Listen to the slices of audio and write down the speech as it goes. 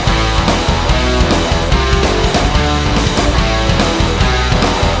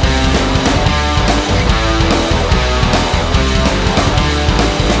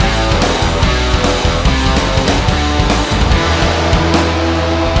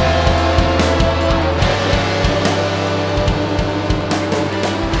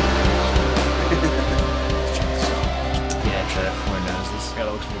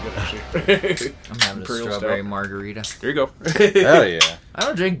I'm having Imperial a strawberry stout. margarita. There you go. Hell yeah. I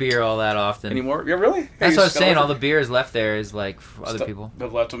don't drink beer all that often. Anymore? Yeah, really? That's what I was saying. All the the beers left there is like for other people.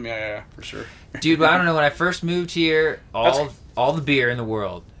 They've left them, yeah, for sure. Dude, but I don't know. When I first moved here, all the beer in the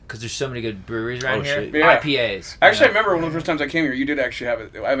world, because there's so many good breweries around here. shit. Yeah. IPAs. Actually, I remember one of the first times I came here, you did actually have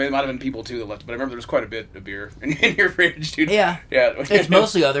it. I mean, it might have been people too that left, but I remember there was quite a bit of beer in your fridge, dude. Yeah. Yeah. It's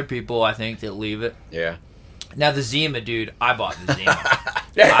mostly other people, I think, that leave it. Yeah. Now, the Zima, dude, I bought the Zima.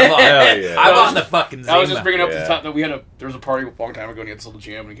 Yeah. I bought the fucking Zima. I was just bringing up the top that there was a party a long time ago and he had this little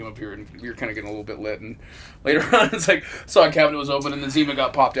jam and he came up here and we were kind of getting a little bit lit and later on it's like saw a cabinet was open and the Zima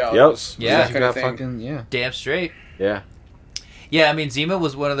got popped out. Yep. It was that kind of thing. Damn straight. Yeah. Yeah, I mean, Zima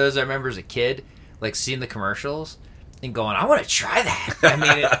was one of those I remember as a kid, like seeing the commercials and going, I want to try that. I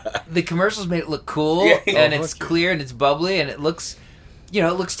mean, the commercials made it look cool and it's clear and it's bubbly and it looks, it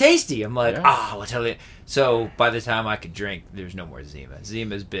looks tasty. I'm like, what's tell you. So by the time I could drink, there's no more Zima.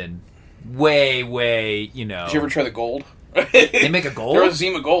 Zima's been way, Did you ever try the gold? They make a gold? There was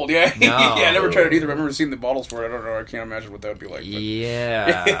Zima Gold, yeah. No. Yeah, I never tried it either. I remember seeing the bottles for it. I don't know. I can't imagine what that would be like.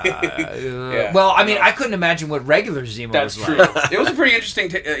 But. Yeah. Well, I mean, I couldn't imagine what regular Zima was like. That's true. It was a pretty interesting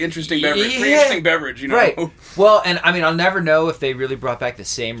beverage. Pretty interesting beverage, Right. Well, and I mean, I'll never know if they really brought back the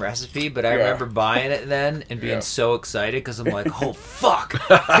same recipe, but I remember buying it then and being so excited because I'm like, oh, fuck.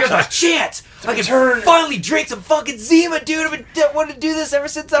 Here's my chance. I can finally drink some fucking Zima, dude. I've been wanting to do this ever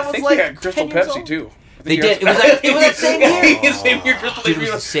since I was think like they had Crystal 10 years Pepsi, old. too. They did. It was that same year. Same year, Crystal. Dude, it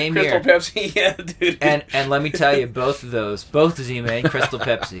was the same Crystal year. Pepsi, yeah, dude. And let me tell you, both Zima and Crystal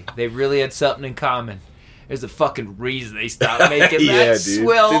Pepsi, they really had something in common. There's a fucking reason they stopped making that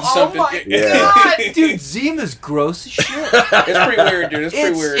swill. Oh my god, dude, Zima's gross as shit. It's pretty weird, dude. It's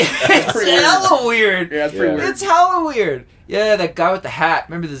pretty weird. It's pretty hella weird. Yeah, it's pretty weird. It's hella weird. Yeah, that guy with the hat.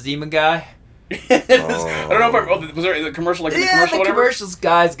 Remember the Zima guy? I don't know if was there a commercial like the commercial? The commercials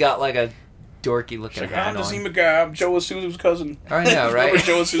guy's got like a dorky looking like, hat I'm the on. Zima guy. I'm Joe Isuzu's cousin. I know, right? Remember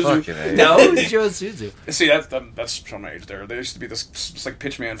Joe Isuzu? No, it's Joe Isuzu. See, that's from my age there. There used to be this like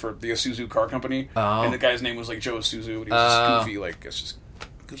pitchman for the Isuzu car company, and the guy's name was like Joe Isuzu, and he was just goofy, like it's just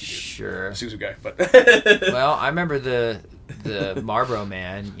goofy dude. Sure Isuzu guy. But well, I remember the Marlboro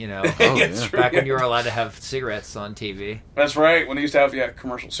Man, back when you were allowed to have cigarettes on TV. That's right. When they used to have cigarette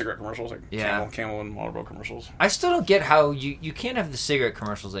commercials, like Yeah. Camel and Marlboro commercials. I still don't get how you can't have the cigarette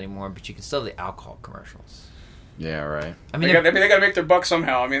commercials anymore, but you can still have the alcohol commercials. Yeah, right. I mean, they got to make their buck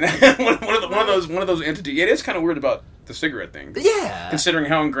somehow. I mean, one of those entities. It is kind of weird about the cigarette thing. Yeah. Considering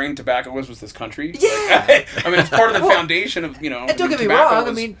how ingrained tobacco is with this country. Yeah. Like, I mean, it's part of the foundation of And don't get me tobacco wrong.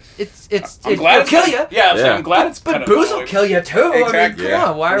 is- I mean, I'm glad it'll kill you. Yeah, Yeah. I'm glad it's. But kind of booze will kill you too. Exactly. I mean, come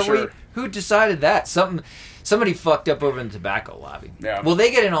Yeah, on. Why for are sure. we? Who decided that? Somebody fucked up over in the tobacco lobby. Yeah. Well, they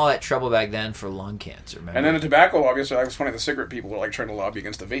get in all that trouble back then for lung cancer, remember? And then the tobacco, obviously, that was funny. The cigarette people were like trying to lobby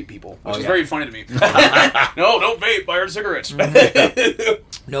against the vape people, which is yeah. very funny to me. No, don't vape. Buy our cigarettes.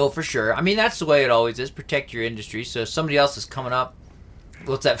 No, for sure. I mean, that's the way it always is. Protect your industry. So if somebody else is coming up,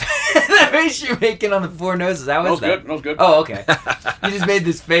 what's that? That face you're making on the four noses. How is that? That was good. Oh, okay. You just made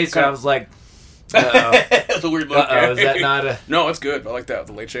this face where I was like, uh-oh. That's a weird look. Uh-oh, is that not a... No, it's good. I like that.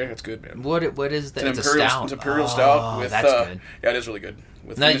 The leche, it's good, man. What is that? It's It's a stout. It's imperial stout. With, that's good. Yeah, it is really good.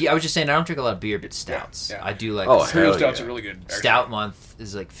 With No, I was just saying, I don't drink a lot of beer, but stouts. Yeah. I do like imperial hell stouts yeah. are really good. Actually. Stout month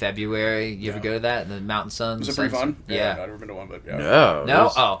is like February. You ever go to that? The Mountain Sun? Was it pretty fun? Yeah. I've never been to one, but yeah. No.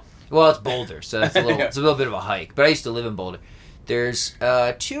 No? Oh. Well, it's Boulder, so it's it's a little bit of a hike. But I used to live in Boulder. There's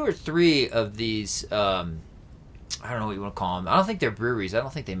 2 or 3 of these, I don't know what you want to call them. I don't think they're breweries. I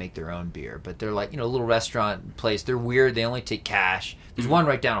don't think they make their own beer. But they're like, a little restaurant place. They're weird. They only take cash. There's one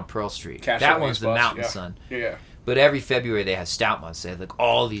right down on Pearl Street. Cash that only one's the spots, Mountain yeah. Sun. Yeah. But every February they have stout months. They have like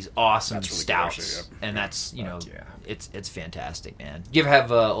all these awesome That's really stouts, good, actually, and that's yeah. it's fantastic, man. You ever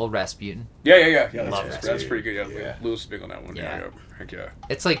have Old Rasputin? Yeah. Love That's pretty good. Yeah. Yeah. Lewis is big on that one. Yeah. Yeah. Heck yeah.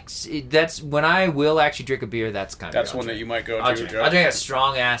 It's like that's when I will actually drink a beer. That's kind of That's one that you might go I'll to. drink a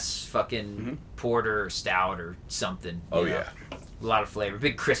strong ass fucking porter or stout or something. Oh, you know? yeah. A lot of flavor.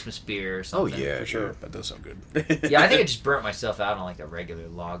 Big Christmas beer or Oh, something. yeah. For sure. That does sound good. Yeah, I think I just burnt myself out on like the regular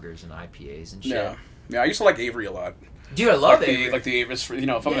lagers and IPAs and shit. Yeah. Yeah, I used to like Avery a lot. Dude, I love it. Like the Avery's, if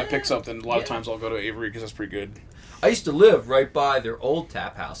I'm going to pick something, a lot of times I'll go to Avery because that's pretty good. I used to live right by their old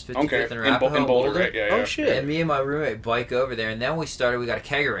tap house, 55th Okay. and In Arapahoe, Boulder, right? Yeah. Oh, shit. And me and my roommate bike over there, and then we got a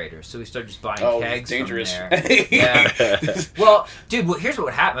kegerator, so we started just buying kegs dangerous. from there. Yeah. Well, dude, here's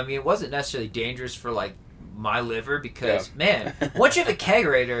what happened. I mean, it wasn't necessarily dangerous for like my liver because, man, once you have a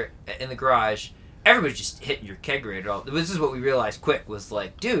kegerator in the garage, everybody's just hitting your kegerator. This is what we realized quick was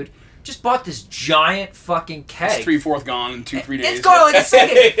like, dude, just bought this giant fucking keg. It's 3/4 gone in 2-3 days. It's gone like a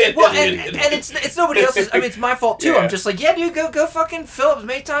second. Well, and it's nobody else's. I mean, it's my fault too. I'm just like, yeah, dude, go fucking fill up as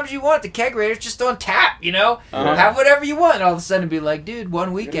many times as you want. The kegerator's just on tap, you know. Have whatever you want. And all of a sudden, be like, dude,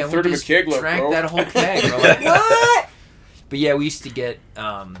 one weekend we just drank that whole keg. We're like, what? But yeah, we used to get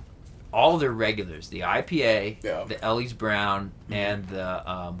all their regulars: the IPA, the Ellie's Brown, and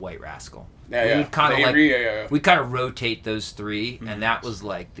the White Rascal. Yeah, we kind of rotate those three, and that was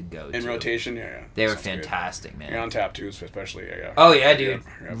like the go-to. In rotation, they were fantastic, man. You're on tap too, especially. Oh yeah, dude,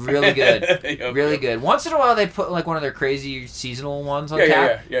 really good, really good. Once in a while, they put like one of their crazy seasonal ones on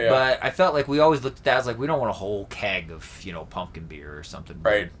tap. But I felt like we always looked at that as like we don't want a whole keg of pumpkin beer or something.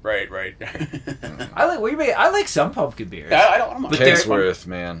 Right. I like some pumpkin beers. I don't. But Kegsworth,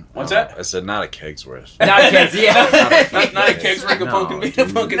 man. What's that? I said not a Kegsworth. Not a Kegs, not a Kegsworth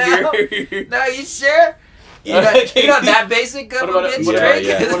of pumpkin beer. No, you sure? You're not that basic. What about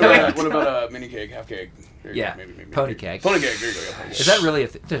a mini keg, half keg? Maybe. Pony keg. Pony keg. There you go. Is that really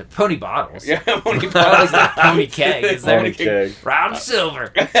pony bottles? Yeah, pony bottles. Pony keg. Is there pony keg? Round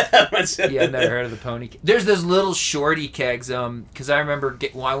silver. I've never heard of the pony keg. There's those little shorty kegs. Because I remember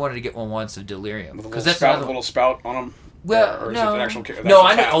I wanted to get one once of Delirium. Because that's a little spout on them. Well, or no. Is it an actual keg? I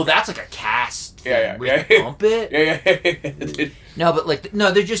know. Oh, that's like a cast. Yeah. Where you pump it. Yeah. No, but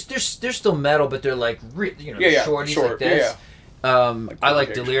they're still metal, but they're like shorties like this. I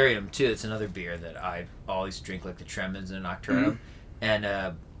like Delirium too. It's another beer that I always drink, like the Tremens and Nocturnum. And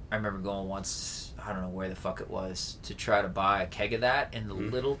I remember going once, I don't know where the fuck it was, to try to buy a keg of that, and the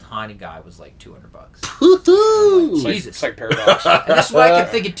little tiny guy was like $200. Woohoo! Jesus, it's like Paradox. And that's what I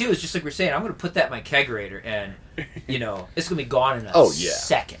kept thinking too. It's just like we're saying, I'm going to put that in my kegerator, and it's going to be gone in a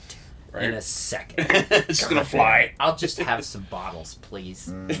second. Right. In a second. It's just going to fly. I'll just have some bottles, please.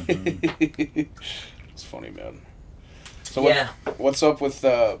 It's funny, man. So what's up with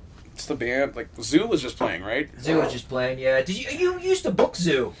the band? Like Zoo was just playing, right? Zoo was just playing. Yeah. Did you used to book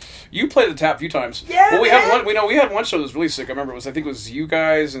Zoo? You played the tap a few times. Yeah. Well, we had one show that was really sick. I remember I think it was you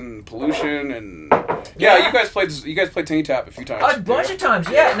guys and Pollution and you guys played Tinny Tap a few times. A bunch of times.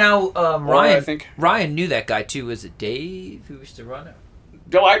 Yeah. Now Ryan. I think Ryan knew that guy too. Was it Dave who used to run it?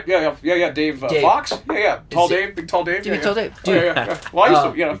 Dave Fox. Tall Dave, big tall Dave. Tall Dave. Dude. Well,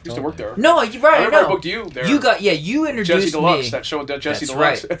 I used to work there. No, you're right. I remember I booked you there. You introduced Jesse Deluxe, me. that show with Jesse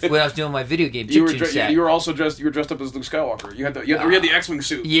Deluxe. Right. When I was doing my video game you set. You were also dressed up as Luke Skywalker. You had the X-Wing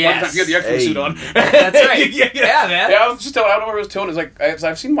suit. Yes. You had the X-Wing suit on. That's right. Yeah, man. Yeah, I was just telling. I don't know what it was telling. It's like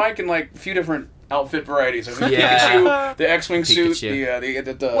I've seen Mike in like a few different outfit varieties. I think Pikachu, the X-Wing suit,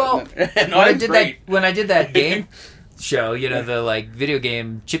 when I did that game show, the like video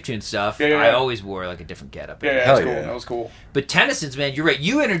game chiptune stuff, I always wore like a different getup. That was cool. But Tennyson's, man, you're right.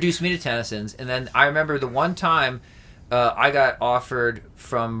 You introduced me to Tennyson's, and then I remember the one time I got offered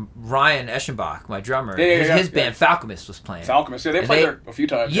from Ryan Eschenbach, my drummer. His band Falchemist was playing. Falchemist, they played there a few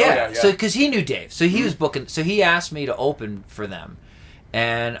times. So because he knew Dave, so he was booking. So he asked me to open for them.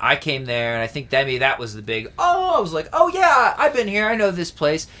 And I came there, and I think that was the big, I was like, oh yeah, I've been here, I know this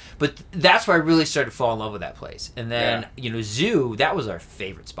place. But that's where I really started to fall in love with that place. And then, Zoo, that was our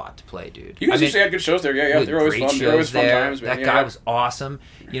favorite spot to play, dude. You guys usually had good shows there, They're always fun. They're always fun times, man. That guy was awesome.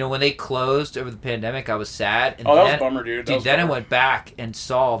 When they closed over the pandemic, I was sad. And that was a bummer, dude. I went back and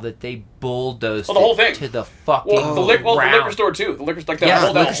saw that they bulldozed the whole thing to the fucking ground. The liquor store, too. The liquor store,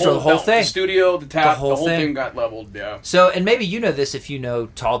 the whole thing. The studio, the tap, the whole thing got leveled, So, and maybe you know this if you know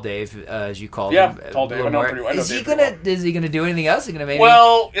Tall Dave, as you call him. Yeah, Tall Dave. I know Is he gonna do anything else? Is he gonna maybe?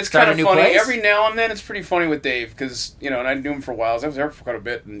 Well, it's kind of funny. Place? Every now and then, it's pretty funny with Dave because and I knew him for a while. I was there for quite a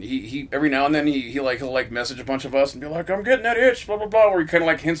bit, and he every now and then he'll message a bunch of us and be like, "I'm getting that itch," blah blah blah, where he kind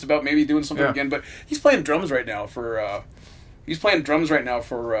of hints about maybe doing something again. But he's playing drums right now for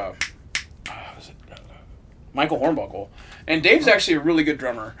Michael Hornbuckle. And Dave's actually a really good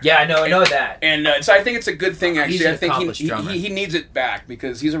drummer. Yeah, I know that. And so I think it's a good thing, actually. He's an accomplished drummer. He needs it back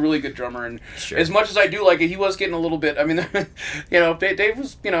because he's a really good drummer. And sure. As much as I do like it, he was getting a little bit. I mean, Dave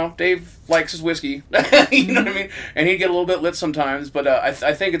was, Dave likes his whiskey. You know what I mean? And he'd get a little bit lit sometimes. But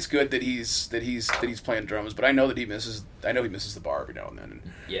I think it's good that he's playing drums. But I know that he misses the bar every now and then.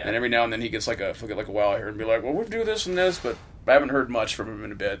 And every now and then he gets like a while here and be like, well, we'll do this and this, but I haven't heard much from him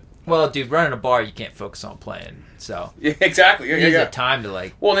in a bit. Well, dude, running a bar, you can't focus on playing. So yeah, exactly. He needs that time to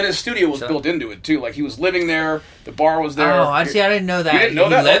like. Well, and then his studio was built into it too. Like he was living there, the bar was there. Oh, I didn't know that. You didn't know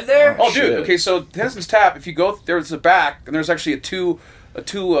that? He lived there? Oh, dude. Okay, so Tennyson's Tap. If you go there's the back, and there's actually a two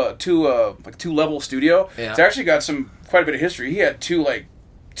level studio. Yeah. It's actually got quite a bit of history. He had two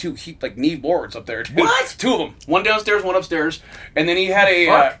two knee boards up there. Dude. What? 2 of them. One downstairs, one upstairs. And then he had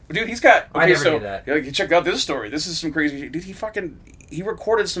a dude. He's got. Okay, I never so knew that. Check out this story. This is some crazy. Dude, he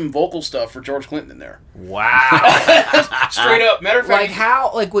recorded some vocal stuff for George Clinton in there. Wow. Straight up. Matter of fact,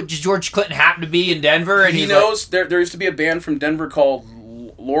 how? What George Clinton happened to be in Denver, and he knows there used to be a band from Denver called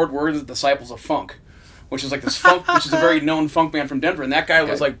Lord Word of the Disciples of Funk. Which is like this funk, which is a very known funk band from Denver, and that guy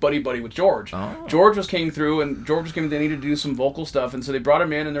was like buddy with George. Oh. George came through, and they needed to do some vocal stuff, and so they brought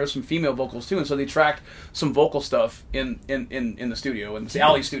him in, and there were some female vocals too, and so they tracked some vocal stuff in the studio, and the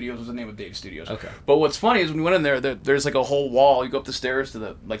Alley Studios was the name of Dave's studios. Okay. But what's funny is when we went in there, there's like a whole wall. You go up the stairs to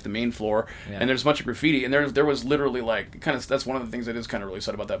the main floor, and there's a bunch of graffiti, and there was literally that's one of the things that is kind of really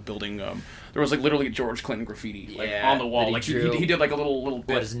sad about that building. There was like literally George Clinton graffiti on the wall. Like he did like a little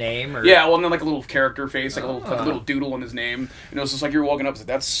bit. What, his name? Or? Yeah, well, and then like a little character face. Like a little doodle in his name, and it was just like you're walking up, like,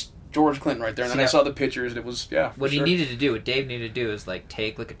 that's George Clinton right there. And then I saw the pictures, and it was what Dave needed to do is like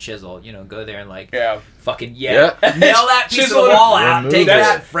take like a chisel, go there and fucking nail yeah. that piece of the wall out, take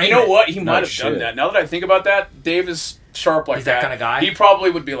that, frame. You know what? He might have done that. Now that I think about that, Dave is sharp like He's that kind of guy. He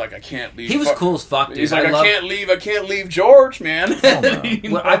probably would be like, I can't leave. He was cool as fuck, dude. He's like, I can't leave George, man.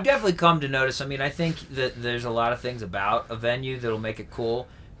 Well, I've definitely come to notice. I mean, I think that there's a lot of things about a venue that'll make it cool.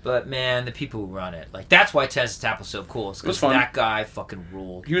 But, man, the people who run it, that's why Tez's Tap was so cool. Because that guy fucking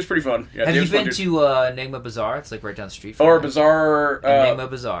ruled. He was pretty fun. Yeah, have you been to Enigma Bazaar? It's right down the street from Or Bazaar. Enigma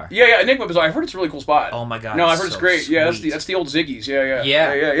Bazaar. Yeah, Enigma Bazaar. I've heard it's a really cool spot. Oh, my God. No, I've heard it's great. Sweet. Yeah, that's the old Ziggy's.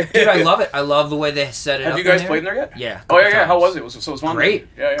 Yeah. Dude, I love it. I love the way they set it up. Have you guys played in there yet? Yeah. Oh, yeah. How was it? So it was fun. Great.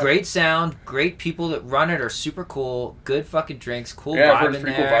 Yeah. Great sound. Great people that run it are super cool. Good fucking drinks. Cool vibe in there. Yeah, I've heard it's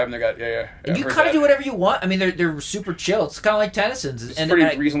pretty cool vibe in there. Yeah. And you kind of do whatever you want. I mean, they're super chill. It's kind of like Tennyson's. It's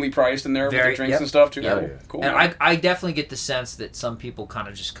pretty reasonably priced in there. With the drinks and stuff too. Yep. Cool. And I definitely get the sense that some people kind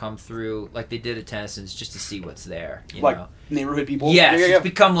of just come through like they did at Tennyson's just to see what's there. You know? Neighborhood people. Yes, it's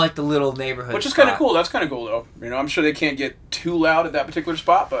become like the little neighborhood. Which is kind of cool. That's kind of cool though. I'm sure they can't get too loud at that particular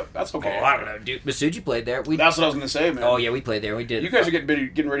spot, but that's okay. Oh, I don't know, dude. Masuji played there. That's what I was going to say, man. Oh yeah, we played there. We did. You guys are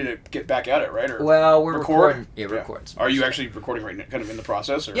getting ready to get back at it, right? Or we're recording. Yeah, we're recording. Are you actually recording right now, kind of in the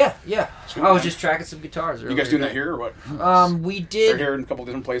process? Or? Yeah. Sweet, I was just tracking some guitars. You guys doing that here or what? We did. They're here in a couple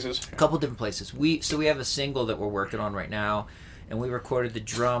different places. We have a single that we're working on right now, and we recorded the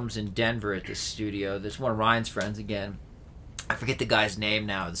drums in Denver at this studio. There's one of Ryan's friends again. I forget the guy's name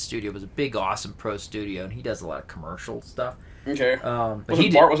now. The studio was a big, awesome pro studio, and he does a lot of commercial stuff. Okay. But was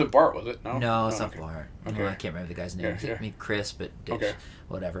it Bart? Was it Bart? Was it? No, it's not Bart. Okay. I can't remember the guy's name. I mean, Chris, but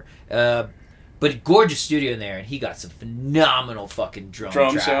whatever. But gorgeous studio in there, and he got some phenomenal fucking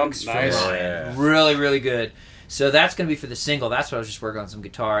drum sound. Nice. Really, really good. So that's going to be for the single. That's what I was just working on, some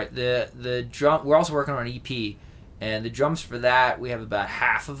guitar. The drum. We're also working on an EP, and the drums for that, we have about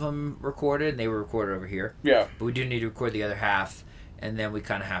half of them recorded, and they were recorded over here. Yeah. But we do need to record the other half, and then we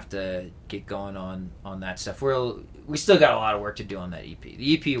kind of have to get going on that stuff. We still got a lot of work to do on that EP.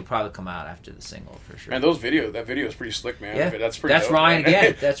 The EP will probably come out after the single for sure. And that video is pretty slick, man. Yeah, that's pretty. That's dope, Ryan man.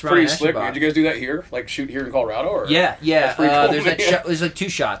 Again. That's Ryan. Pretty slick, man. Did you guys do that here? Like shoot here in Colorado? Or? Yeah. That's pretty cool, there's like 2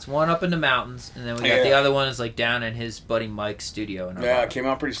 shots. One up in the mountains, and then we got the other one is like down in his buddy Mike's studio. It came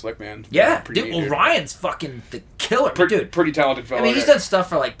out pretty slick, man. Yeah, dude. Ryan's fucking the killer, dude. Pretty talented fellow. I mean, he's done stuff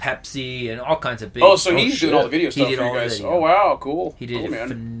for like Pepsi and all kinds of big. Oh, so he's doing all the video stuff for you guys. Oh wow, cool. He did a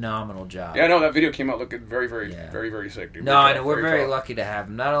phenomenal job. Yeah, no, that video came out looking very, very, very, very sick, dude. No, I know. We're very lucky to have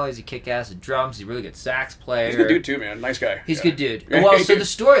him. Not only is he kick ass at drums, he's a really good sax player. He's a good dude too, man. Nice guy. He's a good dude. Well, so the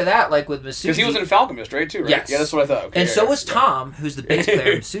story of that, like with Masuji, because he was in Falconist, right? Too, right? Yes. Yeah, that's what I thought. Okay, and so was Tom, who's the bass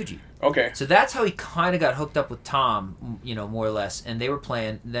player in Masuji. Okay. So that's how he kind of got hooked up with Tom, more or less. And they were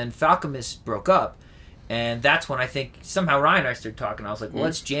playing. Then Falconist broke up, and that's when I think somehow Ryan and I started talking. I was like, well,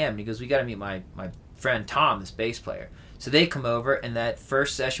 let's jam. And he goes, we got to meet my friend Tom, this bass player. So they come over, and that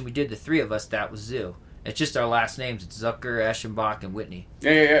first session we did, the 3 of us, that was Zoo. It's just our last names. It's Zucker, Eschenbach, and Whitney.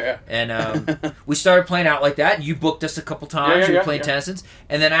 Yeah. And we started playing out like that, and you booked us a couple times. We were playing Tennyson's.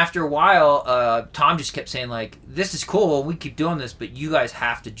 And then after a while, Tom just kept saying, like, this is cool, we keep doing this, but you guys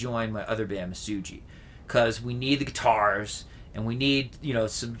have to join my other band, Masuji, because we need the guitars, and we need,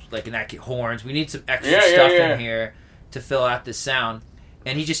 some, like, in that horns. We need some extra stuff in here to fill out this sound.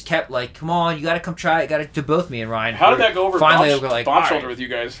 And he just kept like, come on, you got to come try it. To both me and Ryan. How did that go over finally, we're like, Bomb Shelter with you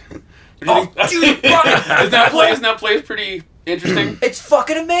guys? Oh, dude, isn't that place pretty interesting? It's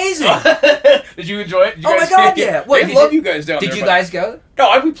fucking amazing. Did you enjoy it? My God, yeah. They love you guys down there. Did you guys go?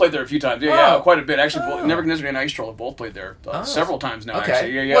 No, we played there a few times. Yeah, quite a bit. Actually, Nebuchadnezzar and Ice Troll have both played there several times now. Okay.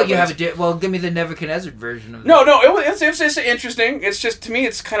 Actually, yeah. Well, you have give me the Nebuchadnezzar version of it. No, it's interesting. It's just, to me,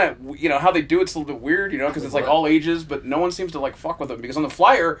 it's kind of, how they do it's a little bit weird, because it's like all ages, but no one seems to like fuck with them, because on the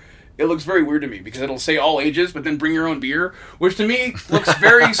flyer, it looks very weird to me because it'll say all ages, but then bring your own beer, which to me looks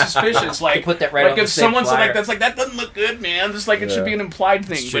very suspicious. Like, put that right like on if the someone's flyer. like, that's like, that doesn't look good, man. Just like it should be an implied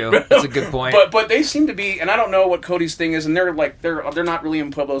thing. It's true. That's a good point. But they seem to be, and I don't know what Cody's thing is, and they're not really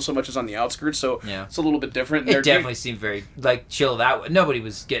in Pueblo so much as on the outskirts, so it's a little bit different. It definitely seemed very like chill that way. Nobody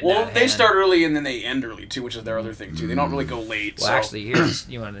was getting. Well, they start early and then they end early too, which is their other thing too. They don't really go late. Well, actually,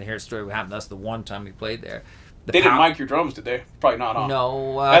 you want to hear a story? What happened? That's the one time we played there. They didn't mic your drums, did they? Probably not, huh?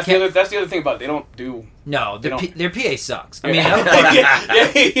 No. That's the other thing about it. They don't do... No, their PA sucks. I mean,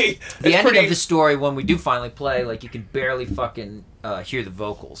 the ending of the story, when we do finally play, like, you can barely fucking hear the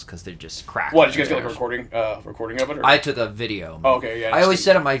vocals because they're just cracking. What, did you guys get like a recording of it? Or? I took a video. Oh, okay, yeah. I always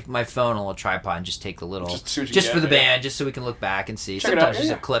set up my phone on a little tripod and just take the little... Just for the band, just so we can look back and see. Sometimes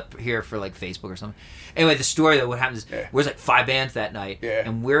just a clip here for, like, Facebook or something. Anyway, the story, though, what happens is, there's like 5 bands that night,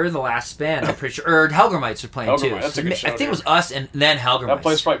 and we're the last band, I'm pretty sure. Or Hellgramites are playing, too. That's a good show, I think it was us and then Hellgramites. That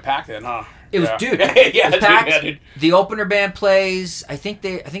place probably packed then, huh? It was, dude. It was packed. Dude. The opener band plays. I think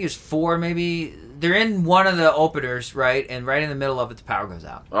it was 4 maybe. They're in one of the openers, right? And right in the middle of it, the power goes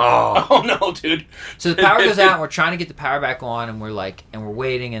out. Oh no, dude! So the power goes out, and we're trying to get the power back on, and we're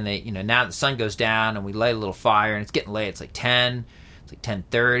waiting, and now the sun goes down, and we light a little fire, and it's getting late. It's like 10. It's like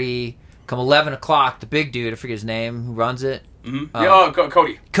 10:30. Come 11 o'clock, the big dude, I forget his name, who runs it. Mm-hmm.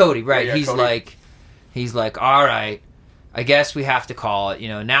 Cody. Cody, right? Yeah, he's like, all right. I guess we have to call it.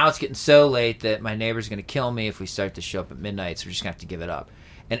 Now it's getting so late that my neighbor's going to kill me if we start to show up at midnight, so we're just going to have to give it up.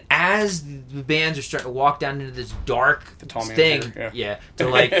 And as the bands are starting to walk down into this dark thing, to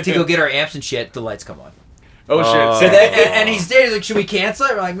go get our amps and shit, the lights come on. Oh, shit. So and he's there, he's like, should we cancel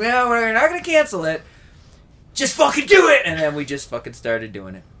it? We're like, no, we're not going to cancel it. Just fucking do it! And then we just fucking started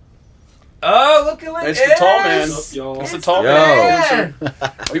doing it. Oh, look at it's the tall man. It's the tall man.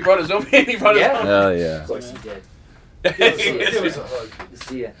 He brought his own man. He brought his own. Hell yeah. It was a hug.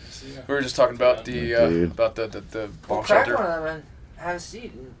 We were just talking about the bomb shelter. One of them, have a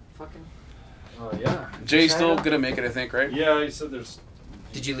seat and fucking. Oh yeah. Jay's still gonna make it, I think, right? Yeah, he said there's.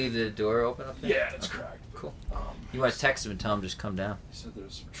 Did you leave the door open up there? Yeah, it's cracked. Cool. You want to text him and tell him just come down? He said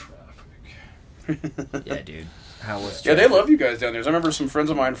there's some traffic. Yeah, dude. How was? Yeah, they love you guys down there. I remember some friends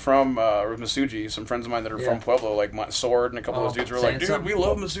of mine from Masuji, some friends of mine that are from Pueblo, like Sword and a couple of those dudes were like, dude, we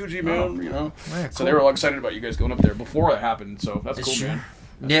love Masuji, man. Yeah, cool. So they were all excited about you guys going up there before that happened. So that's cool, man.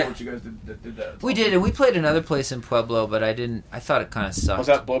 That's what you guys did that. We did, and we played another place in Pueblo, but I thought it kind of sucked. Was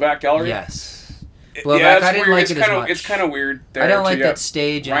that Blowback Gallery? Yes. Blowback, I didn't like it as much. It's kind of weird there. I don't like that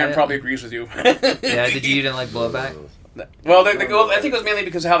stage. Ryan probably agrees with you. Yeah, you didn't like Blowback? Well, I think it was mainly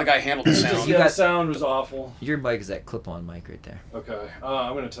because of how the guy handled the sound. The sound was awful. Your mic is that clip-on mic right there. Okay.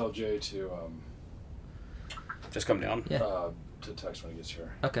 I'm going to tell Jay to... just come down? Yeah. To text when he gets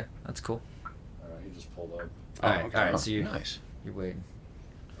here. Okay, that's cool. Alright, he just pulled up. Alright, so nice. You're waiting.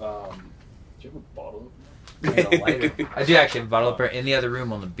 Do you have a bottle opener? I do actually have a bottle opener in the other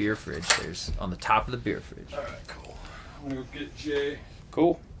room on the beer fridge. There's on the top of the beer fridge. Alright, cool. I'm going to go get Jay.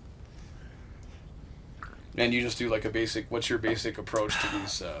 Cool. And you just do like a basic. What's your basic approach to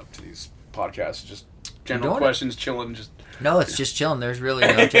these podcasts? Just general questions, chilling. No, it's just chilling. There's really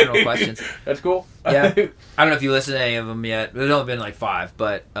no general questions. That's cool. Yeah, I don't know if you listened to any of them yet. There's only been like 5,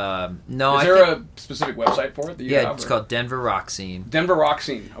 but no. Is there a specific website for it? It's called Denver Rock Scene. Denver Rock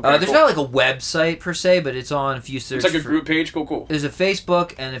Scene. Okay, there's not like a website per se, but it's on. If you search, it's like a group page. Cool. There's a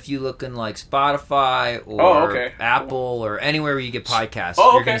Facebook, and if you look in like Spotify or Apple or anywhere where you get podcasts,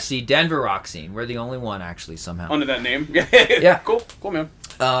 you're going to see Denver Rock Scene. We're the only one actually somehow under that name. Yeah. Cool, man.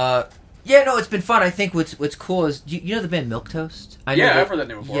 Yeah, no, it's been fun. I think what's cool is you know the band Milquetoast? I've heard that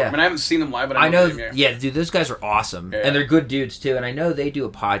name before. Yeah. I mean, I haven't seen them live, but I know the name, yeah, dude, those guys are awesome, and they're good dudes too. And I know they do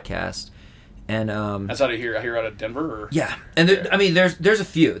a podcast, and that's out of here. I hear out of Denver. Or? Yeah, and I mean, there's a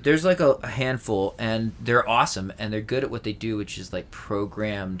few. There's like a handful, and they're awesome, and they're good at what they do, which is like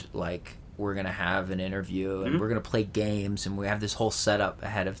programmed. Like we're gonna have an interview, and we're gonna play games, and we have this whole setup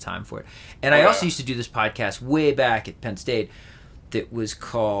ahead of time for it. And I also used to do this podcast way back at Penn State that was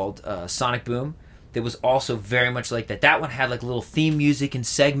called Sonic Boom. That was also very much like that. That one had like little theme music and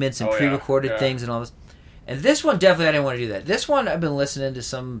segments and pre-recorded things and all this. And this one, definitely I didn't want to do that. This one, I've been listening to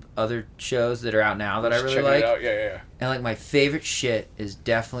some other shows that are out now that I really like. And like my favorite shit is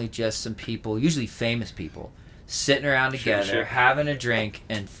definitely just some people, usually famous people, sitting around together, having a drink,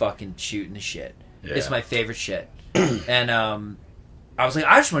 and fucking shooting the shit. Yeah. It's my favorite shit. And I was like,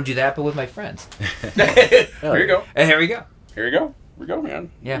 I just want to do that, but with my friends. Here you go. And here we go. Here you go. We go, man.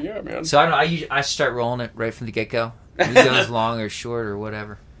 Yeah, man. So I don't know. I start rolling it right from the get go. It goes long or short or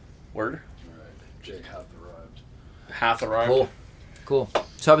whatever. Word. All right. Jake hath arrived. Hath arrived. Cool. Cool.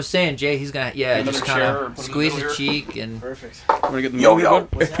 So I was saying, Jay, he's gonna just kind of squeeze the cheek and Perfect. Want to get in the middle? Yo.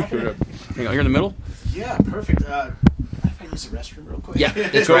 What's happening? Hang on, you're in the middle. Yeah, perfect. I can use the restroom real quick. yeah,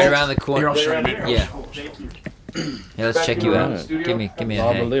 it's right around the corner. Right around here? Yeah. Oh, thank you. Yeah, let's check you out. Give me a hey.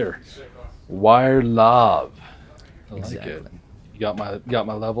 Lavalier. Wire Lav. I like Exactly. it. You got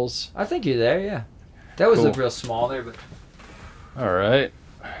my levels? I think you're there. Yeah. That was Cool. look real small there, but All right.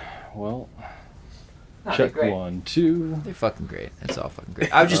 Well, no, check they're great. 1, 2. They're fucking great. It's all fucking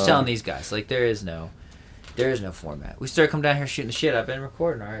great. I was just telling these guys, like, there is no format. We started coming down here shooting the shit. I've been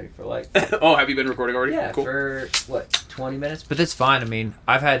recording already for like Oh, have you been recording already? yeah, Cool. for what 20 minutes. But that's fine. I mean,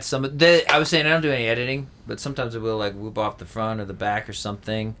 I've had some. I was saying I don't do any editing, but sometimes I will like whoop off the front or the back or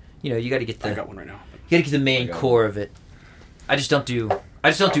something. You know, you got to get I got one right now. You got to get the main core of it. I just don't do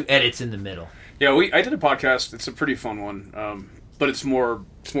edits in the middle. Yeah, I did a podcast. It's a pretty fun one, but it's more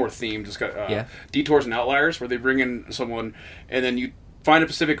themed. It's got Detours and Outliers, where they bring in someone and then you find a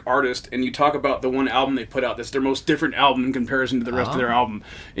specific artist and you talk about the one album they put out that's their most different album in comparison to the rest of their album,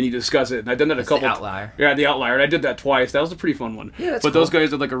 and you discuss it. And I've done that a couple. The Outlier. Yeah, the Outlier. And I did that twice. That was a pretty fun one. Yeah, that's but cool. those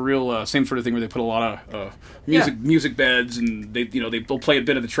guys did like a real same sort of thing where they put a lot of music beds, and they'll play a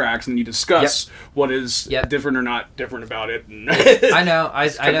bit of the tracks, and you discuss what is different or not different about it. And I know, I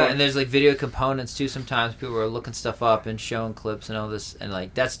know, fun. and there's like video components too. Sometimes people are looking stuff up and showing clips and all this, and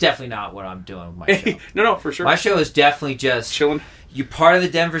like that's definitely not what I'm doing with my show. No, for sure. My show is definitely just chilling. You're part of the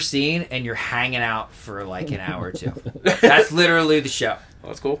Denver scene, and you're hanging out for like an hour or two. That's literally the show. Well,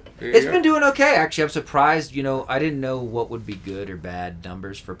 that's cool. It's been doing okay, actually. I'm surprised. You know, I didn't know what would be good or bad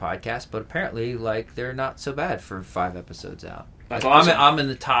numbers for podcasts, but apparently, like, they're not so bad for 5 episodes out. That's like, awesome. I'm in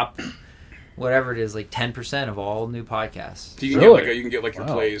the top, whatever it is, like 10% of all new podcasts. So you can Really? you can get your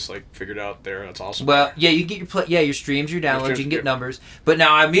plays like figured out there. That's awesome. Well, yeah, you get your streams, your downloads, you can get numbers. But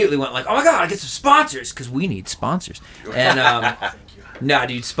now I immediately went like, oh my god, I get some sponsors because we need sponsors. And no,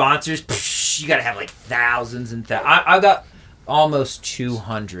 dude, sponsors, psh, you got to have like thousands and thousands. I've got almost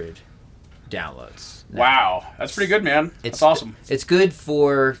 200 downloads. now. Wow, that's pretty good, man. That's awesome. It's good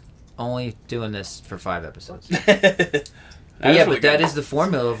for only doing this for 5 episodes. But that is the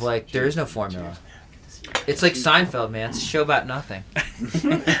formula of like, there is no formula. It's like Seinfeld, man. It's a show about nothing.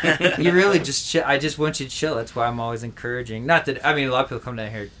 You really just I just want you to chill. That's why I'm always encouraging. Not that, I mean, a lot of people come down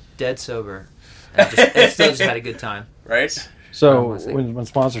here dead sober and still just had a good time. Right? So when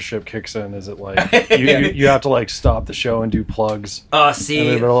sponsorship kicks in, is it like you have to like stop the show and do plugs? Oh,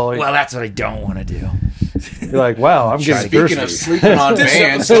 see, like, well, that's what I don't want to do. You're like, wow, I'm getting Speaking thirsty. of sleeping on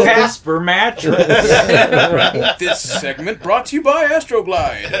vans, Casper mattress. this segment brought to you by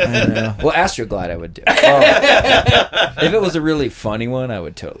Astroglide. Well, Astroglide I would do. If it was a really funny one, I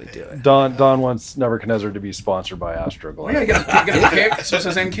would totally do it. Don wants Never Kenezzard to be sponsored by Astroglide. Yeah, you get a kick. So it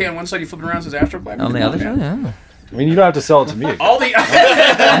says NK on one side, you flip it around, it says Astroglide. On the other side, yeah. I mean, you don't have to sell it to me again. All the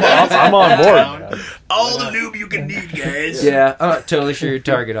I'm on board, man. all the lube you can need, guys. Yeah, I'm not totally sure your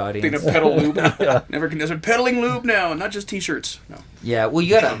target Thinking audience. of pedal lube. Never Kenezzard peddling lube now, not just t-shirts. No. Yeah, well,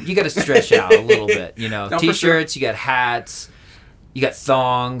 you gotta stretch out a little bit. You know, No, for t-shirts. You got hats. You got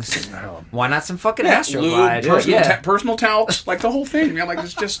thongs. Why not some fucking Astroglide? Lube, personal towels, like the whole thing. Man, like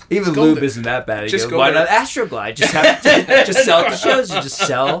it's just Even go lube there. isn't that bad. Just go Why there. not Astroglide? Just sell at the shows. You just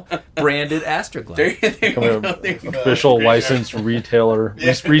sell branded Astroglide. There you go. Official licensed retailer,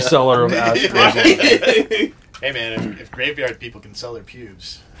 reseller of Astroglide. Hey man, if graveyard people can sell their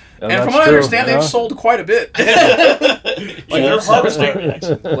pubes, And from what I understand, they've sold quite a bit. like they're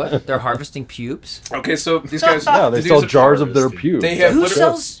harvesting. What? They're harvesting pubes? Okay, so these guys... Yeah, they sell jars of their pubes. They have Who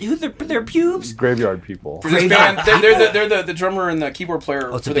literally- sells their pubes? Graveyard people. For this band, they're the drummer and the keyboard player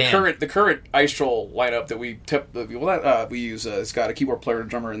it's for a band. the current Ice Troll lineup that we we use. It's got a keyboard player and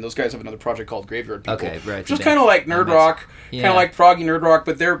drummer, and those guys have another project called Graveyard People. Okay, right. Which is kind of like nerd rock, kind of like proggy nerd rock,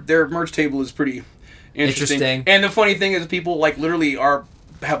 but their merch table is pretty interesting. And the funny thing is, people like literally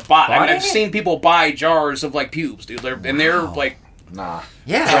have bought. I mean, I've seen people buy jars of like pubes, dude. They're like. Nah.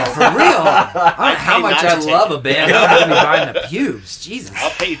 Yeah, for real. How much I love a band. I'm going to be buying the pubes. Jesus. I'll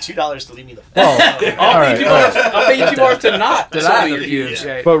pay you $2 to leave me the. I'll pay you $2 to not. Did I have the pubes?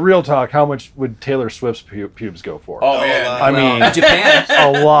 Right. But real talk, how much would Taylor Swift's pubes go for? Oh man, I mean, Japan.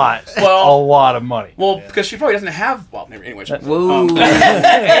 a lot. Well, a lot of money. Well, because she probably doesn't have. Well, anyways. Whoa.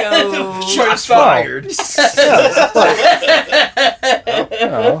 Shots fired. You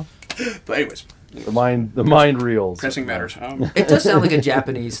know, But anyways. the The mind reels. Pressing matters. It does sound like a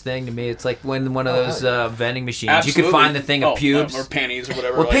Japanese thing to me. It's like when one of those vending machines. Absolutely. You could find the thing of pubes. Or panties or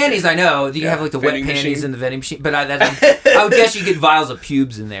whatever. Well, panties, I know. You have like the wet panties machine. in the vending machine. But I would guess you get vials of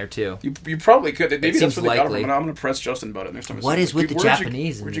pubes in there, too. You probably could. Maybe that's where they got it from. I'm going to press Justin about it next time. What is with the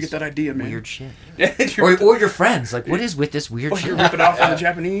Japanese? Where'd you get that idea, man? Weird shit. or your friends. Like, what is with this weird shit? You're ripping off on the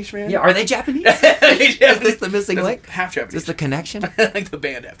Japanese, man? Yeah, are they Japanese? Is this the missing link? Half Japanese. Is this the connection? Like the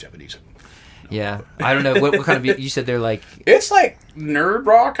band half Japanese. Yeah, I don't know what kind of. You said they're like. It's like nerd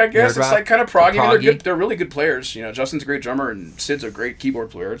rock, I guess. It's like kind of proggy. I mean, they're really good players. You know, Justin's a great drummer and Sid's a great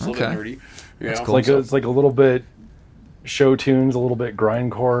keyboard player. It's a little bit nerdy. That's cool. It's like a little bit show tunes, a little bit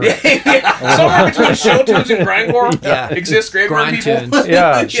grindcore. Somewhere between show tunes and grindcore exists graveyard people. Tunes.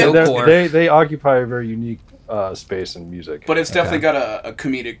 Yeah, Showcore. they occupy a very unique space in music. But it's definitely got a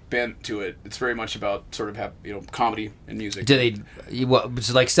comedic bent to it. It's very much about sort of comedy and music. Do they?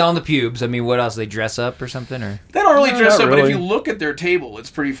 It's like selling the pubes. I mean, what else? They dress up or something, or they don't really dress up. Really. But if you look at their table,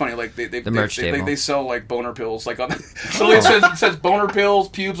 it's pretty funny. Like the merch table. They sell like boner pills. Like on it says boner pills,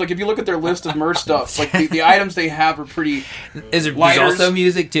 pubes. Like if you look at their list of merch stuff, like the items they have are pretty. Is it also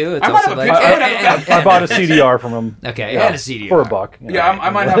music too? It's I might also have a picture. I bought a CDR from them. Okay, and a CDR for $1. Yeah, I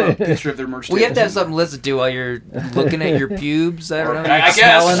might have a picture of their merch. Well, you have to have something to listen to while you're looking at your pubes. I don't know. I guess.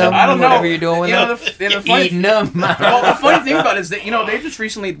 Smelling them, I don't know. Whatever you're doing with them. Eating them. Well, the funny thing about it is that they just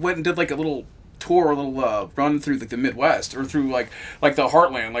recently went and did like a little tour, a little run through like the Midwest or through like the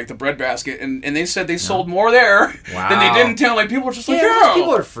Heartland, like the breadbasket, and they said they sold more there than they did in town. Like people were just like, yeah,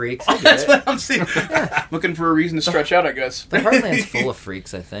 people are freaks. That's what I'm seeing. Looking for a reason to stretch out, I guess. The Heartland's full of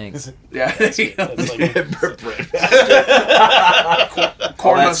freaks, I think. Yeah.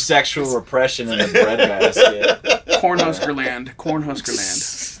 All that sexual repression in the breadbasket. Cornhuskerland.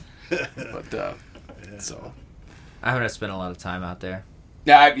 But so I haven't spent a lot of time out there.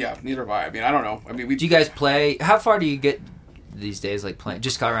 Yeah, neither have I. I mean, I don't know. I mean, do you guys play? How far do you get these days? Like playing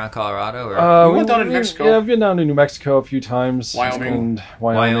just around Colorado, or we went down to New Mexico. Yeah, I've been down to New Mexico a few times.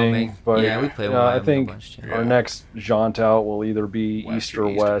 Wyoming. But yeah, we play Wyoming. I think a bunch too. our next jaunt out will either be east or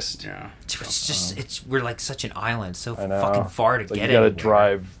west. Yeah, it's just we're like such an island, so I know. fucking far to like get. You got to anywhere.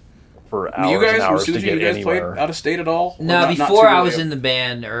 drive for hours you guys, and hours Susie, to get you guys anywhere. played out of state at all? No, not before too I really was in the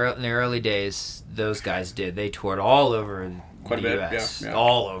band in the early days, those guys did. They toured all over quite a the bit, U.S. yeah.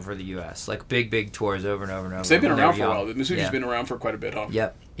 All over the U.S. Like big tours over and over and over. So they've been around for a while. Misuji's been around for quite a bit, huh?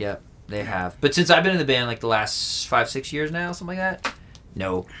 Yep, they have. But since I've been in the band like the last 5-6 years now, something like that.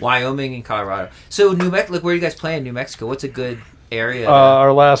 No, Wyoming and Colorado. So New Mexico, like where are you guys playing in New Mexico? What's a good area?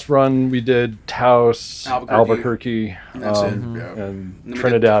 Our last run, we did Taos, Albuquerque. and that's it. and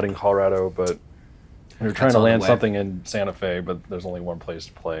Trinidad and Colorado, but we were trying to land something in Santa Fe, but there's only one place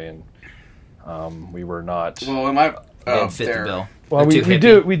to play, and we were not. Well, am I didn't fit the bill. Well, we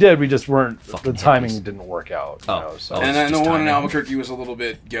did. We just weren't. Fucking the timing hippies. didn't work out. So. And then the one in Albuquerque was a little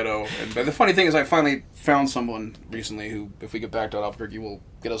bit ghetto. But the funny thing is, I finally found someone recently who, if we get back to Albuquerque, will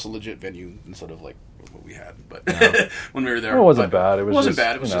get us a legit venue instead of like what we had. But when we were there, it wasn't bad. It wasn't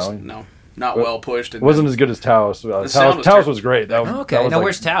bad. It was just not well pushed. It wasn't as good as Taos. Taos was great. Okay. Now,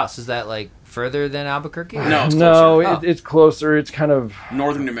 where's Taos? Is that like further than Albuquerque? No, it's closer. It's closer. It's kind of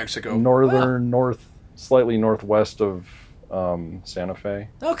northern New Mexico. Slightly northwest of Santa Fe.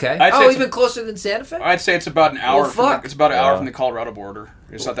 Okay. Even closer than Santa Fe? I'd say it's about an hour. It's about an hour from the Colorado border.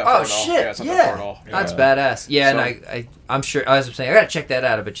 It's not that far at all. Shit. Yeah, it's not that far at all. That's badass. Yeah, and I'm sure, as I'm saying, I gotta check that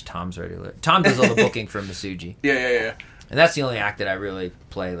out. I bet you Tom's already lit. Tom does all the booking for Misuji. Yeah. And that's the only act that I really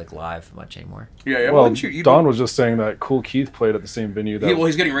play like live much anymore. Yeah. Well, Don was just saying that Cool Keith played at the same venue.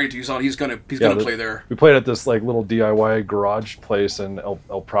 He's getting ready to. He's gonna play there. We played at this like little DIY garage place in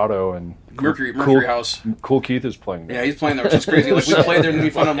El Prado, and Mercury House. Cool Keith is playing there. Yeah, he's playing there, which is crazy. Like we played there, and then we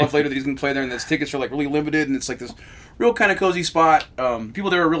found out a month later that he's gonna play there, and his tickets are like really limited, and it's like this real kind of cozy spot. People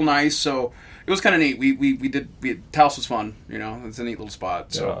there are real nice, so it was kind of neat. Taos was fun. It's a neat little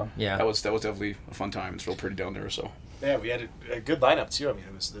spot. So yeah. that was definitely a fun time. It's real pretty down there. So. Yeah, we had a good lineup too. I mean,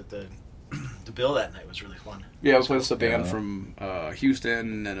 it was the bill that night was really fun. Yeah, we played with a band from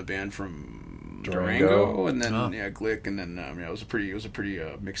Houston and a band from Durango, and then Glick, and then it was a pretty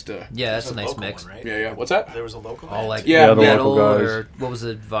mixed. Yeah, that's a nice mix. One, right? Yeah. What's that? There was a local. All like the metal, local guys. or what was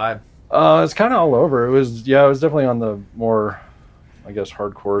the vibe? It's kind of all over. It was definitely on the more I guess,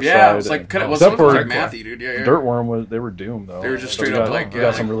 hardcore Yeah, side. it was like kind of except for like mathy, dude. Yeah. Dirtworm they were Doom though. They were just straight up we like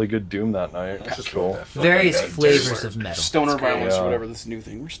got some really good Doom that night. That's cool. Various flavors of metal. Stoner violence or whatever. This new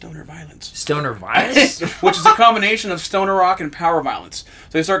thing. We're stoner violence. Stoner violence, which is a combination of stoner rock and power violence.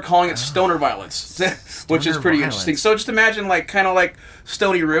 So they start calling it stoner violence, which is pretty interesting. So just imagine kind of like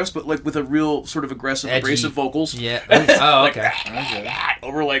Stony riffs, but like with a real sort of aggressive, abrasive vocals. Yeah. Oh, okay.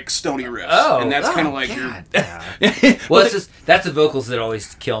 Over like Stony riffs. Oh, and that's kind of like your. Well, that's the vocals that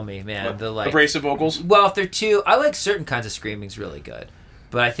always kill me, man. The abrasive vocals. Well, if they're too, I like certain kinds of screaming's really good,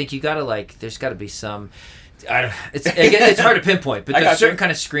 but I think you gotta there's got to be some. It's hard to pinpoint, but there's a certain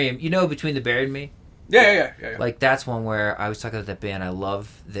kind of scream. Between the Buried and Me. Yeah. Like that's one where I was talking about that band. I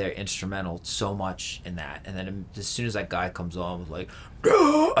love their instrumental so much in that, and then as soon as that guy comes on with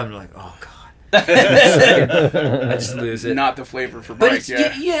I'm like, oh god. I just lose it. Not the flavor for Mike. But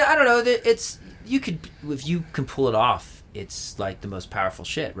I don't know. It's if you can pull it off, it's like the most powerful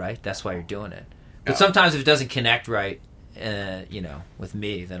shit, right? That's why you're doing it. But sometimes if it doesn't connect right, with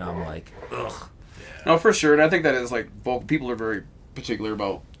me, then I'm like, ugh. No, for sure, and I think that is people are very particular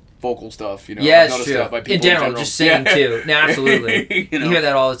about vocal stuff. Yeah, it's true. In general, just singing too. No, absolutely. You hear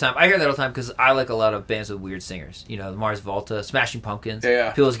that all the time. I hear that all the time because I like a lot of bands with weird singers. Mars Volta, Smashing Pumpkins.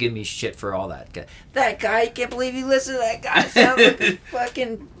 Yeah. People always give me shit for all that. That guy, I can't believe you listen to that guy. Sounds like a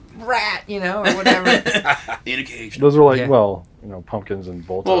fucking rat, or whatever. In occasion. Those are Pumpkins and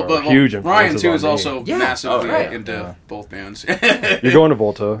Volta are huge influences. Ryan too is me. also massively into both bands. You're going to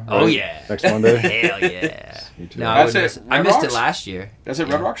Volta? Right? Oh yeah, next Monday. Hell yeah. Me too. No, I missed it last year. That's it,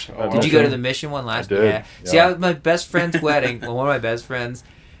 Red Rocks? Oh, did you go to the Mission one last year? Yeah. See, I was my best friend's wedding. Well, one of my best friends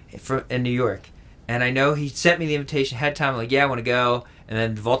in New York, and I know he sent me the invitation ahead of time. I'm like, yeah, I want to go. And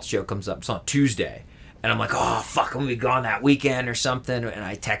then the Volta show comes up. It's on Tuesday. And I'm like, oh, fuck, I'm going to be gone that weekend or something. And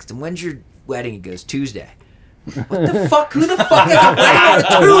I text him, when's your wedding? He goes, Tuesday. What the fuck? Who the fuck is a wedding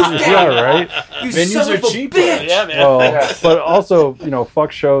on Tuesday? Yeah, right? You Venues are cheap. Bitch. Yeah, man. Well, but also,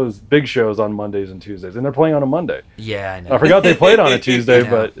 fuck shows, big shows on Mondays and Tuesdays. And they're playing on a Monday. Yeah, I know. I forgot they played on a Tuesday,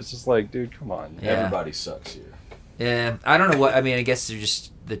 but it's just like, dude, come on. Yeah. Everybody sucks here. Yeah, I don't know what, I guess they're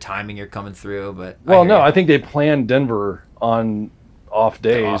just the timing you're coming through, but... Well, no, I think they plan Denver on off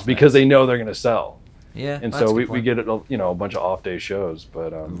days because they know they're going to sell. Yeah, and so we get a bunch of off day shows,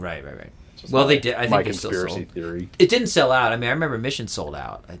 but right. Well, they did. I think my they still conspiracy sold. theory. It didn't sell out. I remember Mission sold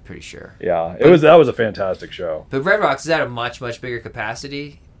out. I'm pretty sure. Yeah, that was a fantastic show. But Red Rocks is at a much bigger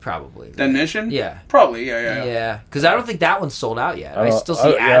capacity. Probably. Than Mission? Yeah. Probably, yeah. Yeah, because I don't think that one's sold out yet. I still see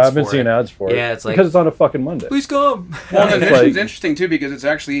ads for it. Yeah, I've been seeing ads for it. Yeah, it's like... Because it's on a fucking Monday. Please come! Well, the Mission's interesting, too, because it's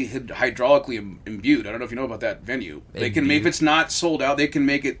actually hydraulically imbued. I don't know if you know about that venue. They can make, if it's not sold out, they can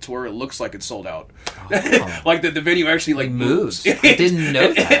make it to where it looks like it's sold out. Oh. Like, the venue actually, moves. I didn't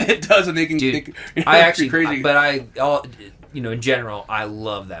know that. It does, and they can... Dude, I actually... crazy. But in general, I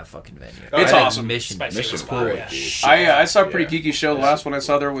love that fucking venue. It's awesome. Mission's cool. Yeah. I saw a pretty geeky show. The last one I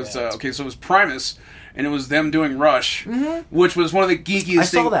saw there was so it was Primus, and it was them doing Rush, which was one of the geekiest things. I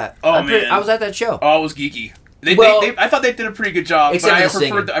saw that. Oh man, I was at that show. Oh, it was geeky. I thought they did a pretty good job.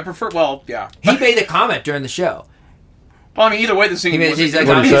 But I prefer. Well, yeah. He made a comment during the show. Well, either way, the singing he's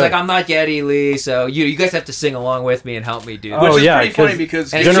like, I'm not Geddy Lee, so you guys have to sing along with me and help me, dude. Which is pretty funny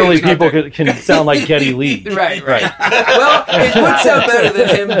because generally people can sound like Geddy Lee. Right. Well, it would sound better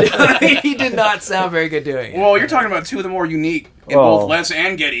than him doing it. He did not sound very good doing it. Well, you're talking about two of the more unique in both Les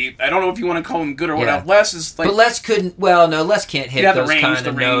and Geddy. I don't know if you want to call him good or whatever. Les is like... But Les couldn't... Well, no, Les can't hit those kind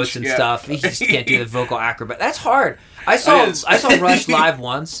of notes and stuff. He just can't do the vocal acrobat. That's hard. I saw Rush live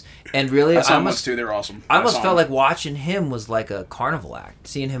once, and really, I almost too. They're awesome. I almost felt like watching him was like a carnival act.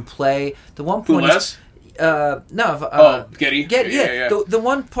 Seeing him play the one point. Who, Les? Geddy. Yeah. The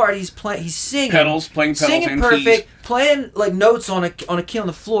one part he's singing playing pedals, singing and perfect, keys. playing like notes on a key on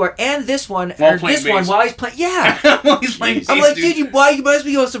the floor, and this one while he's playing. While he's playing. I'm like, dude, you must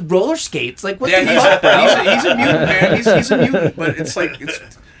be on some roller skates. Like, what the fuck, bro? He's a mutant, man. He's a mutant, but it's like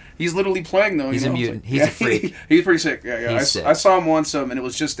he's literally playing though. He's a mutant. He's a freak. He's pretty sick. Yeah. I saw him once, and it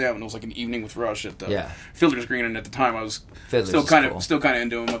was just them, and it was like an evening with Rush at the Fiddler's Green, and at the time I was still kind of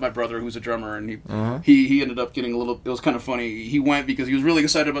into him with my brother, who's a drummer, and he ended up getting a little. It was kind of funny. He went because he was really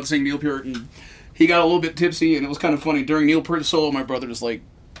excited about seeing Neil Peart, and he got a little bit tipsy, and it was kind of funny during Neil Peart's solo. My brother just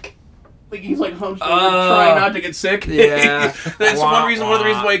he's like hunched over, trying not to get sick. Yeah, that's one of the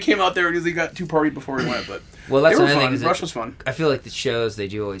reasons why he came out there, because he got too partied before he went. But that's they were fun. Rush was fun. I feel like the shows they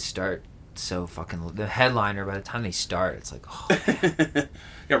do always start so fucking. The headliner, by the time they start, it's like, oh.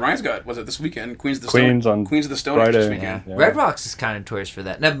 Yeah, Ryan's got, was it this weekend? Queens of the Stone Age this weekend. Yeah. Red Rocks is kind of notorious for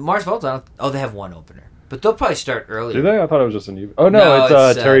that. Now, Mars Volta, they have one opener. But they'll probably start earlier. Do they? I thought it was just a new... Oh, no,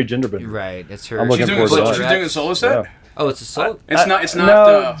 it's Terry Ginderbin. Right, it's her. She's doing a solo set? Oh, it's a solo. It's not.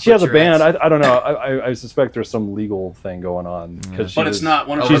 No, she has a band. I don't know. I suspect there's some legal thing going on because but it's not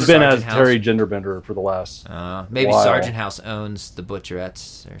one of. She's been as Terry Genderbender for the last. Maybe while. Sargent House owns the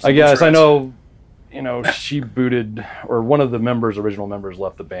Butcherettes. Or something. I guess I know. She booted, or one of the original members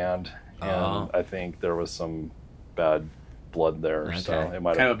left the band, and I think there was some bad blood there, Okay. so it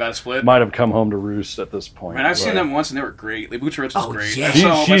might kind of a bad split. Might have come home to roost at this point. Man, I've seen them once and they were great. The Butcherettes was great. Yeah.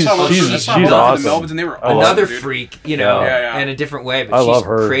 She's awesome. The Melvins and they were another awesome, freak, in a different way. But I she's love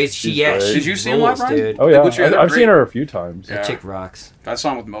her. crazy. Did you see them live, Brian? dude? Oh yeah, I've seen her a few times. That chick rocks. That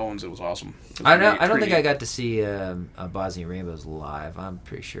song with Moans, it was awesome. I don't think I got to see Bosnia Rainbows live. I'm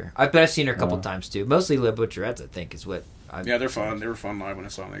pretty sure. I've seen her a couple times too. Mostly Le Butcherettes, I think, is what. They're fun. They were fun live when I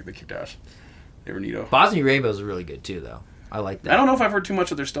saw them. They kicked ass. They were neato. Bosnia Rainbows are really good too, though. I like that. I don't know if I've heard too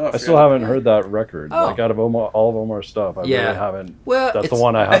much of their stuff. I still haven't heard that record. Oh. Like out of all of Omar's stuff, I really haven't. Well, that's the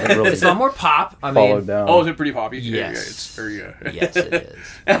one I haven't really. It's a lot more pop. Followed down. Oh, is it pretty poppy? Yes. Yeah, it's very. Yes, it is.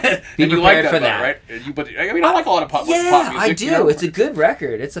 Be prepared like for that, right? I like a lot of pop. Yeah, pop music, I do. It's a good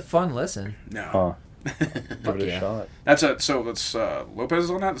record. It's a fun listen. No. Huh. Give it a shot. That's Lopez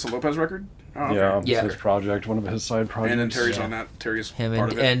on that. That's a Lopez record. Oh, okay. Yeah, it's his project, one of his side projects. And then Terry's on that. Terry's him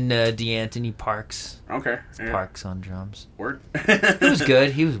part and of it. D'Anthony Parks. Okay. Parks on drums. Word. He was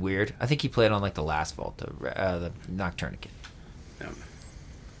good. He was weird. I think he played on like the last vault, the Nocturnicate. Yeah.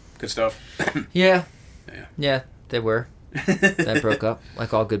 Good stuff. Yeah, they were. That broke up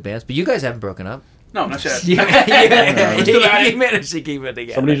like all good bands, but you guys haven't broken up. No, not yet. You managed to keep it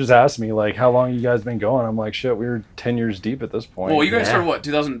together. Somebody just asked me, like, how long you guys been going? I'm like, shit, we were 10 years deep at this point. Well, you guys started, what,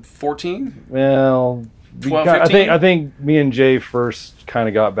 2014? Well, 12, I think me and Jay first kind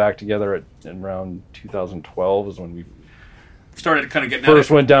of got back together in around 2012 is when we started kind of getting first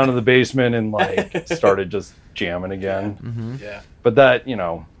went down to the basement and, like, started just jamming again. Mm-hmm. Yeah. But that,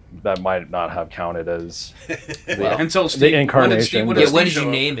 that might not have counted as until Steve, the incarnation. When did you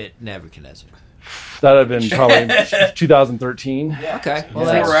name it Nebuchadnezzar? That had been probably 2013. Yeah. Okay. Well,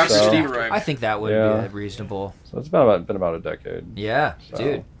 before after Steve arrived. I think that would be reasonable. So it's been about a decade. Yeah, so,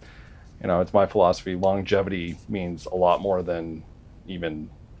 dude. It's my philosophy. Longevity means a lot more than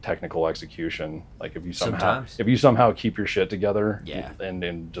even technical execution. Like if you somehow keep your shit together,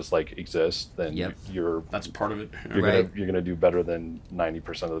 and just like exist, then that's part of it. You're gonna do better than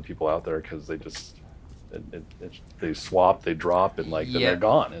 90% of the people out there because they just. They swap, they drop, and then they're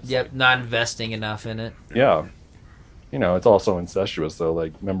gone. It's not investing enough in it. Yeah, it's also incestuous though.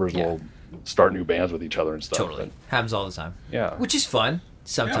 Like members will start new bands with each other and stuff. Totally happens all the time. Yeah, which is fun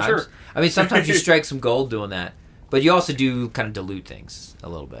sometimes. Yeah, sure. I mean, sometimes you strike some gold doing that, but you also do kind of dilute things a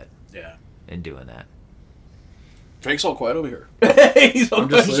little bit. Yeah, in doing that. Drake's all quiet over here. He's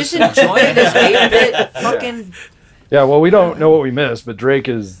just enjoying his 8-bit fucking. Yeah, well, we don't know what we missed, but Drake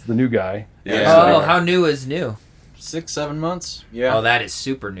is the new guy. Yeah. Oh, how new is new? 6-7 months. Yeah. Oh, that is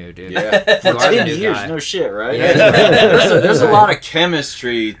super new, dude. Yeah. For 10 years, no shit, right? Yeah. There's a lot of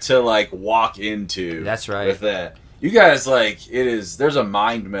chemistry to walk into. That's right. With that, you guys there's a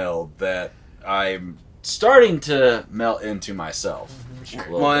mind meld that I'm starting to melt into myself.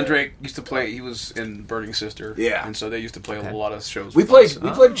 Well, and Drake used to play. He was in Burning Sister. Yeah, and so they used to play a lot of shows. We played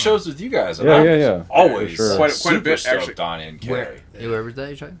shows with you guys. Yeah. Always, sure. quite a bit actually. On in Kerry. Where was that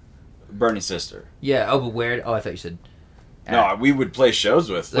you're talking? Burning Sister. Yeah. Oh, but where? Oh, I thought you said. No, we would play shows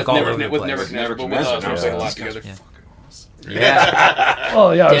with all over the place. Never with us. We played a lot together. Fucking awesome. Yeah.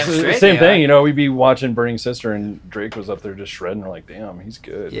 Well, yeah, it's the same thing. We'd be watching Burning Sister, and Drake was up there just shredding. We're like, damn, he's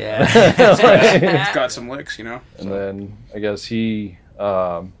good. Yeah. It's got some licks, And then I guess he.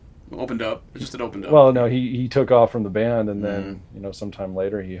 Opened up. It opened up. Well, no, he took off from the band, and then sometime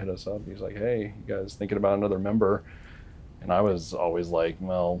later he hit us up. He's like, "Hey, you guys thinking about another member?" And I was always like,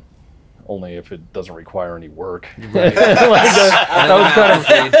 "Well, only if it doesn't require any work." Right. that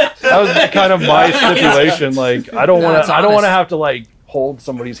was kind of my stipulation. Like, I don't want to have to hold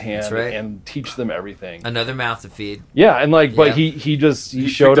somebody's hand and teach them everything. Another mouth to feed. Yeah, and but he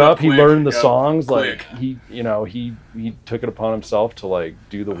showed up. He learned the songs. Quick. He took it upon himself to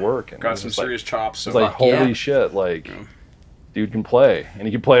do the work. And got some serious chops. It's holy shit! Dude can play, and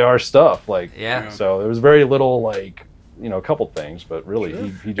he can play our stuff. So there was very little a couple things, but really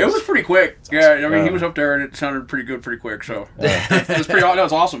he just. It was pretty quick. Yeah, I mean he was up there, and it sounded pretty good, pretty quick. So it was pretty. That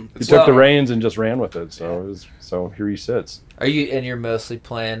was awesome. He took the reins and just ran with it. So it was. So here he sits. You're mostly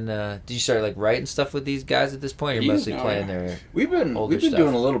playing? Did you start writing stuff with these guys at this point? Or you're mostly playing their. We've been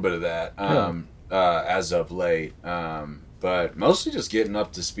doing a little bit of that as of late, but mostly just getting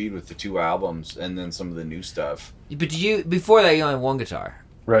up to speed with the 2 albums and then some of the new stuff. But before that you only had 1 guitar?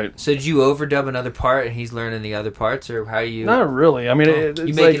 Right. So did you overdub another part and he's learning the other parts, or how you? Not really. I mean,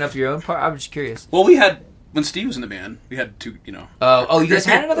 you making up your own part? I'm just curious. Well, we had when Steve was in the band, we had two. You guys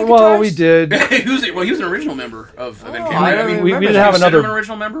had another guitar? Well, we did. he was an original member of NK. We did have another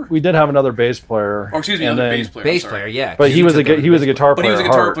original member. We did have another bass player. Or excuse me, another bass player. Bass player, yeah. But he was a guitar player. But he was a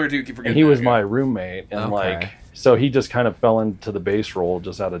guitar player too. And he was my roommate, and so he just kind of fell into the bass role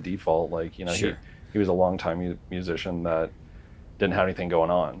just out of default. Like he was a longtime musician that didn't have anything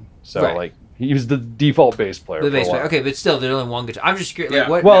going on. So he was the default bass player. The bass player. Okay, but still, there's only one guitar. I'm just curious. Yeah.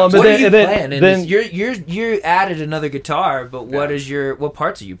 What but are you playing? Then you added another guitar, but what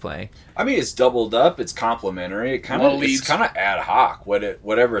parts are you playing? I mean, it's doubled up. It's complementary. It's kind of ad hoc.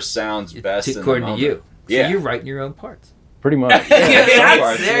 Whatever sounds best according to you. Yeah, so you're writing your own parts. Pretty much.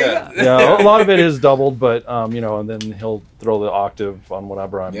 Yeah, a lot of it is doubled, but and then he'll throw the octave on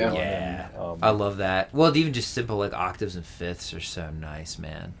whatever I'm doing. Yeah, I love that. Well, even just simple like octaves and fifths are so nice,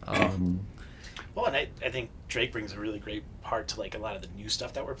 man. Well, and I think Drake brings a really great part to like a lot of the new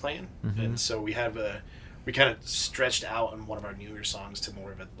stuff that we're playing, and so we kind of stretched out on one of our newer songs to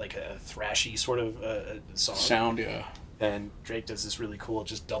more of a thrashy sort of song sound, yeah. And Drake does this really cool,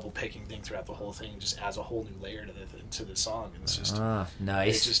 just double picking thing throughout the whole thing, just adds a whole new layer to the song, and it's just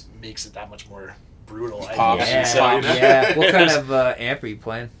nice. It just makes it that much more brutal. Yeah. What kind of amp are you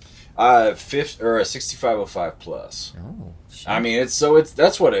playing? Fifth or a 6505 plus. Oh, shit. I mean,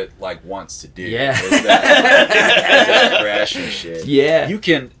 that's what it like wants to do. Yeah, is that crash and shit. Yeah,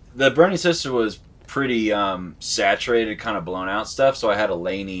 The Burning Sister was pretty saturated, kind of blown out stuff. So I had a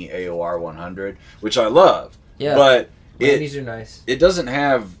Laney AOR 100, which I love. Yeah, but Laneys are nice. It didn't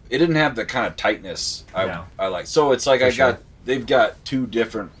have the kind of tightness I like. So it's like they've got two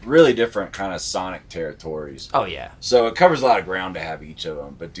really different kind of sonic territories. Oh yeah. So it covers a lot of ground to have each of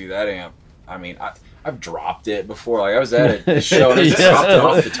them. But dude, that amp, I mean, I've dropped it before. Like I was at a show and I just dropped it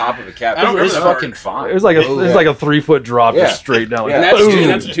off the top of a cab. It was fucking fine. It was like a 3-foot drop just straight down. Like, and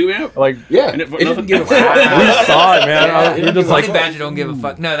that's a 2 amp. Like it didn't give a fuck. We saw it, man. You're just like Badger don't give a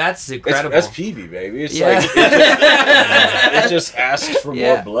fuck. No, that's incredible. That's PV, baby. It's like it just asks for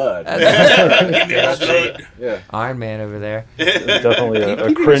more blood. Iron Man over there. It's definitely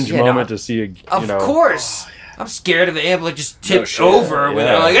a cringe moment to see. Of course. I'm scared of the amp like just tipped over when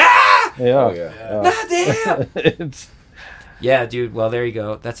they're like, ah! Yeah. Damn! Yeah, dude. Well, there you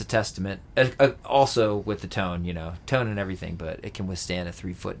go. That's a testament. Also with the tone, tone and everything, but it can withstand a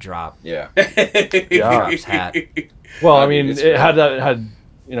 3-foot drop. Yeah. Drops hat. Well, I mean, it had I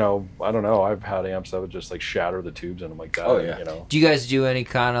don't know. I've had amps that would just like shatter the tubes in them like that. Oh yeah. Do you guys do any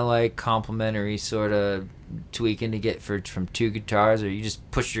kind of like complementary sort of tweaking to get from two guitars, or you just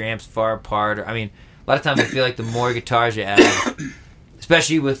push your amps far apart? Or, I mean, a lot of times I feel like the more guitars you add,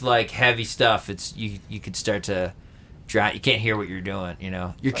 especially with like heavy stuff, it's you could start to drown. You can't hear what you're doing.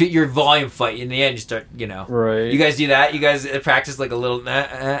 Your volume fight. In the end, you start. Right. You guys do that? You guys practice like a little.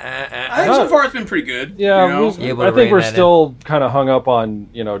 I think so far it's been pretty good. Yeah. I think we're still kind of hung up on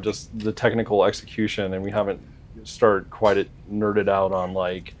just the technical execution, and we haven't started quite nerded out on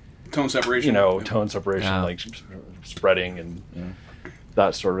like tone separation. Tone separation, like spreading and.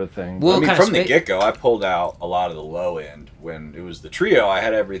 That sort of thing. Well, I mean, from the get-go, I pulled out a lot of the low end. When it was the trio, I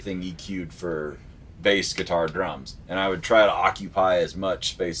had everything EQ'd for bass, guitar, drums. And I would try to occupy as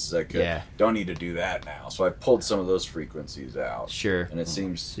much space as I could. Yeah. Don't need to do that now. So I pulled some of those frequencies out. Sure. And it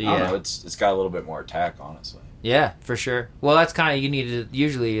seems, I don't know, it's got a little bit more attack, honestly. Yeah, for sure. Well, that's kind of, you need to,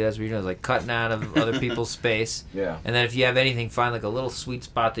 usually, that's what you're doing, is like cutting out of other people's space. Yeah. And then if you have anything, find like a little sweet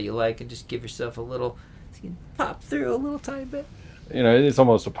spot that you like and just give yourself a little, so you can pop through a little tiny bit. It's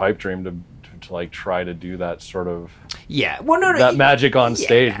almost a pipe dream to like try to do that sort of that magic on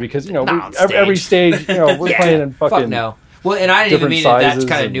stage because every stage we're playing in fucking well, and I didn't even mean that's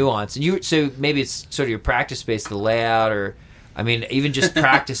kind of and nuance. And so maybe it's sort of your practice space, the layout, or I mean even just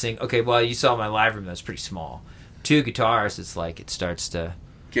practicing. Okay, well you saw my live room, that's pretty small. 2 guitars, it's like it starts to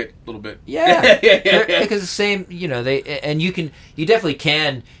get a little bit. Yeah. Because the same, they and you definitely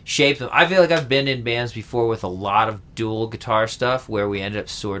can shape them. I feel like I've been in bands before with a lot of dual guitar stuff where we ended up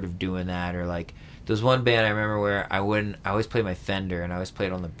sort of doing that, or like there was one band I remember where I always played my Fender and I always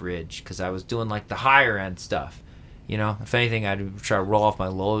played on the bridge because I was doing like the higher end stuff. If anything, I'd try to roll off my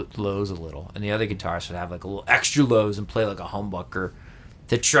lows a little, and the other guitarists would have like a little extra lows and play like a humbucker.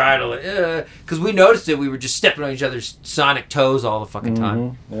 To try to, because we noticed it, we were just stepping on each other's sonic toes all the fucking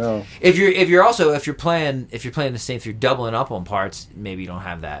time. Yeah. If you're playing the same, if you're doubling up on parts, maybe you don't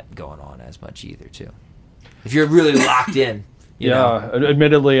have that going on as much either too. If you're really locked in, you know.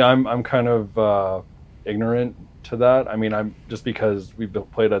 Admittedly, I'm kind of ignorant to that. I mean, I'm just because we've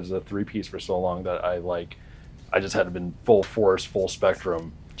played as a 3-piece for so long that I just had been full force, full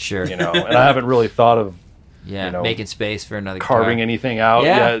spectrum. Sure. And I haven't really thought of making space for another carving guitar. anything out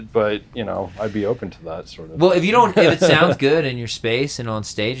yet, but I'd be open to that sort of. Well, if it sounds good in your space and on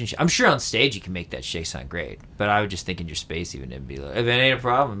stage, and I'm sure on stage you can make that shit sound great. But I would just think in your space, even it'd be like, if it ain't a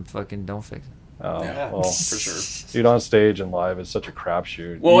problem, fucking don't fix it. Oh, well, for sure. Dude, on stage and live is such a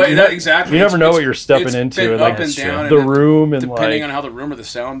crapshoot. Well, exactly. You never know what you're stepping into, up and down, the room, and depending on how the room or the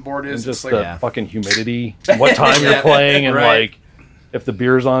soundboard is, and just like, the fucking humidity, what time you're playing, and like if the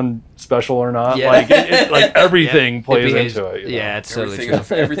beer's on special or not. Like everything plays into it. Yeah, it's totally true.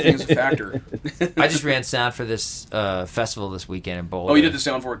 Everything is a factor. I just ran sound for this festival this weekend in Boulder. Oh, you did the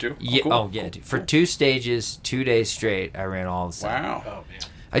sound for it too? Yeah. Cool. Dude. For 2 stages, 2 days straight, I ran all the sound. Wow. Oh, man.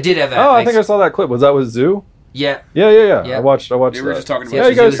 I did have that. I think I saw that clip. Was that with Zoo? Yeah. Yeah. I watched. We were that. just talking about. Yeah,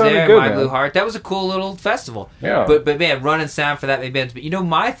 you guys sounded good, My man. Blue Heart. That was a cool little festival. Yeah. But man, running sound for that many bands. But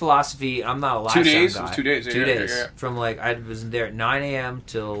my philosophy, I'm not a live 2 days. sound guy. It was 2 days. 2 days. Yeah. From I was there at 9 a.m.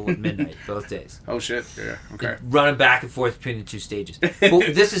 till midnight both days. Oh shit. Yeah. Okay. Running back and forth between the 2 stages. Well,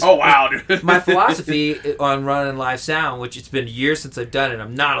 this is oh wow, dude. my philosophy on running live sound, which it's been years since I've done it.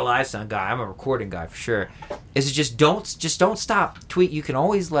 I'm not a live sound guy. I'm a recording guy for sure. Is just don't stop. Tweet. You can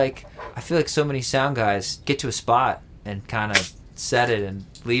always I feel like so many sound guys get to a spot and kind of set it and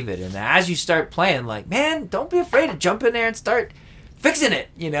leave it. And as you start playing, man, don't be afraid to jump in there and start fixing it,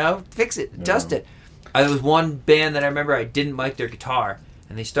 fix it, adjust it. There was one band that I remember I didn't mic their guitar,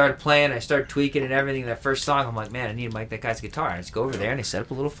 and they started playing, I started tweaking and everything. That first song, I'm like, man, I need to mic that guy's guitar. And I just go over there and they set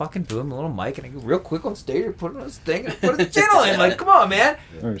up a little fucking boom, a little mic, and I go real quick on stage and put it on this thing and put the channel in. Come on, man.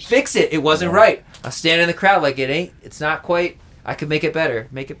 Fix it. It wasn't right. I'll stand in the crowd it's not quite, I could make it better.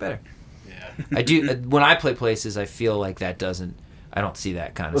 Make it better. I do. When I play places, I feel like I don't see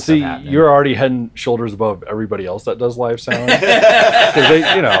that kind of stuff happening. You're already head and shoulders above everybody else that does live sound.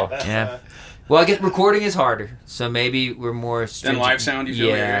 Yeah. Well, I guess recording is harder, so maybe we're more than live sound. You feel?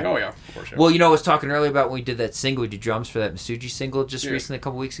 Yeah. Oh yeah. Of course. Yeah. Well, I was talking earlier about when we did that single. We did drums for that Masuji single just recently, a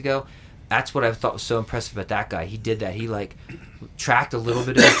couple weeks ago. That's what I thought was so impressive about that guy. He did that. He tracked a little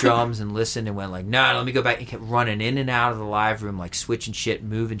bit of his drums and listened and went no, let me go back. He kept running in and out of the live room, switching shit,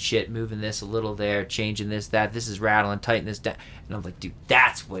 moving this a little there, changing this, that. This is rattling, tighten this down. And I'm like, dude,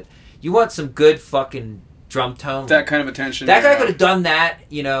 that's what you want. Some good fucking drum tone. That kind of attention. That guy could have done that,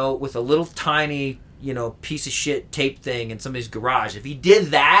 with a little tiny, piece of shit tape thing in somebody's garage. If he did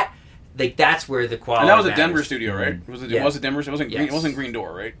that, that's where the quality. And that was matters. a Denver studio, right? Was it? Yeah. Was it Denver? It wasn't. It wasn't Green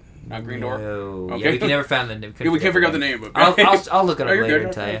Door, right? Not Green Door. No. Okay. Yeah, we never found the name. We can't figure out the name, but I'll look it up later good.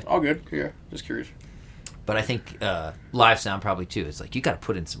 and tell you. All good. Yeah, just curious. But I think live sound probably too. It's you got to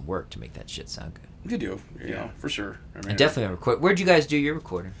put in some work to make that shit sound good. You do, for sure. And definitely record. Where'd you guys do your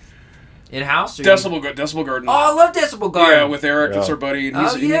recording? In house? Decibel Garden. Oh, I love Decibel Garden. Yeah, with Eric, that's our buddy,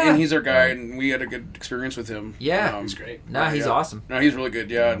 and he's our guy, and we had a good experience with him. Yeah, he's great. No, he's awesome. No, he's really good.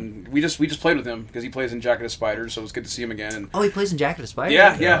 Yeah, and we just played with him because he plays in Jacket of Spiders, so it was good to see him again. And he plays in Jacket of Spiders.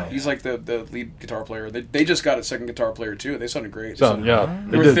 Yeah. He's the lead guitar player. They just got a second guitar player too. They sounded great.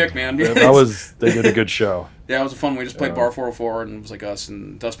 They were thick, man. They did a good show. Yeah, it was a fun. We just played Bar 404, and it was us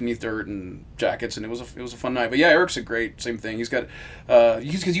and Dust Beneath Dirt and Jackets, and it was a fun night. But yeah, Eric's a great same thing. He's got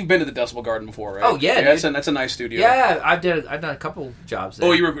because you've been to the Decibel Garden before, right? Oh yeah, that's a nice studio. Yeah, I've done a couple jobs there.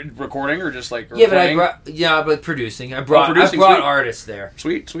 Oh, you were recording or just but producing. I brought artists there.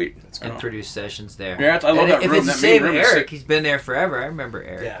 Sweet. And produced sessions there. Yeah, I love that room. If it's the same Eric, he's been there forever. I remember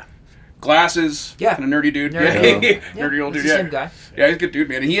Eric. Yeah. Glasses. Yeah. Kind of nerdy dude. Nerdy old dude. Same guy. Yeah, he's a good dude,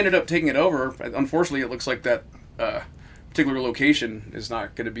 man. And he ended up taking it over. Unfortunately, it looks like that particular location is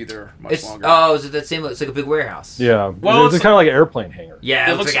not going to be there much longer. Oh, is it that same? It's like a big warehouse. Yeah. Well, it's kind of like an airplane hangar.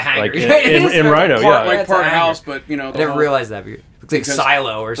 Yeah, it looks like a hangar. In Rhino, part of house, but I never realized that. It looks like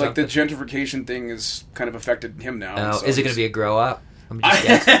silo or something. Like the gentrification thing has kind of affected him now. Oh, is it going to be a grow up? I'm just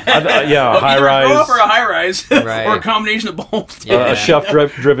guessing. A high rise. Grow up or a high rise, right. or a combination of both. A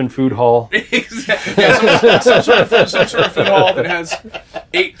chef-driven food hall. Exactly. Yeah, some sort of food hall that has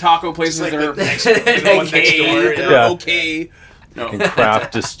 8 taco places that are next door. That are okay. No.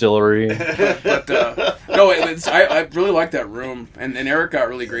 Craft distillery. But I really like that room, and Eric got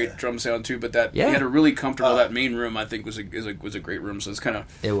really great drum sound too. But he had a really comfortable. That main room I think was a great room. So it's kind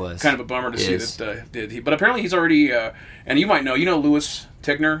of a bummer to see that did he. But apparently he's already and you might know Louis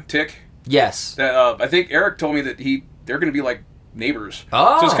Tickner. Yes. That I think Eric told me that they're going to be neighbors.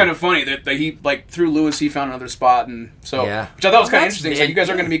 Oh. So it's kind of funny that he, like, through Lewis, he found another spot, and so, which I thought was kind of interesting. He's like, you guys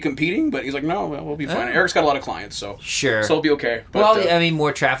aren't going to be competing, but he's like, no, we'll be fine. Eric's got a lot of clients, so sure. So it'll be okay. But, well, I mean,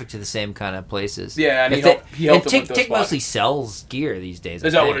 more traffic to the same kind of places. Yeah, and he helped and Tick mostly sells gear these days.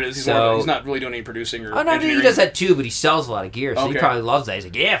 Is that what it is? He's not really doing any producing or engineering? He does that too, but he sells a lot of gear, so Okay. he probably loves that. He's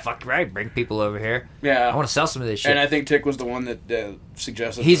like, yeah, fuck right, bring people over here. Yeah. I want to sell some of this shit. And I think Tick was the one that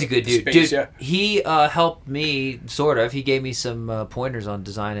suggested he's a good dude. Space, dude, he helped me, sort of. He gave me some pointers on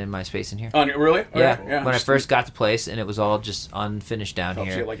design in my space in here. Oh, really? Yeah. When I first got the place, and it was all just unfinished down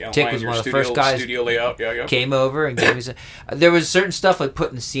here. Tick was one of the first guys. Studio layout. Yeah. Came over and gave me some. There was certain stuff like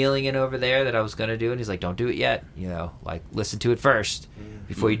putting the ceiling in over there that I was going to do, and he's like, "Don't do it yet. Like listen to it first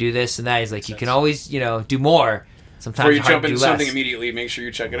before you do this and that." He's like, "You can always, do more." Sometimes before you jump into something less. Immediately, make sure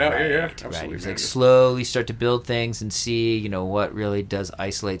you check it out. Yeah, absolutely. Right. He's like, slowly start to build things and see, what really does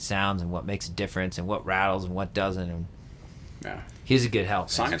isolate sounds and what makes a difference and what rattles and what doesn't. And he's a good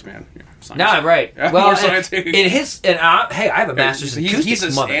help. Science, man. Yeah, science. No, right. Yeah, well, more science. Hey, I have a master's in acoustics. He's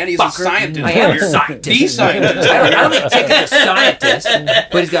a scientist. I am a scientist. The scientist. I don't think Tick is a scientist,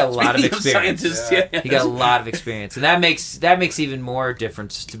 but he's got a lot of experience. He got a lot of experience, and that makes even more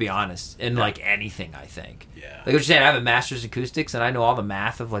difference, to be honest, in like anything. I think. Yeah. Like what you're saying, I have a master's in acoustics, and I know all the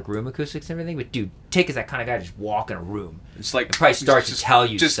math of like room acoustics and everything. But dude, Tick is that kind of guy to just walk in a room. It's like and probably start to tell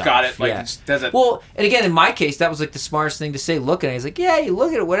you just stuff. got it. Like yeah. does it. Well, and again, in my case, that was like the smartest thing to say. Looking at it, he's like, yeah, you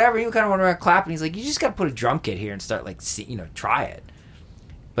look at it, whatever. You kind of went around clapping. He's like, you just got to put a drum kit here and start like, try it.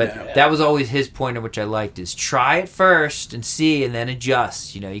 But that was always his point, of which I liked, is try it first and see, and then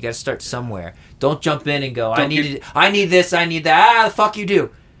adjust. You got to start somewhere. Don't jump in and go, I need this, I need that. The fuck you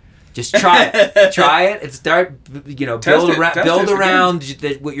do. Just try it, and start. Build around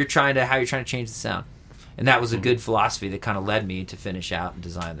what you're trying to, how you're trying to change the sound. And that was a good philosophy that kind of led me to finish out and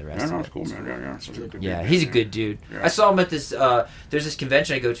design the rest of it. It's cool, man. Yeah, he's a good dude. Yeah. I saw him at this. There's this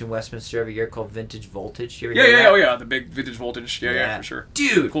convention I go to in Westminster every year called Vintage Voltage. You ever hear that? Oh yeah, the big Vintage Voltage. Yeah, for sure.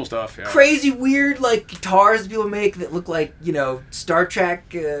 Dude, cool stuff. Yeah. Crazy, weird, like guitars people make that look like Star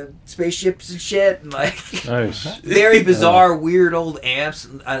Trek spaceships and shit, and like very bizarre, weird old amps.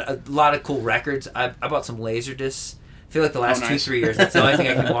 A lot of cool records. I bought some laser discs. I feel like the last 2-3 years, that's the only thing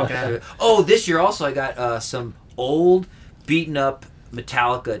I can walk out of it. Oh, this year also I got some old, beaten up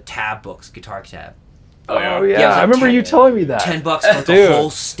Metallica tab books, guitar tab. Oh yeah, I remember you telling me that. $10 for the whole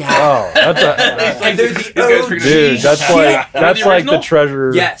stack. Oh, that's and they're the OG. Dude, that's like the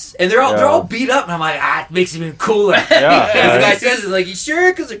treasure. Yes, and they're all beat up, and I'm like, it makes it even cooler. Yeah, the guy says, "Is like, you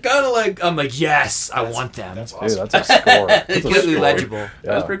sure?" Because they're kind of like, I'm like, yes, I want them. That's awesome. Dude, that's a score. Completely legible. Yeah.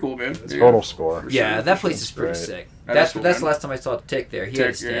 That's pretty cool, man. Total score. Yeah, that place is pretty sick. That's the last time I saw Tick there. He had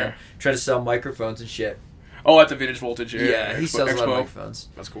a stand, trying to sell microphones and shit. Oh, at the Vintage Voltage. Yeah, he sells a lot of microphones.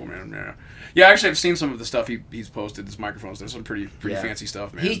 That's cool, man. Yeah, actually, I've seen some of the stuff he's posted. His microphones. There's some pretty fancy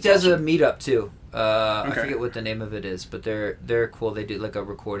stuff, man. He does a meetup too. I forget what the name of it is, but they're cool. They do like a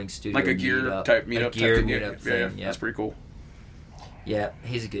recording studio, like a gear meetup. type meetup. A gear type meetup thing. Yeah, that's pretty cool. Yeah,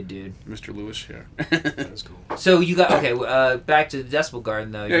 he's a good dude. Mr. Lewis, yeah. That's cool. So you got back to the Decibel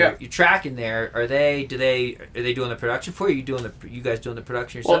Garden though. You're tracking there. Are they doing the production for you? You guys doing the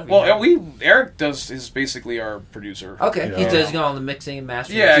production yourself? Eric is basically our producer. Okay, he does all the mixing and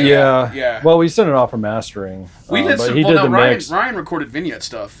mastering. Yeah. Well, we sent it off for mastering. We did some. Ryan recorded vignette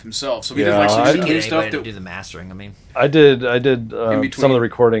stuff himself, so we did like some stuff to do the mastering. I mean, I did some of the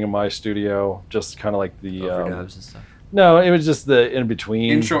recording in my studio, just kind of like the overdubs and stuff. No, it was just the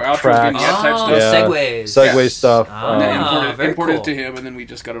in-between intro, outro, tracks. vignette type stuff. Segue stuff. And then imported it to him, and then we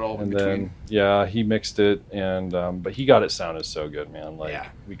just got it all in between. Then, he mixed it, and but he got it sounded so good, man.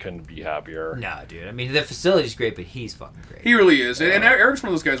 We couldn't be happier. No, dude. I mean, the facility's great, but he's fucking great. He really is. And Eric's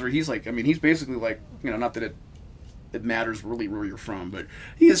one of those guys where he's like, I mean, he's basically like, not that it matters really where you're from, but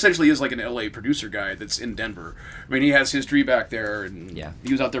he essentially is like an LA producer guy that's in Denver. I mean, he has history back there, and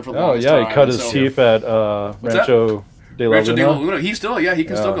he was out there for the longest time. He cut his teeth at Rancho de la Luna. He still, he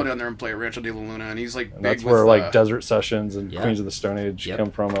can still go down there and play at Rancho de la Luna, and he's like, and that's where like Desert Sessions and Queens of the Stone Age come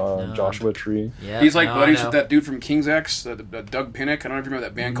from. Joshua Tree. Yeah. He's like buddies with that dude from King's X, Doug Pinnick. I don't know if you remember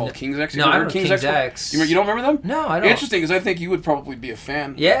that band called King's X. No, I remember King's X. You don't remember them? No, I don't. Interesting, because I think you would probably be a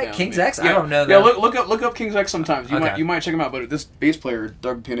fan. Yeah, King's X. I don't know that. Yeah, look up King's X sometimes. You might check him out. But this bass player,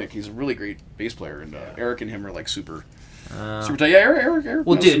 Doug Pinnick, he's a really great bass player, and Eric and him are like super. Eric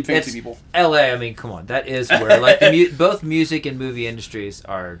knows some fancy people. LA, I mean, come on, that is where like both music and movie industries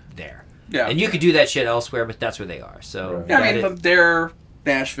are there. Yeah, and you could do that shit elsewhere, but that's where they are. So but they're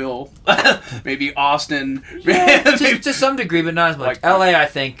Nashville, maybe Austin. Yeah, to some degree, but not as much. LA, I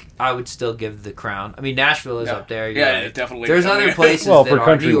think I would still give the crown. I mean, Nashville is up there. Yeah, definitely. There's other places well, that for are.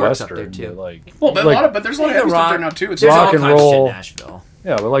 country New York's western, up there too. But there's a lot of heavy stuff there now too. It's there's rock all and kinds of shit roll. in Nashville.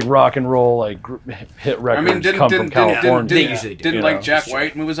 Yeah, but like rock and roll, like hit records come from California. They usually do. Didn't like Jack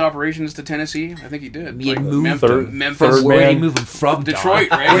White move his operations to Tennessee? I think he did. He like moved Memphis. Where did he move him from? Detroit,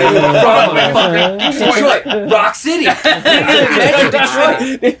 Don? right? Where did he move from? Detroit, Rock City.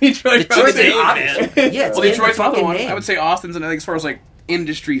 Detroit's an obvious. Yeah, well, Detroit's another one. I would say Austin's another as far as like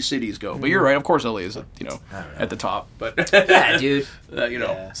industry cities go. But you're right. Of course, LA is at the top. But yeah, dude.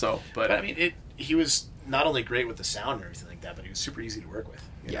 So but I mean, he was not only great with the sound and everything like that, but he was super easy to work with.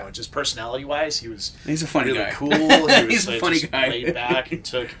 You know, just personality-wise, he's a funny really guy. Cool. He was he's a funny guy. Laid back and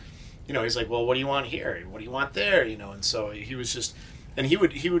took, he's like, well, what do you want here? What do you want there? And so he was just, and he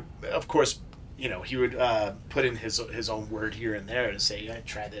would of course, he would put in his own word here and there to say, yeah,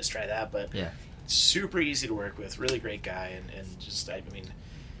 try this, try that, but super easy to work with, really great guy, and just, I mean,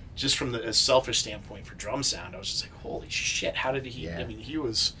 just from a selfish standpoint for drum sound, I was just like, holy shit, how did he? I mean, he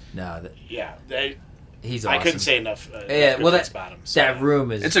was he's awesome. I couldn't say enough. About him. So. That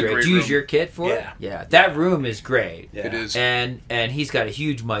room is great. Did you use your kit for it? Yeah. That room is great. Yeah. It is. And he's got a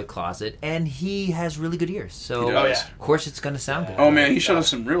huge mic closet, and he has really good ears. So of course it's going to sound good. Oh man, he showed us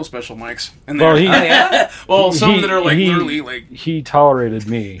some real special mics in there. Well, some that are like literally like he tolerated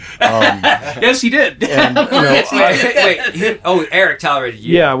me. Yes, he did. And, Eric tolerated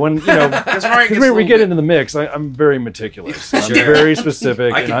you. Yeah, when when we get into the mix, I'm very meticulous. I'm very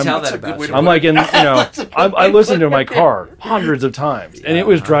specific. I can tell that about you. I'm like I listened to my car hundreds of times, and it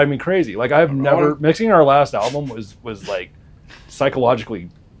was driving me crazy. Like I've never mixing our last album was like psychologically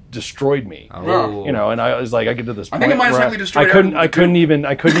destroyed me. And I was like, I get to this point where I couldn't even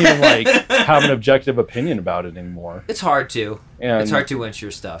like have an objective opinion about it anymore. It's hard to. It's hard to once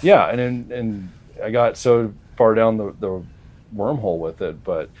your stuff. Yeah, and I got so far down the wormhole with it,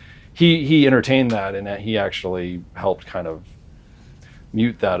 but he entertained that, and that he actually helped kind of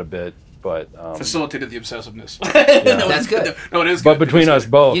mute that a bit. But facilitated the obsessiveness. That's good. No, it is. But between us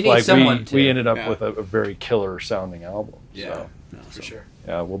both, like we ended up with a very killer sounding album. Yeah, so, for sure.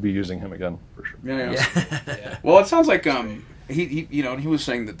 Yeah, we'll be using him again for sure. Yeah. Well, it sounds like he was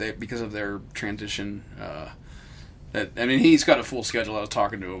saying that they, because of their transition, he's got a full schedule. I was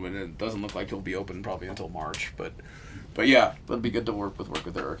talking to him, and it doesn't look like he'll be open probably until March. But yeah, it'd be good to work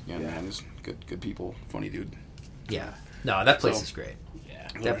with Eric again. Man, he's good people, funny dude. Yeah. No, that place is great.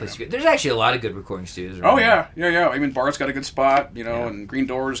 That place is good. There's actually a lot of good recording studios around. Oh yeah. I mean, Bart's got a good spot, and Green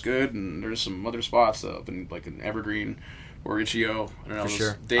Door is good, and there's some other spots up in like in Evergreen or Itch.io. I don't know. For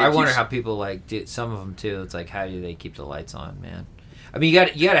sure. I wonder how people like do some of them too. It's like, how do they keep the lights on, man? I mean, you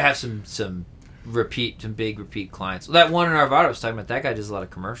got to have some big repeat clients. Well, that one in Arvada I was talking about, that guy does a lot of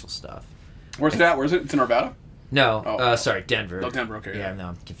commercial stuff. Where's that? Where is it? It's in Arvada? No, sorry, Denver. Oh, Denver. Okay. Yeah, no,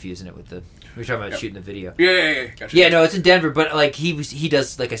 I'm confusing it with the. We were talking about shooting the video. Yeah. Gotcha. Yeah, no, it's in Denver, but like he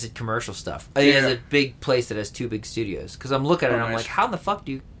does, like I said, commercial stuff. He has a big place that has 2 big studios. Because I'm looking at it, and I'm like, how in the fuck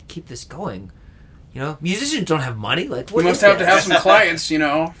do you keep this going? Musicians don't have money. Like, what? You must have to have some clients,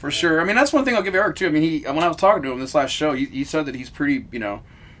 for sure. I mean, that's one thing I'll give Eric too. I mean, when I was talking to him this last show, he said that he's pretty,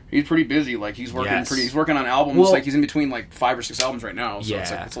 he's pretty busy. Like he's working he's working on albums. Well, like he's in between like 5 or 6 albums right now. So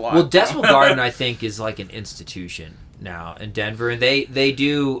it's a lot. Well, Decibel Garden, I think, is like an institution now in Denver, and they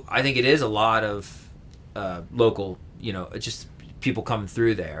do. I think it is a lot of local, just people coming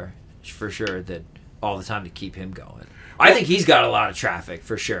through there for sure, that all the time to keep him going. I think he's got a lot of traffic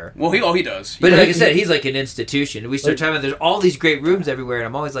for sure. Well, he does. But like I said, he's like an institution. We start talking about there's all these great rooms everywhere, and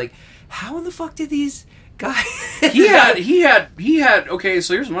I'm always like, how in the fuck did these guys? he had. Okay,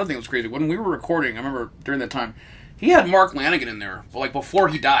 so here's another thing that's crazy. When we were recording, I remember during that time, he had Mark Lanigan in there, like before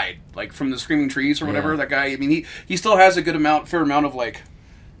he died, like from the Screaming Trees or whatever. That guy. I mean, he still has a fair amount of like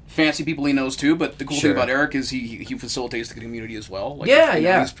fancy people he knows too. But the cool thing about Eric is he facilitates the community as well. Like,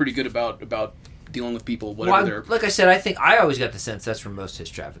 he's pretty good about dealing with people, whatever they're... Like I said, I always got the sense that's where most of his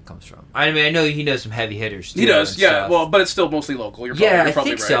traffic comes from. I mean, I know he knows some heavy hitters too. He does, well, but it's still mostly local. You're probably I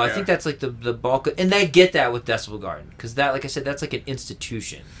think right, so. I think that's like the bulk of, and they get that with Decibel Garden, because that, like I said, that's like an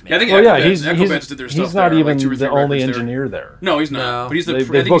institution. Man. I think Echo did their stuff. He's not even the only engineer there. No, he's not. No. But he's they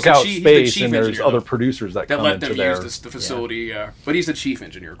book out space, and there's other producers that come into there. Let them use the facility, but he's the chief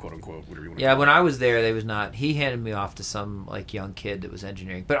engineer, quote unquote, whatever you want to call it. When I was there, they was not. He handed me off to some like young kid that was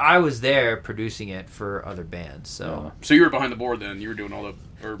engineering, but I was there producing it for other bands. So you were behind the board then. You were doing all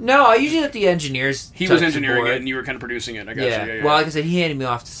the. No, I usually let the engineers. He was engineering it, and you were kind of producing it. I guess. Yeah. Well, like I said, he handed me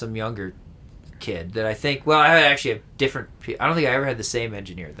off to some younger kid that I think. Well, I actually have different. I don't think I ever had the same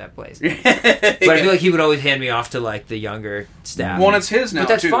engineer at that place. But I feel like he would always hand me off to like the younger staff. Well, it's his now. But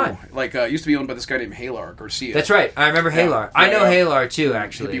that's too. Fine. Like it used to be owned by this guy named Halar Garcia. That's right. I remember Halar. I know Halar too,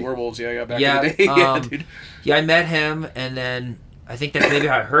 actually. Hippie Werewolves, back in the day. Dude. Yeah, I met him, and then I think that's maybe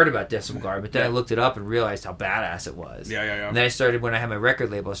how I heard about Decibel Guard. But then I looked it up and realized how badass it was. Yeah. And then I started when I had my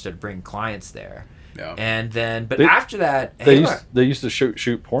record label. I started bringing clients there. Yeah. And then, after that, they used to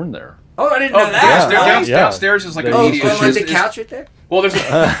shoot porn there. Oh, I didn't know that. Downstairs is like a media. Oh, like the couch right there? Well, there's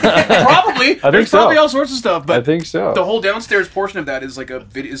probably probably all sorts of stuff, but I think so. The whole downstairs portion of that is like a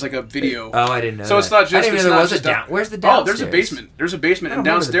video. Oh, I didn't know. So it's not just. I didn't know there was a down. Where's the downstairs? Oh, there's a basement. There's a basement, and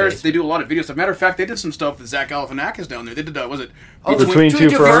downstairs they do a lot of video stuff. Matter of fact, they did some stuff with Zach Galifianakis down there. They did Between Two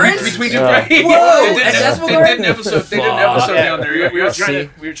Ferns? Between Two Ferns. Whoa! They did an episode. They did an episode down there. We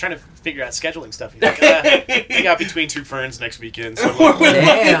were trying to figure out scheduling stuff. He's like, we got Between Two Ferns next weekend. So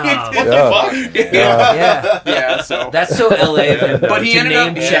damn. What the fuck? Yeah. So that's so LA. But he ended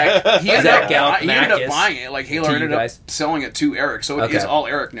up. He ended Zach up buying it. Like Halar ended up selling it to Eric, so it is all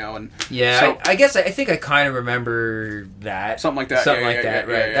Eric now. And I guess I think I kind of remember that. Something like that.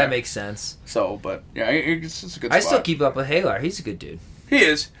 Right? That makes sense. So, but it's a good. I still keep up with Halar. He's a good dude. He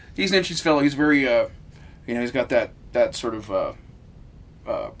is. He's an interesting fellow. He's very, he's got that sort of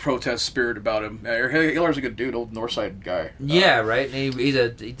protest spirit about him. Halar's a good dude, old Northside guy. Right. And he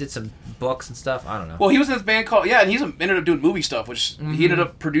did some books and stuff. I don't know. Well, he was in this band called and he's ended up doing movie stuff, which he ended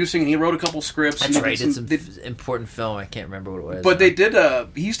up producing, and he wrote a couple scripts. That's right. He did some important film. I can't remember what it was. But they did.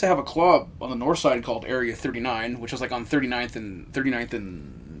 He used to have a club on the north side called Area 39, which was like on 39th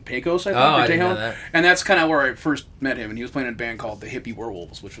and Pecos, I think. I didn't know that. And that's kind of where I first met him, and he was playing in a band called the Hippie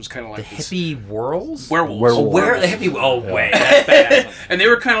Werewolves, which was kind of like the Hippie Werewolves. Werewolves. The Hippie? Oh wait, that's bad. And they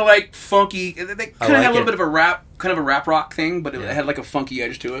were kind of like funky. They kind of had a little bit of a rap rock thing, but it had like a funky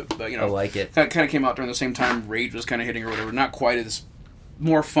edge to it. But I like it. Kind of came out during the same time Rage was kind of hitting or whatever. Not quite as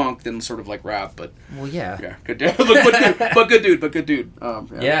more funk than sort of like rap, but good dude. but good dude.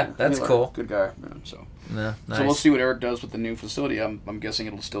 That's cool. Good guy. Man, so. No, nice. So we'll see what Eric does with the new facility. I'm guessing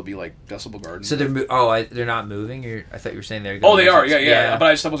it'll still be like Decibel Garden. So they're not moving. I thought you were saying they're. Oh, they are. Yeah. But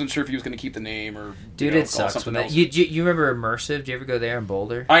I just wasn't sure if he was going to keep the name or. Dude, it sucks when that. You remember Immersive? Did you ever go there in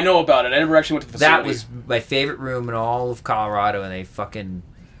Boulder? I know about it. I never actually went to the facility. That was my favorite room in all of Colorado, and they fucking,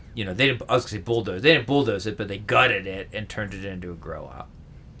 they didn't. I was going to say bulldoze. They didn't bulldoze it, but they gutted it and turned it into a grow out.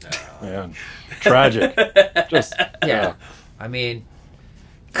 Man, tragic. Just I mean.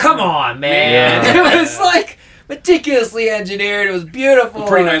 Come on, man! Yeah. It was like meticulously engineered. It was beautiful. A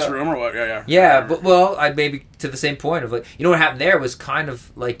pretty nice room, or what? Yeah, but I maybe to the same point of like, what happened there was kind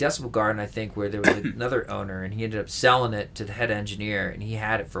of like Decibel Garden, I think, where there was another owner, and he ended up selling it to the head engineer, and he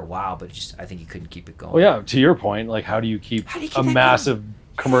had it for a while, but I think he couldn't keep it going. Well, yeah. To your point, like, how do you keep a massive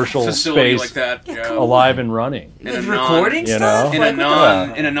commercial facility space like that alive and running? With recording stuff? In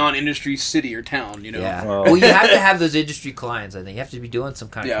a non-industry city or town, Yeah. Well, you have to have those industry clients, I think. You have to be doing some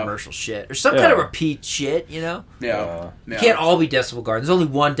kind of commercial shit. Or some kind of repeat shit, Yeah. You can't all be Decibel Garden. There's only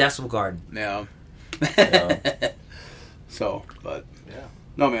one Decibel Garden. Yeah. So, but... Yeah.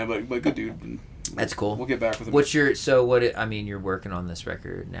 No, man, but good dude. That's cool. We'll get back with him. You're working on this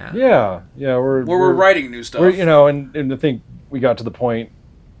record now. Yeah. We're writing new stuff. And I think we got to the point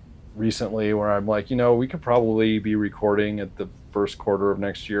recently where I'm like, we could probably be recording at the first quarter of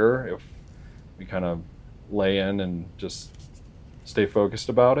next year if we kind of lay in and just stay focused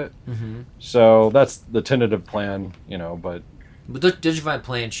about it. Mm-hmm. So that's the tentative plan, but did you find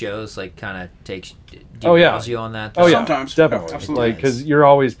playing shows like kind of takes you on that? Oh yeah, sometimes definitely. Absolutely. Like, because you're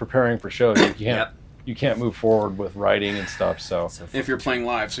always preparing for shows. You can't move forward with writing and stuff. So if you're playing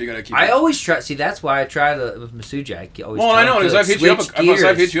live, so you got to keep. I always try. See, that's why I try with Masuja. I know because I've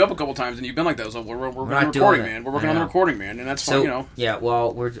hit you up a couple times, and you've been like that. So we're recording, man. We're working on the recording, man, and that's fun, Yeah,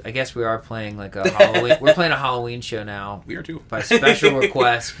 well, I guess we are playing like a Halloween. We're playing a Halloween show now. We are too by special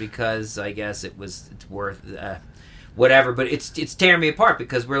request because I guess it's worth. Whatever, but it's tearing me apart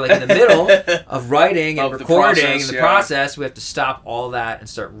because we're like in the middle of writing and recording the process. We have to stop all that and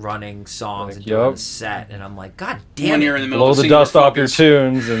start running songs and doing the set. And I'm like, God damn it! You're in the middle blow the dust off your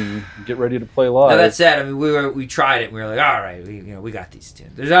tunes and get ready to play live. Now that said, I mean, we tried it. And we were like, all right, we got these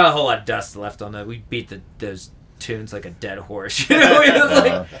tunes. There's not a whole lot of dust left on that. We beat those tunes like a dead horse.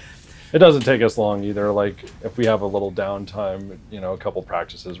 It doesn't take us long either. Like, if we have a little downtime, a couple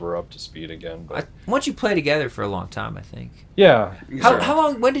practices, we're up to speed again. But once you play together for a long time, I think. Yeah. How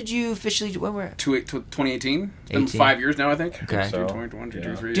long? When did you officially? When were 2018? It's been 5 years now, I think. Okay. 2021, 2022,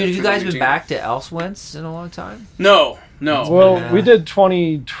 2023. Dude, have you guys been back to Elsewhence in a long time? No. No. Well, we did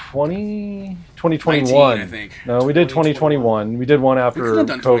 2020, 2021. 19, I think. No, we did 2021. We did one after we could have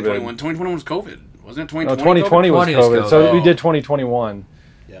done COVID. 2021. 2021 was COVID. Wasn't it 2020? No, 2020 was COVID. So we did 2021.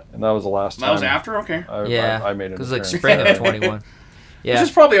 Yeah. And that was the last time. That was after? Okay. I made it. It was like spring of 21. Yeah. Which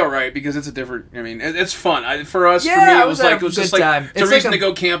is probably all right because it's a different. I mean, it's fun. For us, Yeah, for me, it it was just good like time. it's a reason to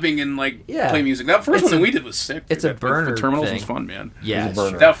go camping and play music. That first one that we did was sick. It's a burner. The terminals thing. was fun, man. Yeah,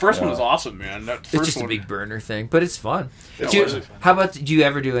 that first one was awesome, man. That first it's just one, a big burner thing, but it's fun. Fun. How about? Do you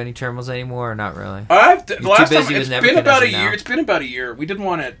ever do any terminals anymore, or not really? The last time it's been about a year. It's been about a year. We did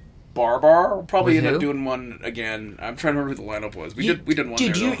one at Bar. We'll probably end up doing one again. I'm trying to remember who the lineup was. We did one.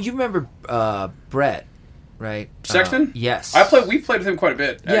 Dude, there, you remember Brett? Right, Sexton. Yes, we played with him quite a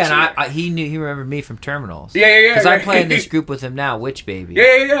bit. Actually. Yeah, and he remembered me from terminals. Yeah. Because I'm playing this group with him now, Witch Baby.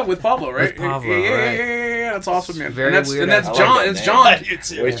 Yeah, with Pablo, right? With Pablo, yeah. That's awesome, man. Very weird. And that's John. It's John.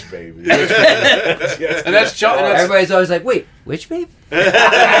 Witch Baby. And that's John. Everybody's always like, "Wait, Witch Baby?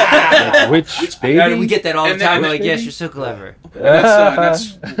 Witch Baby?" And we get that all the time. We're like, "Yes, you're so clever." And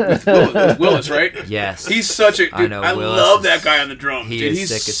that's with Willis, right? Yes. He's such a. Dude, I love that guy on the drums. He's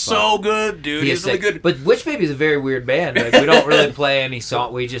sick as so good, dude. He's really good. But Witch Baby is a very weird band. Like, we don't really play any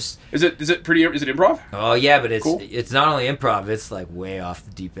song. We just is it improv? Oh yeah, but cool. It's not only improv. It's like way off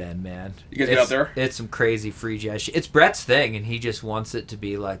the deep end, man. You guys get out there? It's some crazy free jazz shit. It's Brett's thing, and he just wants it to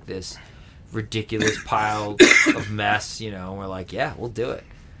be like this ridiculous pile of mess, and we're like, yeah, we'll do it.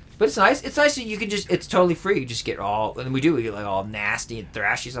 But it's nice. It's nice that you can it's totally free. You just get and we get like all nasty and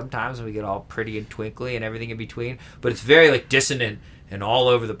thrashy sometimes, and we get all pretty and twinkly and everything in between. But it's very like dissonant and all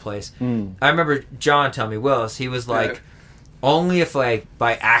over the place. I remember John telling me, Willis, he was like, only if by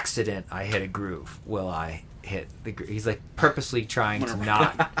accident I hit a groove will I hit the groove. He's like purposely trying to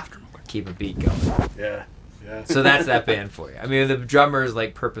not keep a beat going. Yeah. So that's that band for you. I mean, the drummer is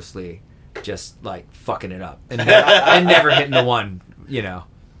like purposely just like fucking it up and never hitting the one,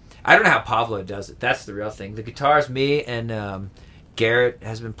 I don't know how Pablo does it. That's the real thing. The guitars, me and Garrett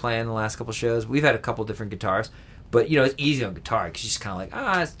has been playing the last couple shows. We've had a couple different guitars, but it's easy on guitar because you're just kind of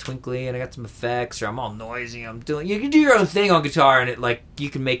like, it's twinkly and I got some effects, or I'm all noisy. You can do your own thing on guitar and you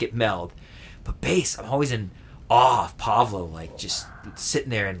can make it meld. But bass, I'm always in awe of Pablo, like just sitting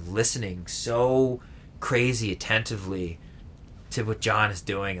there and listening so crazy attentively to what John is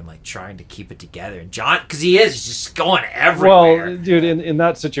doing and like trying to keep it together. And John, because he's just going everywhere. Well, dude, in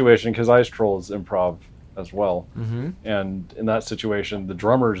that situation, because Ice Troll is improv as well, and in that situation, the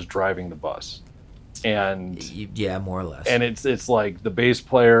drummer is driving the bus, and yeah, more or less. And it's like the bass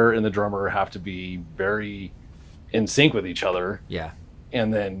player and the drummer have to be very in sync with each other. Yeah,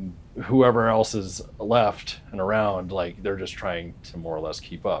 and then whoever else is left and around, like they're just trying to more or less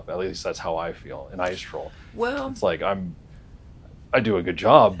keep up. At least that's how I feel in Ice Troll. Well, it's like I do a good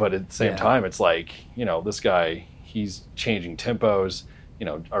job, but at the same time, it's like, this guy, he's changing tempos,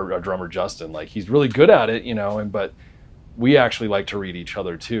 our drummer, Justin, like he's really good at it, but we actually like to read each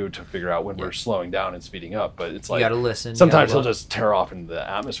other too, to figure out when we're slowing down and speeding up. But it's like, you gotta listen. Sometimes he'll just tear off into the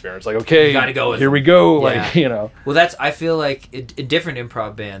atmosphere. It's like, okay, you gotta go here we go. Yeah. Well, I feel like in different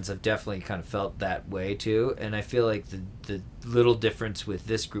improv bands, I've definitely kind of felt that way too. And I feel like the little difference with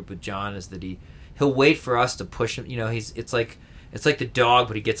this group with John is that he'll wait for us to push him. It's like the dog,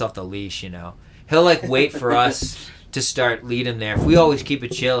 but he gets off the leash, He'll like wait for us to start leading there. If we always keep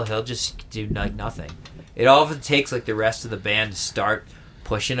it chill, he'll just do like nothing. It often takes like the rest of the band to start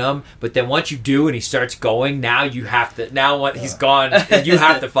pushing him, but then once you do and he starts going, now you have to. Now what he's gone, you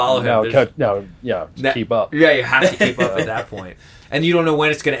have to follow him. Keep up. Yeah, you have to keep up at that point, and you don't know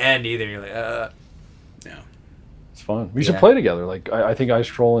when it's going to end either. You're like, yeah, it's fun. We should play together. Like I think Ice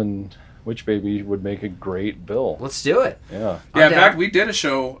Troll and Witch Baby would make a great bill. Let's do it. Yeah. In fact, we did a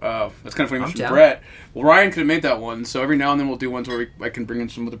show. That's kind of funny. You mentioned Brett. Well, Ryan could have made that one. So every now and then we'll do ones where I can bring in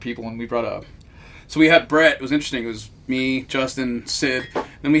some other people, and we brought up. So we had Brett. It was interesting. It was me, Justin, Sid.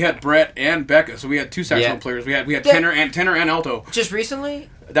 Then we had Brett and Becca. So we had two saxophone players. We had tenor and alto. Just recently.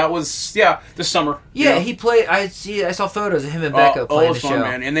 That was this summer. Yeah, he played. I saw photos of him and Becca playing the show.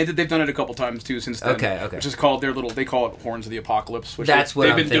 Man, and they've done it a couple times too since then. Okay. Which is called they call it Horns of the Apocalypse. Which that's what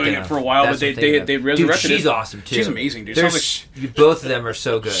they've been doing it for a while, but they resurrected it. She's awesome too. She's amazing, dude. Both of them are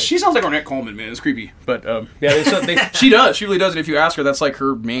so good. She sounds like Ornette Coleman, man. It's creepy, but she does. She really does. And if you ask her, that's like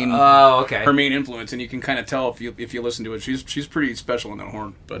her main. Her main influence, and you can kind of tell if you listen to it. She's pretty special in that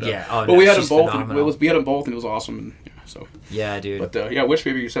horn. But we had them both. We had them both, and it was awesome. And, so yeah, dude. But Witch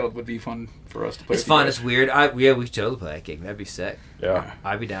Baby, you said it would be fun for us to play. It's fun. It's weird. We should totally play that gig. That'd be sick. Yeah,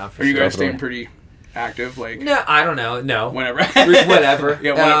 I'd be down for. Are you guys staying pretty active? Like no, I don't know. No, whenever, whatever.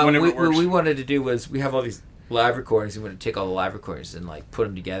 Whenever it works. What we wanted to do was we have all these live recordings. I'm going to take all the live recordings and like put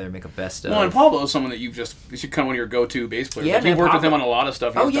them together and make a best of. Well, and Pablo's someone that you should kind of one of your go-to bass players. Yeah, like, you've worked with him on a lot of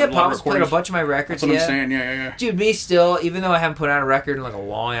stuff. Pablo's played a bunch of my records. That's what I'm saying. Yeah. Dude, me still, even though I haven't put out a record in like a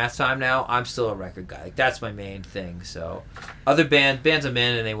long ass time now, I'm still a record guy. Like that's my main thing. So, other bands I'm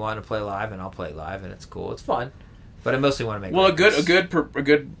in and they want to play live, and I'll play live, and it's cool. It's fun, but I mostly want to make. Well, records. a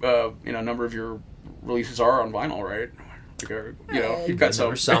good number of your releases are on vinyl, right? You've got some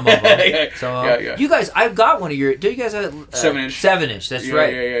of them. Yeah. You guys, I've got one of your. Do you guys have 7-inch? 7-inch. That's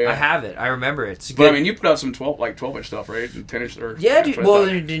right. Yeah. I have it. I remember it. It's but good. I mean, you put out some 12-inch stuff, right? 10-inch or dude. Well,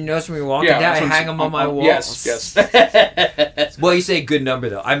 did you notice when we were walking down? I hang them on my wall. Yes. Well, you say a good number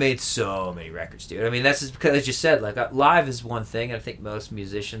though. I made so many records, dude. I mean, that's just because, as you said, like live is one thing, and I think most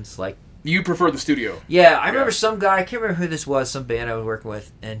musicians like. You prefer the studio. Yeah, I remember some guy. I can't remember who this was. Some band I was working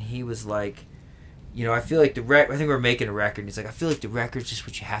with, and he was like. I feel like I think we were making a record, and he's like, I feel like the record's just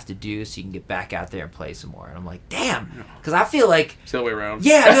what you have to do so you can get back out there and play some more. And I'm like, damn. Because I feel like... It's the other way around.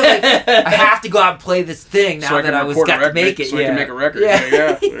 Yeah, I feel like I have to go out and play this thing now so that I got to make it. So I can make a record.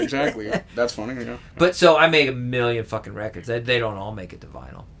 Yeah, exactly. That's funny, yeah. But so I make a million fucking records. They don't all make it to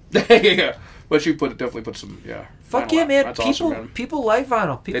vinyl. Yeah. But you definitely put some, Fuck yeah, man. That's People, awesome, man. People like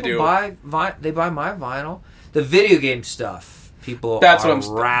vinyl. People they do. buy my vinyl. The video game stuff. That's what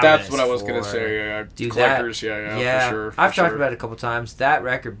I was gonna say. Yeah, dude, collectors. Yeah, for sure. I've talked about it a couple times. That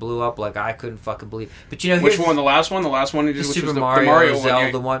record blew up like I couldn't fucking believe. But which one? The last one? The last one you did, the which Super was the Mario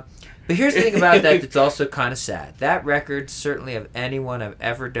Zelda one. But here's the thing about that that's also kind of sad. That record, certainly of anyone I've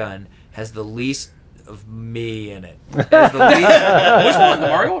ever done, has the least of me in it. Which one? The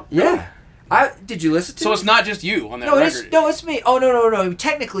Mario? Yeah. Did you listen to it? So it's not just you on that record? It's me. Oh, no.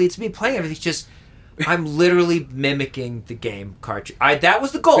 Technically, it's me playing everything. It's just... I'm literally mimicking the game cartridge. That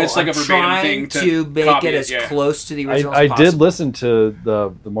was the goal. It's like I'm a verbatim trying to make it as close to the original as possible. I did listen to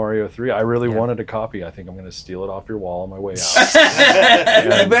the Mario 3. I really wanted a copy. I think I'm going to steal it off your wall on my way out.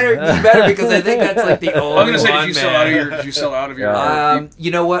 You better because I think that's like the only one. I'm going to say, did you sell out of your... you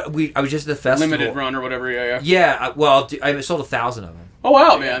know what? I was just at the festival. Limited run or whatever, Yeah, well, I sold 1,000 of them. Oh,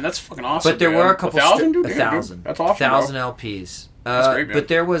 wow, man. That's fucking awesome. But there were a couple... 1,000? 1,000. That's awesome, 1,000 LPs. That's great, man. But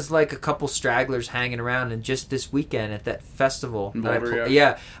there was like a couple stragglers hanging around, and just this weekend at that festival, in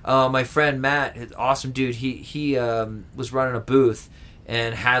Boulder, my friend Matt, awesome dude, he was running a booth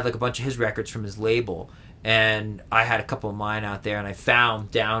and had like a bunch of his records from his label, and I had a couple of mine out there, and I found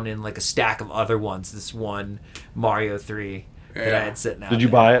down in like a stack of other ones this one Mario 3 that I had sitting out. Did you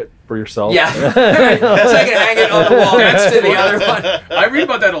buy it for yourself? Yeah. So I can hang it on the wall next to the other one. I read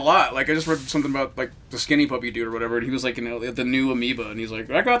about that a lot. Like, I just read something about, like, the skinny puppy dude or whatever, and he was like, the new Amoeba, and he's like,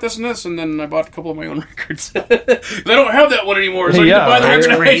 I got this, and then I bought a couple of my own records. They don't have that one anymore, so I need to buy the record.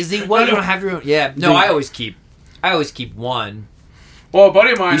 That's crazy. What, you don't have your own? Yeah. No, I always keep one. Well, a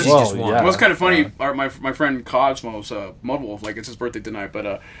buddy of mine, just one. It was kind of funny. My friend Cosmos, Mudwolf, like, it's his birthday tonight,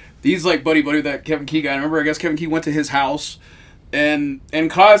 but he's like buddy with that Kevin Key guy. I remember, I guess Kevin Key went to his house, and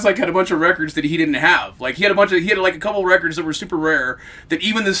Kaz like had a bunch of records that he didn't have. Like he had like a couple records that were super rare that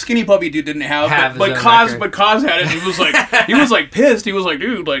even the skinny puppy dude didn't have. But Kaz had it. And he was like pissed. He was like,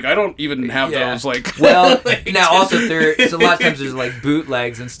 dude, like I don't even have those. Like, well, now also it's a lot of times there's like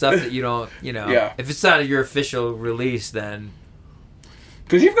bootlegs and stuff that you don't, Yeah. If it's not your official release, then.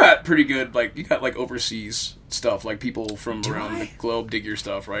 Because you've got pretty good, like, you got, like, overseas stuff, like, people from around the globe dig your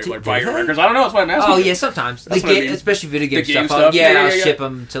stuff, right? Like, buy your records. I don't know, that's why I'm asking. Oh, yeah, sometimes. Especially video game stuff. I'll ship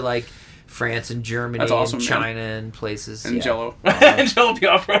them to, like, France and Germany and China and places. And Jello. And Jello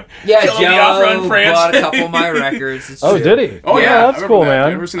Biafra. Yeah, Jello Biafra in France. Bought a couple of my records. It's true. Did he? Oh, yeah. That's cool, man.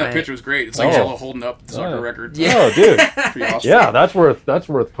 I've never seen that picture. It was great. It's like Jello holding up the soccer record. Yeah. Oh, dude. Pretty awesome. Yeah, that's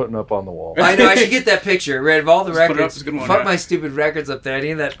worth putting up on the wall. I know. I should get that picture. Right, of all the records. It's a good one, Fuck my stupid records up there. I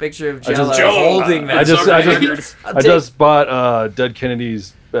need that picture of Jello holding that. I just bought Dead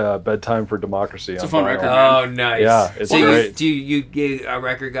Kennedy's Bedtime for Democracy. It's a fun record. Oh, nice. Yeah, it's great. Do you get a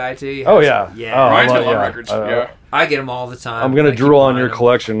record guy too? Ryan's got a lot of records. Yeah. I get them all the time. I'm gonna drool on your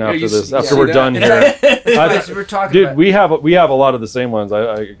collection after this. After we're done here, we're talking. Dude, we have a lot of the same ones.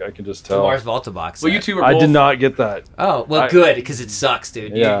 I can just tell. The Mars Volta box set. Well, you two are both. I did not get that. Oh well, good because it sucks,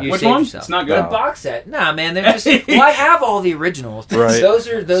 dude. Yeah. You Which one? yourself. It's not good. The box set. Nah, man, they're just. Well, I have all the originals. Right. Those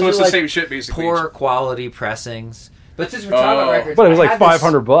are so it's the like same shit basically. Poor quality pressings. But since we're talking about records, but it was like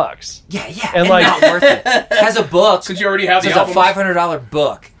 $500. Yeah, and like not worth it. Has a book. Since you already have the albums. It's a $500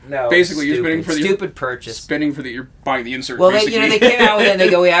 book. No, basically you're spending for the stupid purchase. You're buying the insert. Well, they came out with it and they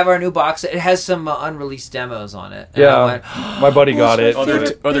go, we have our new box set. It has some unreleased demos on it. And yeah, I went, my buddy got it.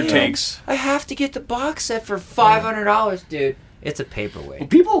 Other takes. I have to get the box set for $500, dude. It's a paperweight. Well,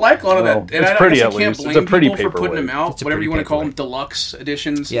 people like a lot of that. And it's pretty, I at can't least. blame It's a pretty people for putting them paperweight. out. Whatever you want to call them, deluxe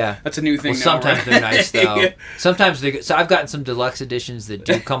editions. Yeah. That's a new thing now. Sometimes right? they're nice, though. Yeah. Sometimes they're... So I've gotten some deluxe editions that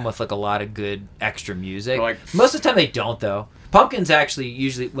do come with, like, a lot of good extra music. Like, most of the time they don't, though. Pumpkins actually,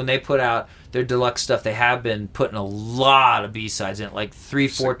 usually, when they put out their deluxe stuff, they have been putting a lot of B-sides in it, like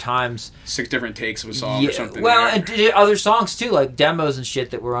 3-4 times. 6 different takes of a song or something. Well, yeah. and did other songs, too, like demos and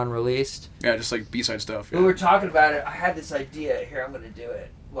shit that were unreleased. Yeah, just like B-side stuff. Yeah. We were talking about it. I had this idea. Here, I'm going to do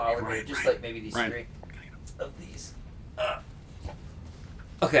it. While we're doing just like maybe these 3 of these.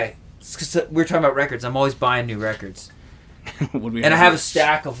 Okay. Cause we're talking about records. I'm always buying new records. And I have a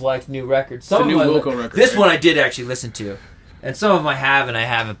stack of like new records. Some new Wilco record. This one I did actually listen to, and some of them I have and I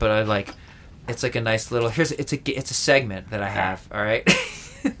haven't. But I like, it's like a nice little. It's a segment that I have. All right.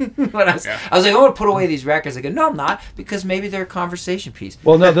 When I was like, I want to put away these records. I go, no, I'm not, because maybe they're a conversation piece.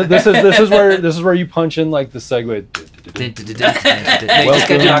 Well, no, this is where you punch in like the segue. Welcome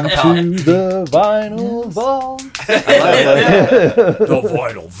to the vinyl vault. The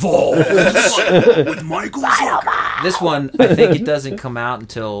vinyl vault with Michael Zucker. This one, I think it doesn't come out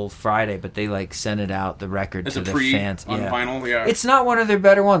until Friday, but they like send it out the record It's to a the pre fans on vinyl. Yeah, It's not one of their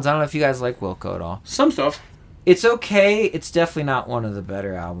better ones. I don't know if you guys like Wilco at all. some stuff. It's okay. It's definitely not one of the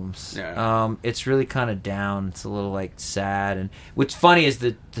better albums. Yeah. It's really kind of down. It's a little like sad. And what's funny is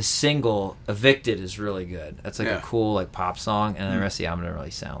that the single "Evicted" is really good. That's like a cool like pop song, and the rest of the album doesn't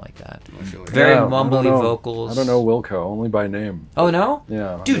really sound like that. Very mumbly vocals. I don't know Wilco, only by name. Oh no?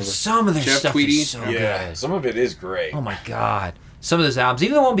 Yeah, dude, some of their Jeff stuff Tweedy? is so Yeah, good. some of it is great. Oh my god. Some of those albums,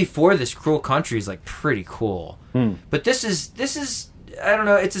 even the one before this, Cruel Country, is like pretty cool. But this is I don't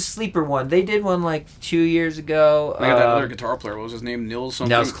know, it's a sleeper one. They did one like 2 years ago. I got that other guitar player. What was his name? Nils something?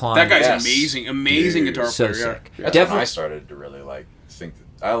 Nils Klein. That guy's amazing guitar so player. sick. Yeah. That's when I started to really like think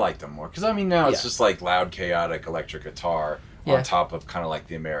that I like them more, because I mean now it's just like loud, chaotic electric guitar on top of kind of like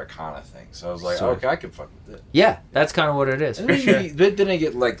the Americana thing. So I was like, okay, I can fuck with it. Yeah, that's kind of what it is. For sure. But then I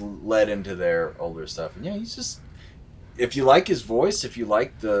get like led into their older stuff, and he's just. If you like his voice, if you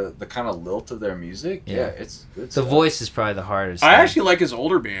like the kind of lilt of their music, it's good. The stuff. voice is probably the hardest. I actually like his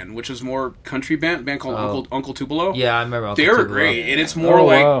older band, which is more country band called Uncle Tupelo. Yeah, I remember. They were great, and it's more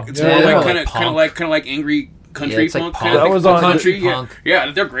kind of like angry country like punk. punk. That was on country. punk.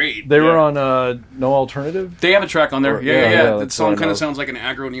 Yeah, they're great. They were on No Alternative. They have a track on there. Yeah. That that's song where I kind know. of sounds like an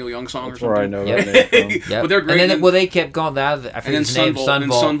aggro Neil Young song That's or where something. I know that name from. Yep. But they're great. And then, they kept going. I forget his name.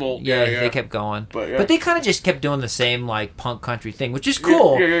 Sunvolt. Yeah, Yeah. they kept going. But they kind of just kept doing the same like punk country thing, which is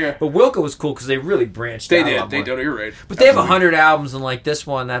cool. Yeah. But Wilco was cool because they really branched out. They did. You're right. But they have 100 albums, and like this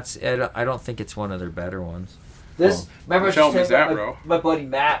one, I don't think it's one of their better ones. Remember, Which album is that, bro? My buddy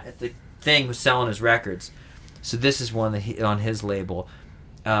Matt at the thing was selling his records. So this is one that on his label.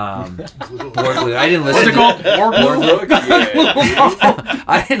 Board Glue. I didn't listen. What's it called? Board Glue.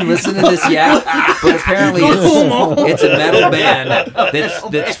 I didn't listen to this yet, but apparently it's a metal band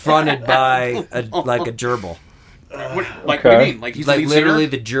that's fronted by a gerbil. What do you mean? Like he's like the lead literally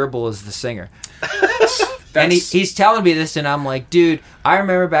singer? the gerbil is the singer. And he's telling me this, and I'm like, dude, I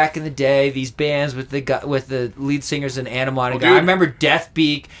remember back in the day these bands with the lead singers and Animatic guy. I remember Death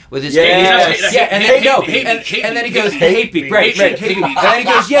Beak with his and then he goes Hate Beak, right, Hate Beak, and then he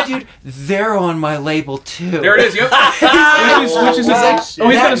goes, yeah, dude, they're on my label too. There it is. Yep. which is that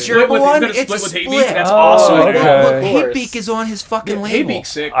gerbil one? It's with Hate Beak. split. That's awesome. okay. Hate Beak is on his fucking Hate label.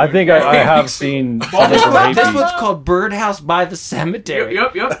 Beak's sick. I think I have seen something from Hate This Beak. one's called Birdhouse by the Cemetery.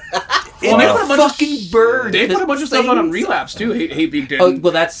 Yep. It's a fucking bird. They put a bunch of stuff out on Relapse too. Hate Beak did. Oh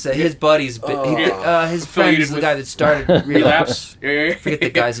well, that's his buddy's. His friend is the guy that started Relapse. Yeah. Forget the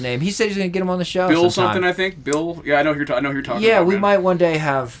guy's name. He said he's going to get him on the show. Bill sometime. something, I think. Bill. Yeah, I know who you're talking. Yeah, about, we man. might one day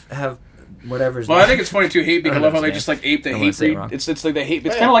have whatever's. Well, I think it's funny too. Hate Beak. I love how they name. just like ape the I Hate wanna say it Breed. wrong. It's like the hate.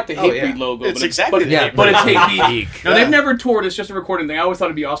 It's kind of like the Hate Breed logo. It's but exactly the Hate but it's Breed. Hate Beak. Beak. Now they've never toured. It's just a recording thing. I always thought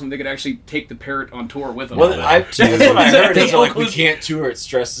it'd be awesome if they could actually take the parrot on tour with them. Well, that's what I heard. Is like we can't tour. It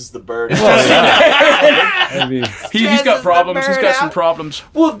stresses the bird. He's got problems. He's got some problems.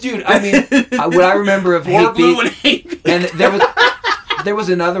 Well, dude, I mean, what I remember of Hate Beak, and there was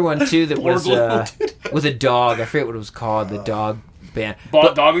another one too that was with a dog. I forget what it was called. The dog band.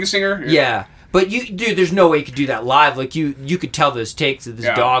 Dog singer. Yeah. But there's no way you could do that live. Like you could tell those takes of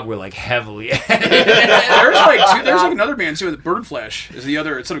this dog were like heavily. There's like another band too. The Bird Flesh is the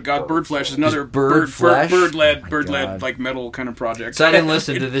other. Instead of God, Bird Flesh is another bird led like metal kind of project. So I didn't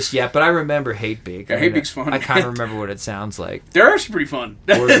listen to this yet, but I remember Hate Beak. Yeah, Hate Beak's fun. I kind of remember what it sounds like. They're actually pretty fun.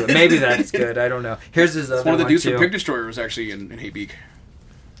 Or maybe that's good. I don't know. Here's his other one of the dudes too. from Pig Destroyer was actually in Hate Beak.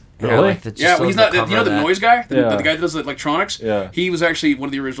 Really? Well, he's not. You know the noise guy, the guy that does the electronics. Yeah. He was actually one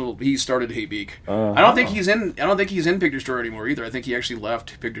of the original. He started Hey Beak. I don't think he's in. I don't think he's in Pig Destroyer anymore either. I think he actually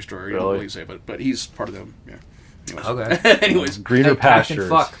left Pig Destroyer. You don't really say, but he's part of them. Yeah. Anyways. Okay. Anyways, greener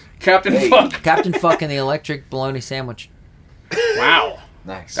pastures. Captain Fuck. Captain Fuck and the electric bologna sandwich. Wow.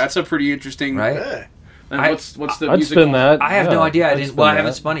 Nice. That's a pretty interesting. Right. Yeah. And what's the I'd music? spin that. I have no idea. I didn't. Well, I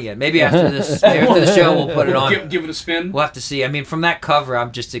haven't spun it yet. Maybe after this, after the show, we'll put it on. Give it a spin. We'll have to see. I mean, from that cover,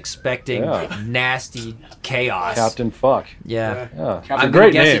 I'm just expecting nasty chaos. Captain Fuck. Yeah. I'm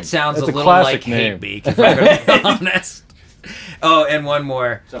gonna guess it sounds a little like Hate Beak, if I'm gonna be honest. Oh, and one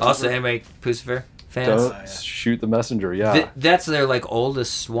more. Also, anyway, Pucifer fans. Don't shoot the messenger. Yeah. That's their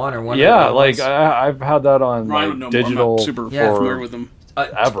oldest one or one. Yeah, I've had that on digital. I'm not super familiar with them.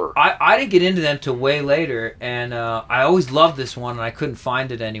 Ever. I didn't get into them till way later, and I always loved this one, and I couldn't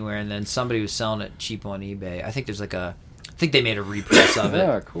find it anywhere. And then somebody was selling it cheap on eBay. I think there's I think they made a repress of it.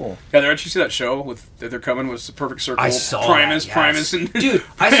 Yeah, cool. Yeah, did you see that show that they're coming with the Perfect Circle? I saw Primus, that, yes. Primus, and dude,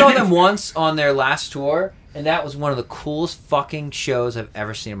 I saw them once on their last tour. And that was one of the coolest fucking shows I've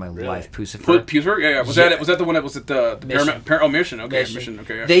ever seen in my life, Pucifer. Pucifer? Yeah. Was that the one that was at the Mission? Mission. Okay, Mission.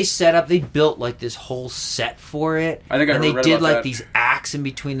 Okay. Yeah. They built this whole set for it. I think I and read they did about that. these acts in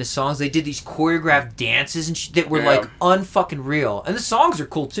between the songs. They did these choreographed dances and that were unfucking real. And the songs are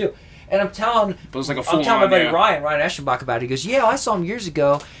cool too. And I'm telling my buddy Ryan Eschenbach about it. He goes, yeah, I saw them years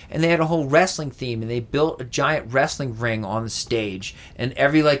ago, and they had a whole wrestling theme, and they built a giant wrestling ring on the stage, and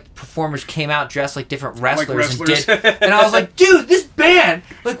every performers came out dressed like different wrestlers. And I was like, dude, this band,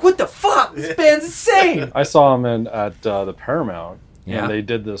 what the fuck? This band's insane. I saw them at the Paramount, and they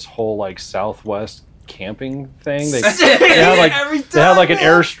did this whole Southwest camping thing. They had an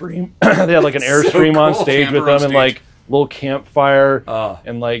Airstream. They had an Airstream on stage with them, and little campfire,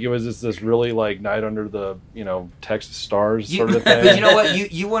 and it was just this really night under the Texas stars sort of thing. But you know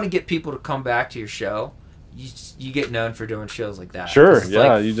what? You want to get people to come back to your show. You get known for doing shows like that. Sure,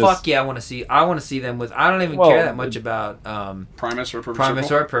 yeah. I want to see them with. I don't even care that much about Primus or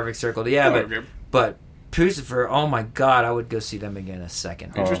Perfect Circle. Yeah, but Pucifer. Oh my God, I would go see them again a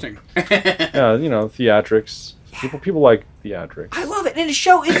second. Interesting. Yeah, theatrics. People like theatrics. I love it. And it's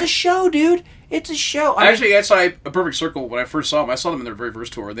a show, dude. It's a show. I saw a Perfect Circle when I first saw them. I saw them in their very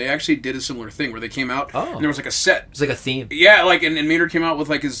first tour. They actually did a similar thing where they came out and there was a set. It's a theme. Yeah, and Maynard came out with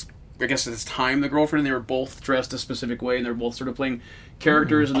his, I guess at this time, the girlfriend, and they were both dressed a specific way, and they were both sort of playing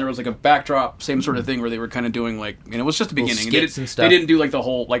characters, and there was a backdrop, same sort of thing, where they were kind of doing and it was just the beginning. Skits and stuff. They didn't do the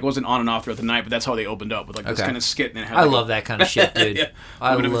whole, it wasn't on and off throughout the night, but that's how they opened up, with this kind of skit. And it had, I love that kind of shit, dude. Yeah,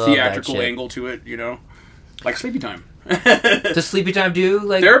 a bit of a theatrical angle to it, like Sleepy Time. Does Sleepy Time do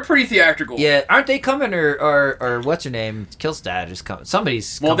they're pretty theatrical? Yeah, aren't they coming or what's her name? Killstad is coming.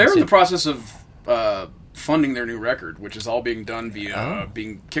 Somebody's coming. Well, they're soon. in the process of funding their new record, which is all being done via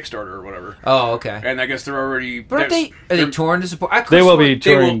being Kickstarter or whatever. Oh, okay. And I guess they're already. But are they touring to support? They will be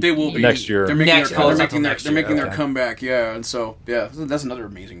touring. They will be next year. They're making their comeback. Yeah, and so that's another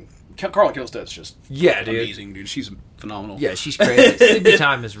amazing. Carla Killstad's just amazing, dude. She's phenomenal. Yeah, she's crazy. Sleepy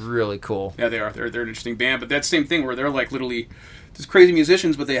Time is really cool. Yeah, they are. They're an interesting band, but that same thing where they're literally just crazy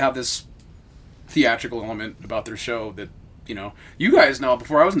musicians, but they have this theatrical element about their show that you guys know.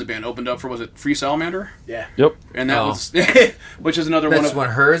 Before I was in the band, opened up for Free Salamander? Yeah. Yep. And that was which is another that's one of one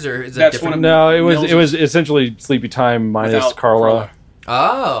of hers, or is that's different? One of No, it was essentially Sleepy Time minus Carla.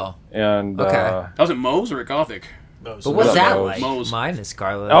 Oh. And that was at Moe's or at Gothic? But what's that like? Moe's. Mine is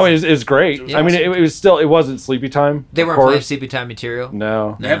Carla. Oh, it's great. Yeah. I mean, it wasn't Sleepy Time. They weren't playing Sleepy Time material?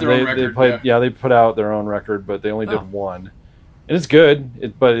 No. They have their own record. They put out their own record, but they only did one. And it's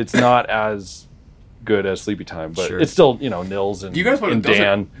good, but it's not as good as Sleepy Time, but it's still Nils and you guys and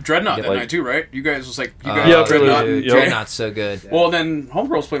Dan. Dreadnought that night too, right? You guys was Dreadnought. Dreadnought's so good. Well, then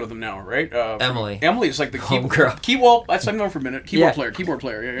Homegirl's playing with them now, right? Emily is the Homegirl. That's I'm known for a minute. Keyboard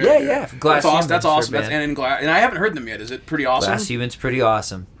player. Yeah. Glass that's awesome. And I haven't heard them yet. Is it pretty awesome? Glass Human's pretty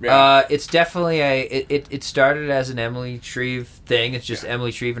awesome. Yeah. It's definitely it started as an Emily Shreve thing. It's just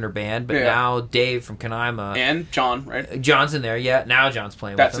Emily Shreve and her band, but now Dave from Canaima and John, right? John's in there. Yeah, now John's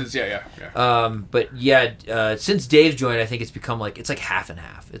playing with them. That's his. But since Dave's joined, I think it's become it's half and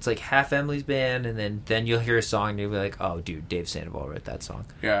half. It's half Emily's band, and then you'll hear a song and you'll be like, oh, dude, Dave Sandoval wrote that song.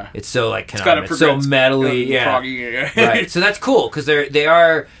 Yeah, it's so Canaima. It's so metally, proggy, right. So that's cool because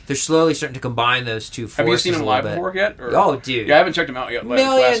they're slowly starting to combine those two forces. Have you seen them live before yet? Or? Oh, dude, yeah, I haven't checked them out yet.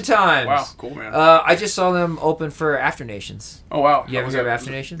 Million times. Wow, cool, man. I just saw them open for After Nations. Oh wow, you ever heard of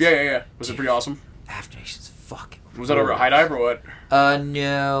After Nations? Yeah. Was it pretty awesome? After Nations, fucking. Was that over at High Dive or what?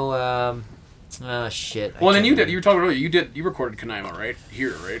 No. Oh shit! Well, then you did. You were talking earlier. You recorded Canaima, right?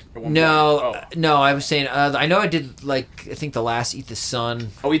 Here, right? No. I was saying. I know I did. I think the last Eat the Sun.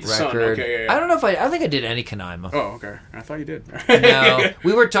 Oh, Eat the Sun. Okay, yeah. I don't know if I think I did any Canaima. Oh, okay. I thought you did. No,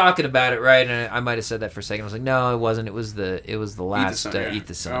 we were talking about it, right? And I might have said that for a second. I was like, no, it wasn't. It was the last Eat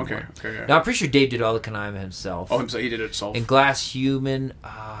the Sun. Okay. Yeah. No, I'm pretty sure Dave did all the Canaima himself. Oh, himself. He did it himself. And Glass Human.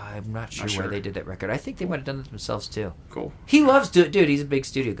 I'm not sure where they did that record. I think they might have done it themselves too. Cool. He loves dude. He's a big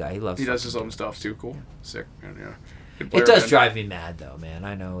studio guy. He does his own stuff too. Cool. Sick. Yeah. It does drive me mad though, man.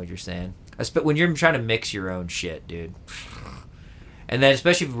 I know what you're saying. When you're trying to mix your own shit, dude. And then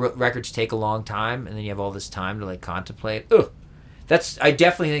especially if records take a long time, and then you have all this time to contemplate. Ugh. I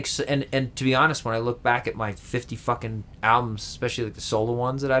definitely think. And to be honest, when I look back at my 50 fucking albums, especially the solo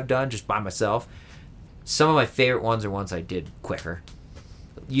ones that I've done just by myself, some of my favorite ones are ones I did quicker.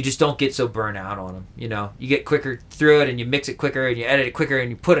 You just don't get so burnt out on them, You get quicker through it, and you mix it quicker, and you edit it quicker, and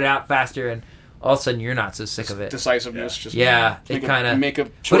you put it out faster, and all of a sudden you're not so sick of it. Decisiveness, it kind of make a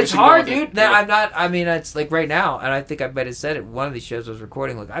choice. But it's hard, dude. I'm not. I mean, it's right now, and I think I might have said it. One of these shows I was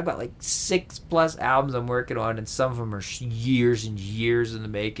recording. I've got 6+ albums I'm working on, and some of them are years and years in the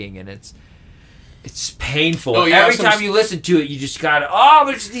making, and it's painful. Oh, yeah, every time you listen to it, you just gotta.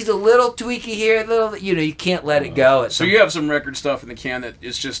 But it just needs a little tweaky here, a little. You can't let it go. So you have some record stuff in the can that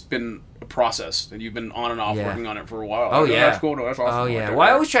it's just been a process, and you've been on and off working on it for a while. Oh yeah, that's cool. No, that's awesome. Oh yeah. Well, I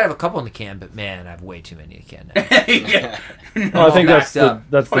always try to have a couple in the can, but man, I have way too many in the can now. Yeah. Well, I think that's the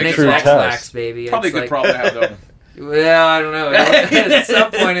true test. Baby. Probably a good problem to have though. Well, I don't know. At some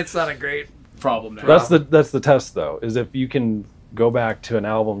point, it's not a great problem. Now. That's the test though. Is if you can go back to an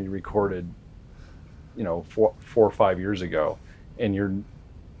album you recorded, 4 or 5 years ago, and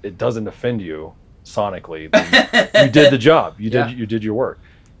it doesn't offend you sonically, then you did the job. You did your work.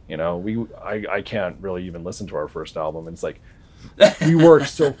 I can't really even listen to our first album, and it's we worked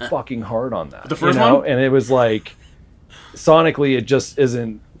so fucking hard on that. The first one, and it was sonically it just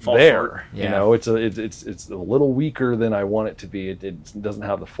isn't there. Yeah. It's a little weaker than I want it to be. It doesn't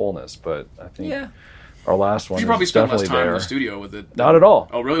have the fullness, but I think our last one. You probably spent less time there. in the studio with it. Not at all.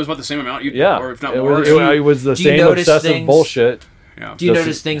 Oh, really? It was about the same amount? Or if not it more. It was the same obsessive bullshit. Yeah. Do you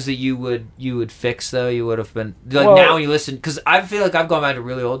notice things that you would fix though? You would have been now when you listen, because I feel like I've gone back to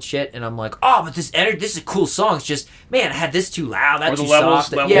really old shit, and I'm like, but this is a cool song. It's just, man, I had this too loud, that too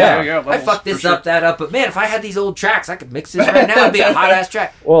soft. I fucked this up, that up. But man, if I had these old tracks, I could mix this right now. It'd be a hot ass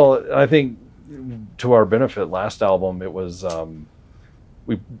track. Well, I think to our benefit, last album it was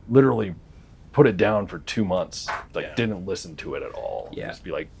we literally put it down for 2 months. Didn't listen to it at all. Just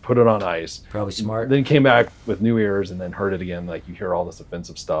be put it on ice. Probably smart. Then came back with new ears and then heard it again. You hear all this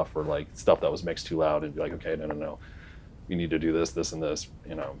offensive stuff or stuff that was mixed too loud, and be okay, no. You need to do this, and this,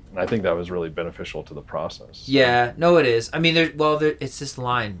 And I think that was really beneficial to the process. Yeah, no, it is. I mean, it's this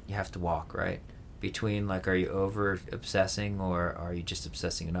line you have to walk, right? Between are you over obsessing or are you just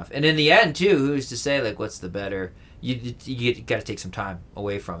obsessing enough? And in the end, too, who's to say what's the better? You got to take some time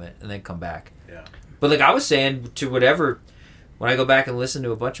away from it and then come back. Yeah. But I was saying to whatever, when I go back and listen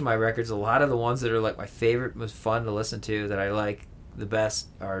to a bunch of my records, a lot of the ones that are my favorite, most fun to listen to, that I like the best,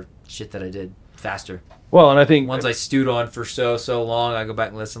 are shit that I did faster. Well, and I think ones I stewed on for so long, I go back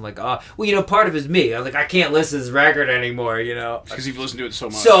and listen part of it is me. I'm I can't listen to this record anymore, Because you've listened to it so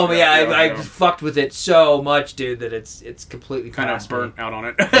much. I fucked with it so much, dude, that it's completely kind of burnt out on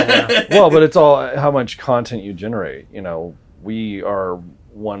it. Yeah. Well, but it's all how much content you generate. We are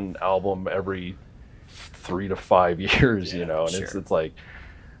one album every 3 to 5 years, and sure. it's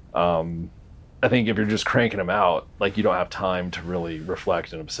I think if you're just cranking them out, you don't have time to really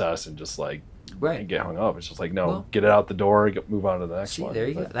reflect and obsess and just and get hung up. It's just get it out the door, move on to the next one. There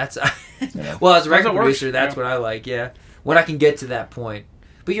you go. That's well, as a record producer, that's what I like. Yeah, when I can get to that point.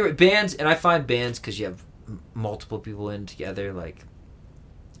 But you're bands, and I find bands, because you have multiple people in together,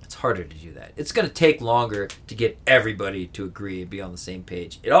 it's harder to do that. It's going to take longer to get everybody to agree and be on the same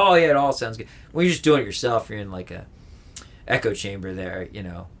page. It all sounds good. When you're just doing it yourself, you're in a echo chamber there.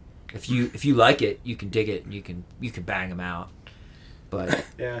 If you like it, you can dig it, and you can bang them out. But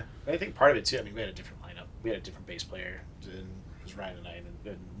yeah, I think part of it too. I mean, we had a different lineup. We had a different bass player. It was Ryan and I,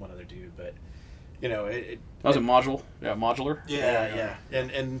 and one other dude. But that was a modular. Yeah.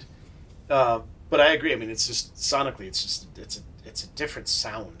 And but I agree. I mean, it's just sonically, it's a different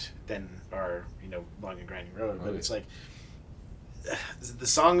sound than our Long and Grinding Road. But it's the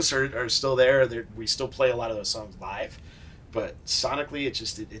songs are still there. We still play a lot of those songs live, but sonically,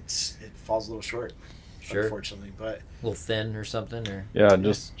 it falls a little short. Sure. Unfortunately, but a little thin or something, or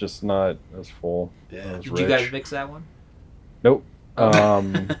just not as full. Yeah. Did you guys mix that one? Nope.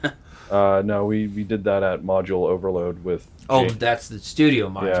 No, we did that at Module Overload with. That's the studio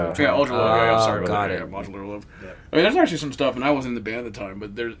module. Yeah, Modular Love. I'm sorry. Got it. Modular Love. Yeah. I mean, there's actually some stuff, and I wasn't in the band at the time,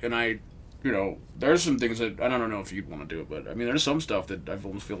 but there's some things that I don't know if you'd want to do it, but I mean, there's some stuff that I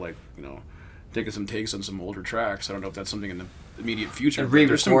almost feel like taking some takes on some older tracks. I don't know if that's something in the immediate future. And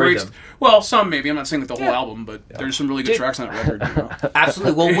re-record them. Well, some maybe. I'm not saying like the whole album, but there's some really good tracks on that record.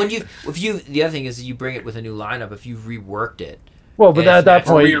 Absolutely. Well, the other thing is that you bring it with a new lineup. If you've reworked it. Well, but at that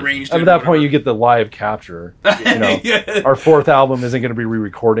point, you get the live capture. Our fourth album isn't going to be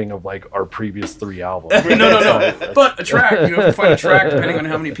re-recording of like our previous 3 albums. No. But a track, if you find a track, depending on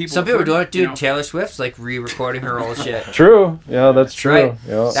how many people. Some people do it, dude. Taylor Swift's like re-recording her old shit. True. Yeah, that's true. Right.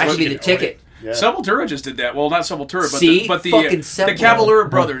 Yeah. That should be the ticket. Yeah. Sepultura just did that. Well, not Sepultura, but the Cavalier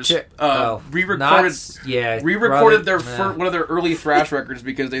Brothers re-recorded one of their early thrash records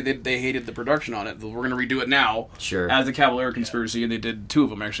because they hated the production on it. We're going to redo it now as the Cavalier Conspiracy, and they did 2 of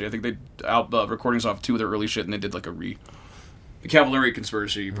them actually. I think they recordings off 2 of their early shit, and they did like the Cavalier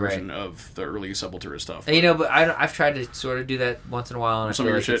Conspiracy version of the early Sepultura stuff. And, but I've tried to sort of do that once in a while, and some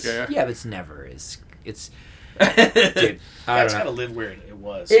of your shit, but it's never is. It's dude, it's got to live where it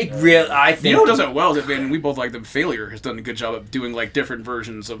was. I think who does it well? We both like them. Failure has done a good job of doing like different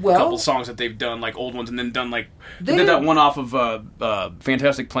versions of a couple songs that they've done, like old ones, and then done like they did that one off of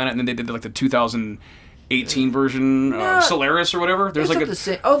Fantastic Planet, and then they did like the 2018 version of Solaris or whatever. There's like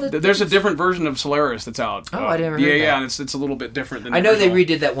there's a different version of Solaris that's out. Oh, I never heard that. Yeah, and it's a little bit different than I know they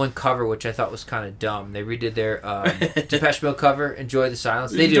redid that one cover, which I thought was kind of dumb. They redid their Depeche Mode cover, Enjoy the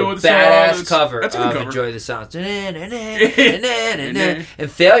Silence. They did a badass cover of Enjoy the Silence.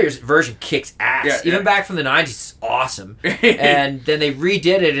 And Failure's version kicks ass. Even back from the 90s, it's awesome. And then they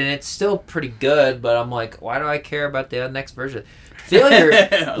redid it, and it's still pretty good, but I'm like, why do I care about the next version? Failure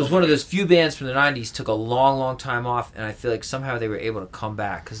was one of those few bands from the 90s, took a long, long time off, and I feel like somehow they were able to come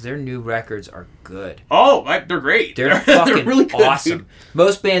back because their new records are good. Oh, they're great. They're fucking really good, awesome. Dude.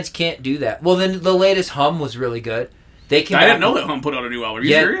 Most bands can't do that. Well, then the latest Hum was really good. I didn't know that Hum put out a new album. Are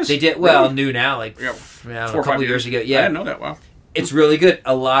you serious? They did. Well, new now, like 4 or 5 years ago. Yeah, I didn't know that. Wow. It's really good.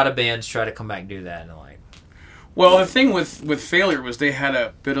 A lot of bands try to come back and do that, and well, the thing with Failure was they had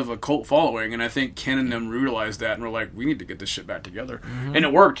a bit of a cult following, and I think Ken and them realized that, and were like, we need to get this shit back together. Mm-hmm. And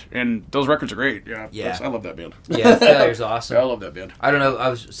it worked, and those records are great. Yeah. I love that band. Yeah, Failure's awesome. I love that band. I don't know, I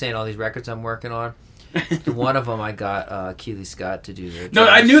was saying all these records I'm working on. One of them I got Keely Scott to do their drums. No,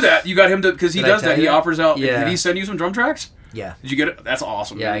 I knew that. You got him to, because he does that. He offers out. Yeah. Did he send you some drum tracks? Yeah. Did you get it? That's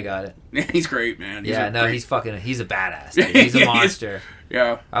awesome. Yeah, man. I got it. He's great, man. He's a badass. Dude. He's a monster.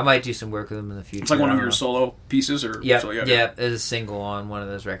 Yeah. I might do some work with him in the future. It's like one of your solo pieces? Yeah, there's a single on one of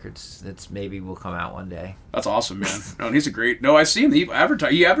those records that's maybe will come out one day. That's awesome, man. No, and he's a great... No, I see him. He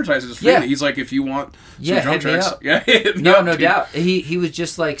advertises freely. Yeah. He's like, if you want some drum tracks... No doubt. He was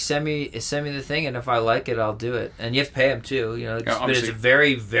just like, send me the thing, and if I like it, I'll do it. And you have to pay him, too. But it's a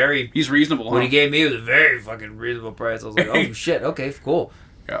very, very... He's reasonable, What he gave me was a very fucking reasonable price. I was like, oh, shit, okay, cool.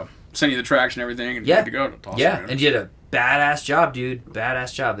 Yeah. Send you the tracks and everything, and good to go. Awesome, man. And you did a badass job, dude.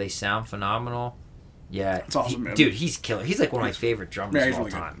 Badass job. They sound phenomenal. Yeah. It's awesome, man. Dude, he's killer. He's like one of my favorite drummers of all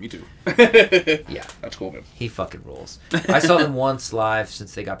time. Me too. Yeah. That's cool, man. He fucking rules. I saw them once live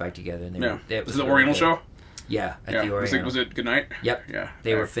since they got back together. And was it the Oriental show? Yeah, at the Oriental. Was it Good Night? Yep. Yeah.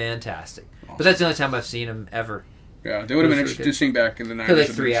 They were fantastic. Awesome. But that's the only time I've seen them ever. Yeah, they would have been interesting back in the 90s. For like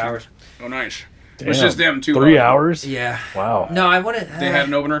 3 hours. Oh, nice. Damn. It's just them, too. 3 hours? Yeah. Wow. No, I wanted... They had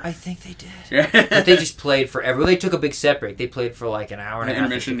an opener? I think they did. Yeah. But they just played forever. They took a big set break. They played for like an hour and a half.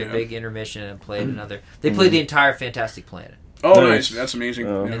 Intermission, a big intermission, and played another... They played the entire Fantastic Planet. Oh, nice. That's amazing.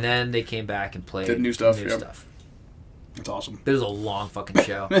 And then they came back and played... Did new stuff. That's awesome. It was a long fucking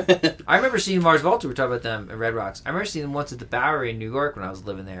show. I remember seeing Mars Volta. We were talking about them at Red Rocks. I remember seeing them once at the Bowery in New York when I was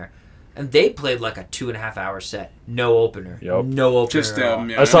living there. And they played like a 2.5 hour set. No opener. Yep. No opener. Just them.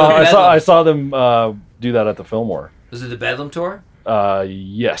 Yeah. I saw them do that at the Fillmore. Was it the Bedlam tour?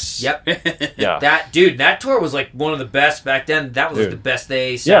 Yes. Yep. Yeah. That tour was like one of the best back then. That was like the best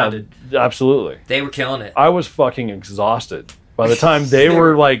they sounded. Yeah, absolutely. They were killing it. I was fucking exhausted by the time they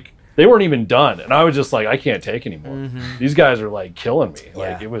were like. They weren't even done, and I was just like, I can't take anymore. Mm-hmm. These guys are like killing me. Yeah.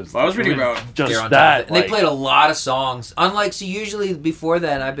 Like it was. Well, I was reading about just that, and they played a lot of songs. Unlike usually before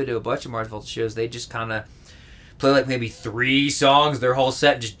that, I've been to a bunch of Mars Volta shows. They just kind of play like maybe 3 songs their whole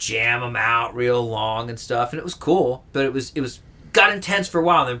set and just jam them out real long and stuff, and it was cool. But it was got intense for a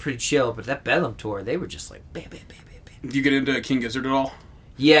while. And they were pretty chill. But that Bedlam tour, they were just like bam, bam, bam, bam, bam. Did you get into King Gizzard at all?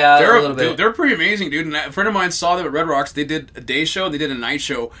 Yeah, they're a little bit. They're pretty amazing, dude. And a friend of mine saw them at Red Rocks. They did a day show. They did a night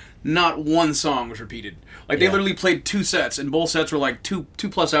show. Not one song was repeated. Like they literally played 2 sets, and both sets were like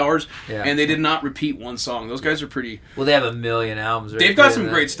 2+ hours, and they did not repeat one song. Those guys are pretty. Well, they have a million albums. They've got some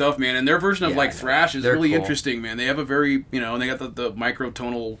great stuff, man, and their version of like thrash is really interesting, man. They have a very, and they got the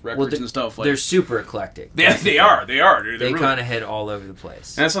microtonal records and stuff. Like, they're super eclectic. They are, dude. They kind of hit all over the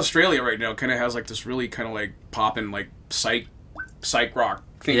place. And that's Australia right now. Kind of has like this really kind of like popping like psych rock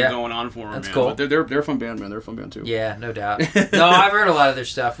thing going on for them. That's cool. But they're a fun band, man. They're a fun band too. Yeah, no doubt. No, I've heard a lot of their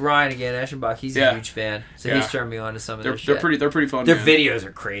stuff. Ryan again, Eschenbach, he's a huge fan, so he's turned me on to some of their shit. They're pretty fun. Their videos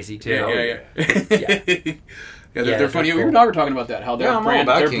are crazy too. Yeah, they're funny. You and I were talking about that. How their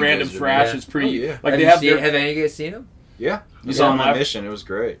brand of thrash is pretty. Like have any of you guys seen them? Yeah, you saw them on Mission. It was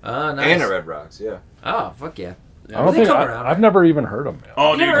great. Oh, nice. And at Red Rocks. Yeah. Oh, fuck yeah. I don't think I've never even heard them.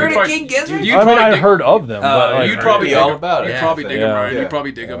 Oh, you never heard of Kenezzard? I heard of them, but you'd probably be all about it. You'd probably dig them, Ryan. You'd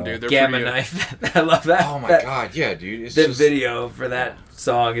probably dig them, dude. They're Gamma Knife. I love that. Oh my god, yeah, dude. The video for that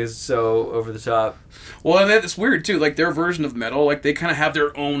song is so over the top. Well, and that's weird too. Like their version of metal, like they kind of have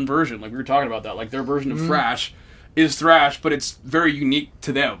their own version. Like we were talking about that. Like their version of thrash is thrash, but it's very unique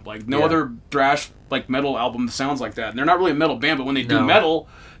to them. Like no other thrash like metal album sounds like that. And they're not really a metal band, but when they do metal,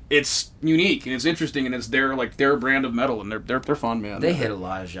 it's unique and it's interesting and it's their brand of metal and they're fun, man. They hit a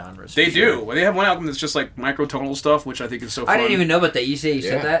lot of genres. They do. Well, they have one album that's just like microtonal stuff, which I think is so fun. I didn't even know about that. You said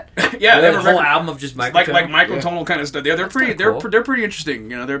that? Yeah, they have a whole album of just microtonal. Like microtonal kind of stuff. They're pretty. They're pretty interesting.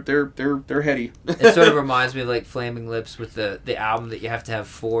 They're heady. It sort of reminds me of like Flaming Lips with the album that you have to have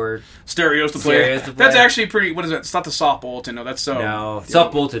 4 stereos to play. That's actually pretty. What is that? It's not the Soft Bulletin. No, that's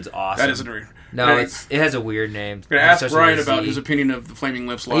Soft Bulletin's awesome. That isn't real. No, it has a weird name. I'm gonna ask Brian about his opinion of the Flaming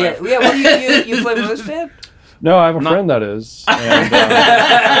Lips live. Yeah. What are you Flaming Lips fan? No, I have a friend that is. And,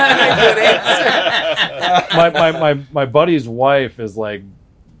 my buddy's wife is like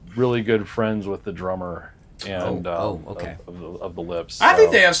really good friends with the drummer and of the Lips. So. I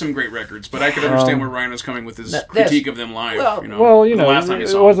think they have some great records, but I could understand where Ryan was coming with his critique of them live. Well, it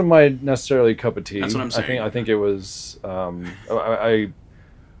wasn't my necessarily cup of tea. That's what I'm saying. I think it was.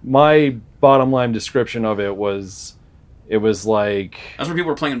 My bottom line description of it was like that's where people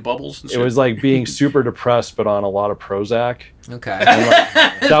were playing bubbles and shit. It was like being super depressed but on a lot of Prozac. Okay.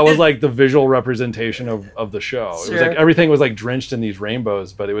 That was like the visual representation of the show. Sure. It was like everything was like drenched in these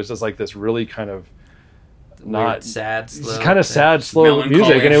rainbows, but it was just like this really kind of not sad, slow, kind of sad, slow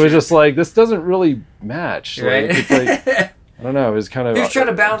music, and it was just like this doesn't really match. Right? Like, it's like I don't know. It was kind of. He was trying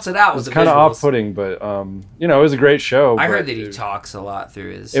to balance it out. It was kind of off-putting, but it was a great show. I heard that he talks a lot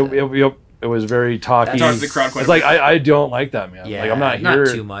through his. It was very talky. The crowd it's like I don't like that, man. Yeah, like I'm not here.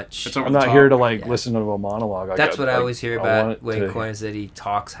 Not too much. I'm not here to listen to a monologue. That's what I always hear about Wayne Coyne is that he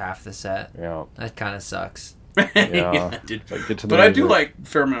talks half the set. Yeah, that kind of sucks. Yeah, but I do like a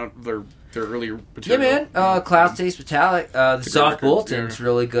fair amount of their earlier material. Yeah, man. Cloud Taste Metallic. The Soft Bulletin's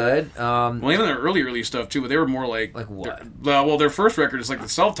really good. Well, even their early stuff too. But they were more like what? Well, their first record is like the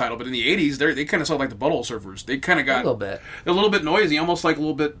self-titled, but in the '80s, they kind of sound like the Butthole Surfers. They kind of got a little bit noisy, almost like a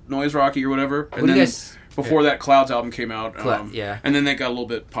little bit noise rocky or whatever. And what do you guys? Before that Clouds album came out, and then they got a little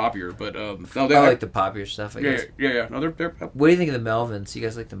bit poppier. But I like the poppier stuff. I guess. Yeah. No, they're. What do you think of the Melvins? You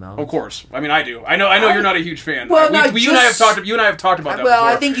guys like the Melvins? Of course. I mean, I do. I know you're not a huge fan. Well, you and I have talked about that. Well,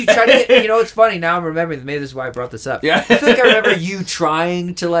 before. I think you tried to. It's funny now. I'm remembering. Maybe this is why I brought this up. Yeah. I feel like I remember you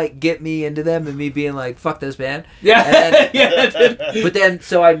trying to like get me into them, and me being like, "Fuck this band." Yeah. But then,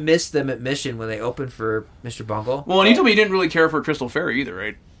 so I missed them at Mission when they opened for Mr. Bungle. Well, and you told me you didn't really care for Crystal Fairy either,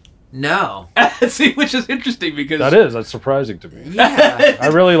 right? No. See, which is interesting because that's surprising to me. Yeah, I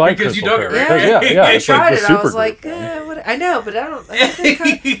really like because Crystal you dug Fairy. it, right? I tried like it. I was like, I know, but I don't.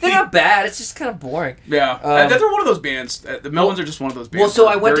 They're not bad. It's just kind of boring. Yeah, they're one of those bands. The Melvins are just one of those bands. Well, so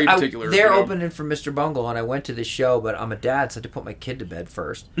I went. They're opening opening for Mr. Bungle, and I went to the show, but I'm a dad, so I had to put my kid to bed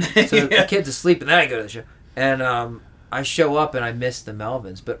first. So the kid's asleep, and then I go to the show, and I show up and I miss the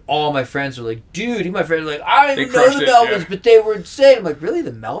Melvins, but all my friends were like, dude, my friends were like, I didn't know the Melvins, but they were insane. I'm like, really,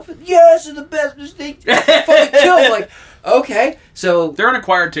 the Melvins? Yes, they're the best mistake. Fucking kill. I'm like, okay. So they're an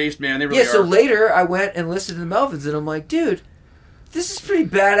acquired taste, man. They really are. So later I went and listened to the Melvins, and I'm like, dude, this is pretty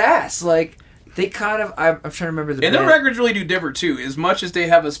badass. Like, they kind of, I'm trying to remember the And band. their records really do differ, too. As much as they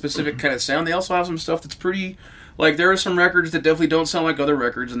have a specific kind of sound, they also have some stuff that's pretty... Like, there are some records that definitely don't sound like other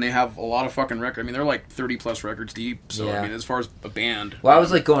records, and they have a lot of fucking records. I mean, they're like 30-plus records deep, so, I mean, as far as a band... Well, I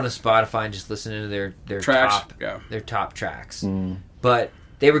was, like, going to Spotify and just listening to their tracks, their top tracks. But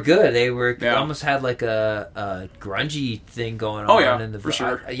they were good. They were almost had, like, a grungy thing going on. Oh, yeah, in the, for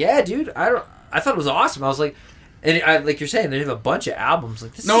sure. Yeah, dude. I thought it was awesome. I was like... And like you're saying, they have a bunch of albums.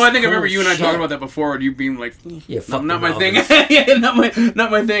 Like this. No, is I think cool I remember you and I shit. talking about that before, and you being like, "Yeah, fuck not the my thing." Melvins. Yeah,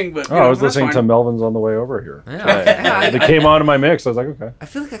 not my thing. But I was listening to Melvins on the way over here. Yeah. They came onto my mix. I was like, okay. I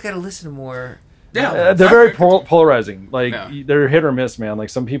feel like I gotta listen to more. Yeah, they're very polarizing. Like they're hit or miss, man. Like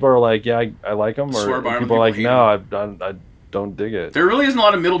some people are like, yeah, I like them, or people are like, no, I don't dig it. There really isn't a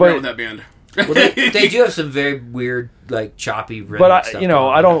lot of middle ground with that band. Well, they do have some very weird, like choppy rhythm. But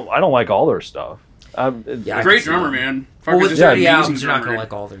I don't like all their stuff. Great drummer, man. Well, with 30 albums, you're not gonna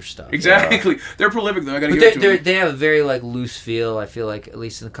like all their stuff. Exactly. Yeah. They're prolific though. I gotta give it to them. They have a very like loose feel. I feel like at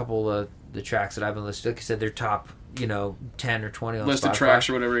least in a couple of the tracks that I've been listening to, like I said, they're top 10 or 20 on listed Spotify. Tracks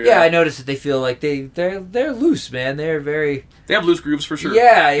or whatever. Yeah, I noticed that they feel like they're loose, man. They have loose grooves for sure.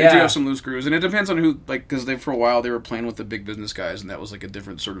 Yeah, they do have some loose grooves, and it depends on who. Like, because for a while they were playing with the big business guys, and that was like a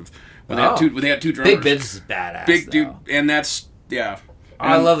different sort of. When they had two drummers. Big business is badass. Big though. dude, and that's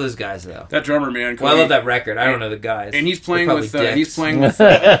I love those guys though. That drummer, man. Well, I love that record. I don't know the guys. And he's playing with. And he's playing with.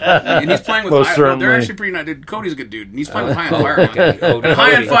 They're actually pretty nice. Cody's a good dude, and he's playing with High on Fire.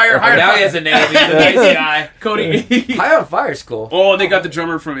 High on Fire. Now he has a name. He's a nice guy. Cody. High on Fire's cool. Oh, and they got the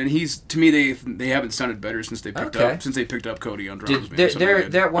drummer from, and to me they haven't sounded better since they picked up Cody on drums.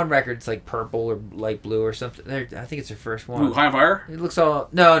 They're one record. It's like purple or light blue or something. I think it's their first one. Ooh, High on Fire. It looks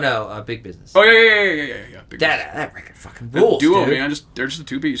all Big Business. Oh yeah. That record fucking rules. Duo, dude. man. They're just a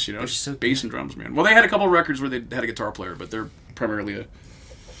two piece, So bass and drums, man. Well, they had a couple of records where they had a guitar player, but they're primarily a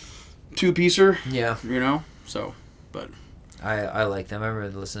two-piecer. Yeah. So, but... I like them. I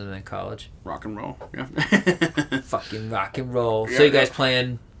remember listening to them in college. Rock and roll, yeah. Fucking rock and roll. Yeah, so you guys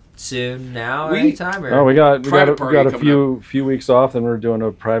playing soon now or anytime? Or? No, we got a few weeks off, and we're doing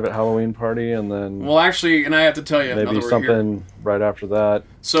a private Halloween party, and then... Well, actually, and I have to tell you... Maybe something right after that.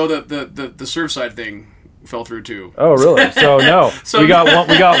 So the Surfside thing... fell through too. Oh, really? So no, we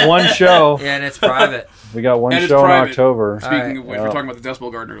got one show. Yeah, and it's private. We got one show in October. Speaking of which, we were talking about the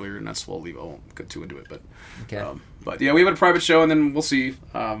Decibel Garden earlier, and that's I won't get too into it, but okay. But yeah, we have a private show, and then we'll see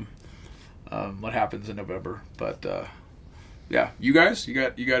what happens in November. But yeah, you guys, you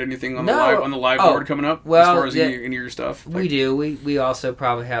got anything on the live board coming up? Well, as far as any of your stuff, we do. We also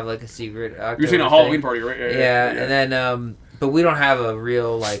probably have like a secret. You're saying a Halloween party, right? Yeah, and then. But we don't have a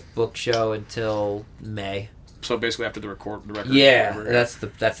real like book show until May. So basically, after the record. Yeah, that's the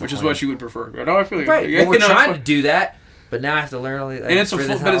which is what you would prefer. No, I feel like right. Well, we're trying to do that, but now I have to learn all these. And it's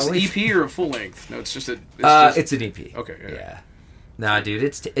it's an EP or a full length. No, it's just it's an EP. Okay. Yeah. Nah, dude,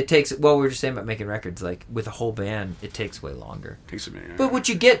 it takes. Well, we were just saying about making records. Like with a whole band, it takes way longer. Takes a minute. But what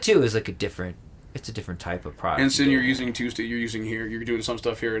you get too is like a different type of product. And so you're using you're using here. You're doing some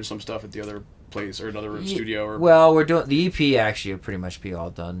stuff here and some stuff at the other place or another studio. Or well, we're doing the EP. Actually, will pretty much be all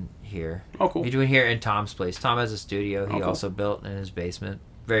done here. Oh, cool. We're doing here in Tom's place. Tom has a studio. He cool. also built in his basement.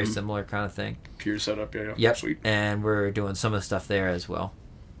 Very similar kind of thing. Pure setup, yeah. Yep. Sweet. And we're doing some of the stuff there as well.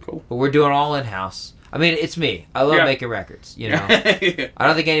 Cool. But we're doing all in house. I mean, it's me. I love making records. Yeah. I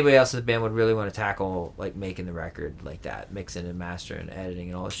don't think anybody else in the band would really want to tackle like making the record like that, mixing and mastering and editing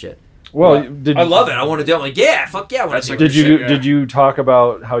and all this shit. Well, I love it. I want to do it. I'm like, yeah, fuck yeah. I want to do it. Did you talk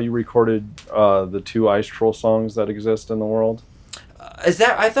about how you recorded the 2 Ice Troll songs that exist in the world? Is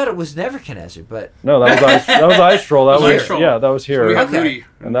that? I thought it was never Kenezzard, but no, that was Ice Troll. That was here. That was here. We had Rudy,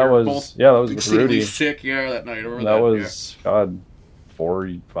 and that was with Rudy. Sick, that night. That was God,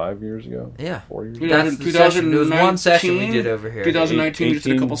 4-5 years ago. Yeah, 4 years ago. That's the session. It was one session we did over here. 2019, we just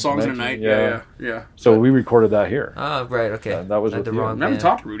did a couple songs in a night. Yeah. So we recorded that here. Oh, right, okay. That was with the you. wrong. I haven't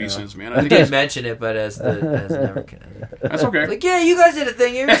talked to Rudy since, man. I didn't mention it, but as never Kenezzard. That's okay. Like, yeah, you guys did a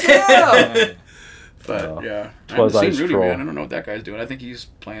thing years ago. But yeah, I haven't seen Rudy, man. I don't know what that guy's doing. I think he's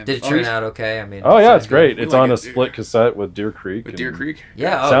playing. Did it turn out okay? I mean, it's great. It's on a split cassette with Deer Creek. Deer Creek,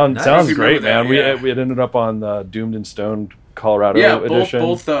 yeah. Sounds great, man. We it ended up on the Doomed and Stoned Colorado edition.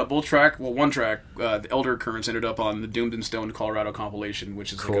 Both track. Well, one track, the Elder Currents ended up on the Doomed and Stoned Colorado compilation,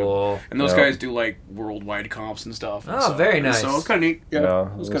 which is cool. And those guys do like worldwide comps and stuff. Oh, very nice. So it's kind of neat. Yeah,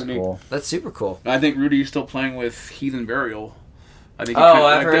 it was kind of cool. Neat. That's super cool. I think Rudy's still playing with Heathen Burial. I think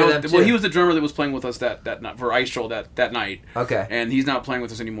I've heard of them too. Well, he was the drummer that was playing with us that night for Ice Troll that night. Okay. And he's not playing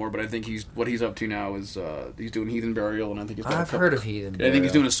with us anymore, but I think what he's up to now is he's doing Heathen Burial, and I think I've heard of Heathen Burial. I think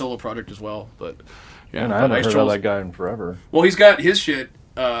he's doing a solo project as well, but yeah. And I haven't heard of that guy in forever. Well, he's got his shit.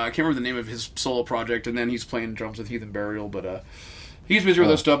 I can't remember the name of his solo project, and then he's playing drums with Heathen Burial, but he's busy with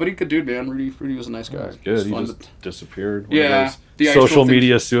those stuff. But he's a good dude, man. Rudy was a nice guy. Good. He just disappeared. Yeah. Social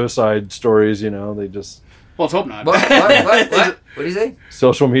media suicide stories, they just. Well, let's hope not. What? What do you say?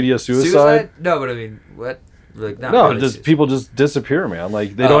 Social media suicide? No, but I mean, what? Like, people just disappear, man.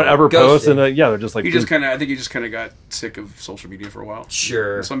 Like they don't ever post, and they're just like. I think he just kind of got sick of social media for a while.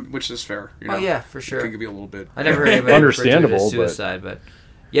 Sure, which is fair. Oh yeah, for sure. It can be a little bit. I never heard anybody understandable refer to it as suicide, but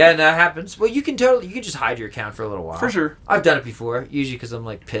yeah, and that happens. Well, you can just hide your account for a little while. For sure, I've done it before. Usually because I'm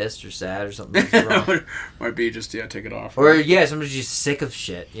like pissed or sad or something wrong. Might be just take it off. Or somebody's just sick of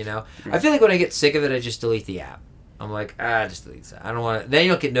shit. You know, I feel like when I get sick of it, I just delete the app. I'm like, just delete that. I don't want to. Then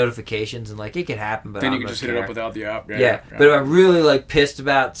you don't get notifications, and like it could happen, but then you can just hit it up without the app. Yeah. But if I'm really like pissed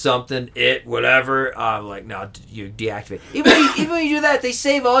about something, whatever, I'm like, no, you deactivate. Even when you do that, they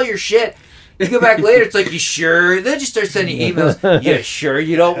save all your shit. You go back later, it's like, you sure? They just start sending emails. You sure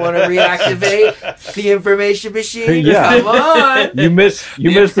you don't want to reactivate the information machine? Yeah. Come on. You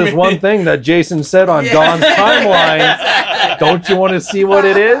missed this one thing that Jason said on Don's timeline. Don't you want to see what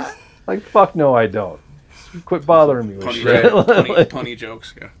it is? Like, fuck no, I don't. Quit bothering me with shit. Punny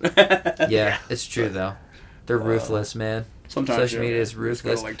jokes. Yeah, it's true though. They're ruthless, man. Sometimes social media is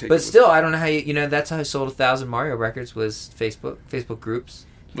ruthless, like, but still, I don't know how that's how I sold 1,000 Mario records was Facebook groups.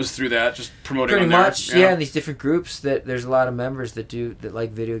 Was through that, just promoting pretty on much, there. Yeah. These different groups that there's a lot of members that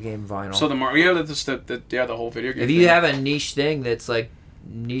like video game vinyl. So the whole video game. If you have a niche thing that's like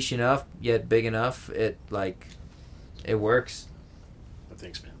niche enough yet big enough, it works.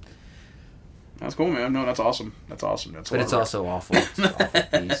 Thanks, man. That's cool, man. No, that's awesome. But it's also awful. It's an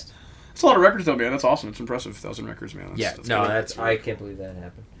awful beast. It's a lot of records, though, man. That's awesome. It's impressive. 1,000 records, man. I can't believe that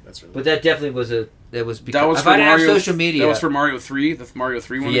happened. That's really. But that definitely was because if I didn't have social media. That was for Mario 3, the Mario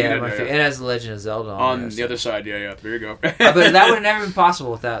 3 one. Yeah, it has The Legend of Zelda on the other side. Yeah. There you go. But that would have never been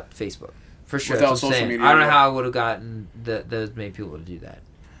possible without Facebook, for sure. Without social media, I don't know how I would have gotten those many people to do that.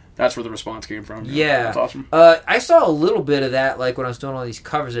 That's where the response came from. Yeah. That's awesome. I saw a little bit of that, like when I was doing all these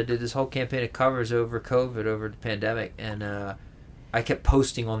covers. I did this whole campaign of covers over COVID, over the pandemic, and I kept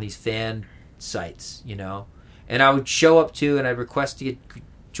posting on these fan sites, and I would show up to, and I'd request to get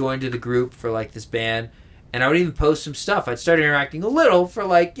joined to the group for like this band, and I would even post some stuff. I'd start interacting a little for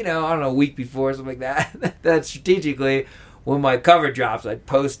like, I don't know, a week before, something like that. That strategically, when my cover drops, I'd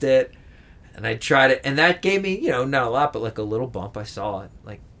post it, and I'd try to, and that gave me, not a lot, but like a little bump. I saw it,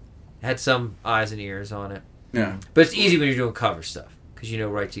 like, had some eyes and ears on it. Yeah. But it's easy when you're doing cover stuff, because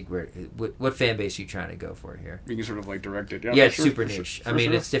what fan base are you trying to go for here? You can sort of like direct it. Yeah, it's super niche. I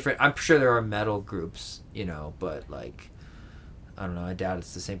mean, it's different. I'm sure there are metal groups, but like, I don't know. I doubt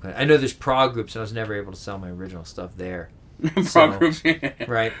it's the same kind. I know there's prog groups, and I was never able to sell my original stuff there. Prog groups,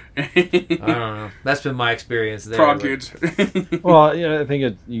 right? I don't know. That's been my experience there. Prog kids. Well, I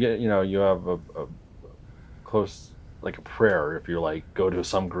think you have a close, like a prayer. If you like go to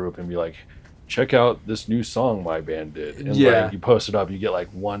some group and be like, check out this new song my band did, and like, you post it up, you get like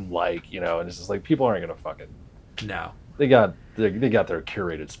one like, and it's just like, people aren't gonna fucking. No. They got their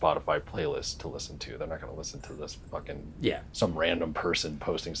curated Spotify playlist to listen to. They're not going to listen to this fucking some random person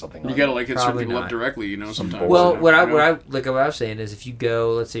posting something. You got to like hit certain people up directly, sometimes. Well, what I was saying is, if you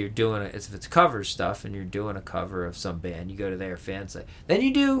go, let's say you're doing it, if it's cover stuff and you're doing a cover of some band, you go to their fan site. Then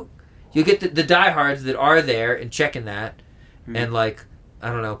you'll get the diehards that are there and checking that, and like,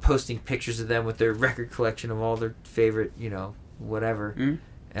 I don't know, posting pictures of them with their record collection of all their favorite, whatever. Mm-hmm.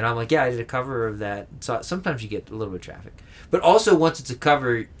 And I'm like, I did a cover of that. So sometimes you get a little bit of traffic. But also, once it's a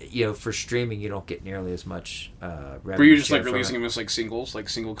cover, for streaming, you don't get nearly as much revenue. Were you just like releasing them as like singles, like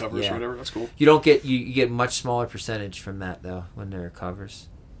single covers or whatever? That's cool. You don't get you get much smaller percentage from that though when they're covers.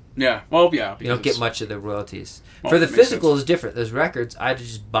 Yeah. Well, yeah. You don't get much of the royalties. For the physical is different. Those records, I had to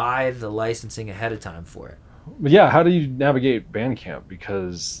just buy the licensing ahead of time for it. But yeah, how do you navigate Bandcamp?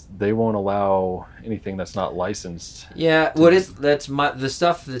 Because they won't allow anything that's not licensed. Yeah, the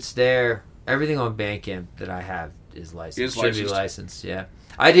stuff that's there. Everything on Bandcamp that I have is licensed. Should be licensed. Yeah,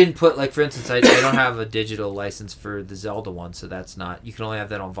 I didn't put, like, for instance, I don't have a digital license for the Zelda one, so that's not. You can only have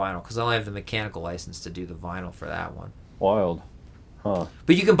that on vinyl because I only have the mechanical license to do the vinyl for that one. Wild, huh?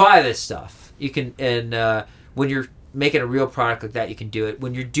 But you can buy this stuff. You can, and when you're making a real product like that, you can do it.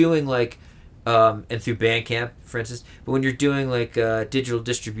 When you're doing like. And through Bandcamp, for instance. But when you're doing like digital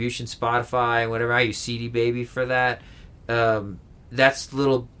distribution, Spotify and whatever, I use CD Baby for that. That's a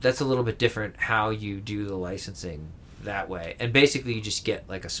little bit different how you do the licensing that way. And basically, you just get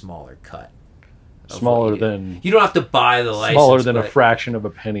like a smaller cut. Smaller than you don't have to buy the license. Smaller than a fraction of a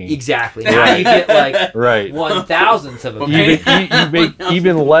penny. Exactly. Now you get like 1/1000th of a penny. You make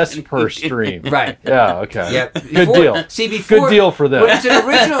even less per stream. Right. Yeah. Okay. Yeah. Good deal. See, before, good deal for them.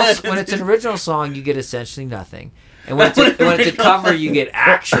 When it's an original song, you get essentially nothing, and when it's a cover, you get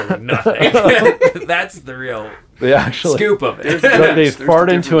actually nothing. That's the real. Scoop of it. They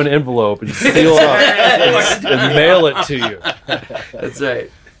fart into an envelope and seal it up and mail it to you. That's right.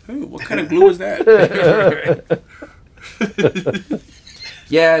 Ooh, what kind of glue is that?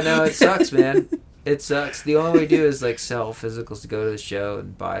 Yeah, no, it sucks, man. It sucks. The only way to do is like sell physicals to go to the show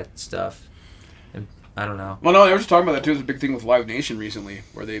and buy stuff. And I don't know. Well, no, they were just talking about that too. There's a big thing with Live Nation recently,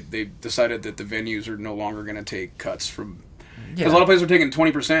 where they decided that the venues are no longer going to take cuts from. Because a lot of places are taking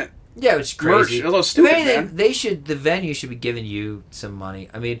 20%. Yeah, it's crazy. Merch. It's stupid, man. The venue should be giving you some money.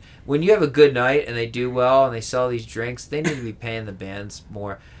 I mean, when you have a good night and they do well and they sell these drinks, they need to be paying the bands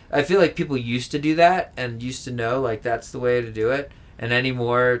more. I feel like people used to do that and used to know like that's the way to do it. And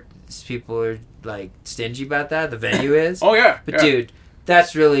anymore, people are like stingy about that. The venue is. Oh yeah. But dude,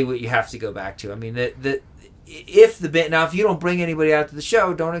 that's really what you have to go back to. I mean, if you don't bring anybody out to the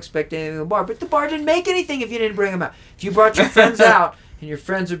show, don't expect anything in the bar. But the bar didn't make anything if you didn't bring them out. If you brought your friends out. And your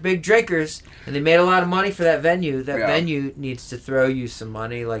friends are big drinkers, and they made a lot of money for that venue. That venue needs to throw you some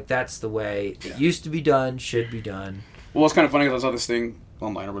money. Like, that's the way it used to be done, should be done. Well, it's kind of funny because I saw this thing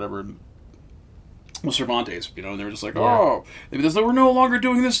online or whatever with Cervantes, and they were just like, because they were no longer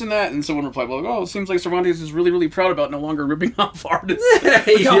doing this and that. And someone replied, well, it seems like Cervantes is really, really proud about no longer ripping off artists.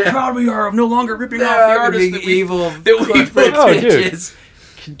 Look how proud we are of no longer ripping off the artists that we put bitches.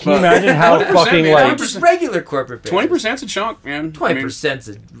 Can you imagine how fucking like just regular corporate bitches. 20%'s a chunk, man. 20%'s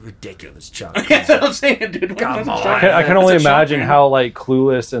a ridiculous chunk. That's what I'm saying, dude. Come on. I can only imagine how like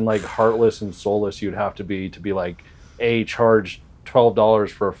clueless and like heartless and soulless you'd have to be like charge $12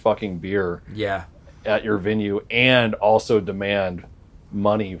 for a fucking beer at your venue and also demand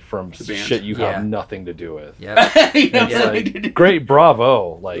money from shit you have nothing to do with. Like, great,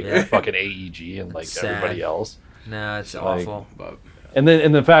 bravo, like fucking AEG and like everybody else. No, it's awful. And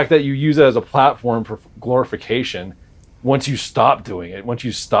the fact that you use it as a platform for glorification, once you stop doing it, once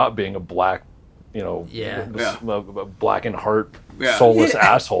you stop being a black, black in heart, soulless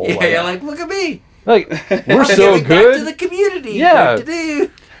asshole. Like, look at me. Like, we're so good. Back to the community. Yeah.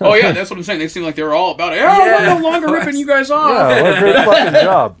 Oh, yeah, that's what I'm saying. They seem like they were all about it. We're no longer ripping you guys off. Yeah, what a great fucking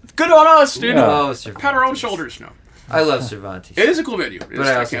job. Good on us, dude. Yeah. Pat our own shoulders. No. I love Cervantes. It is a cool venue. But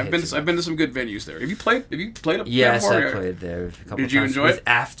I've been to some good venues there. Have you played up Yes, there before? I played there a couple Did you times enjoy with it?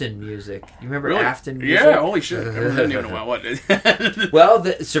 Afton Music. You remember Really? Afton Music? Yeah, holy shit. I haven't heard the name in a while. What? Well,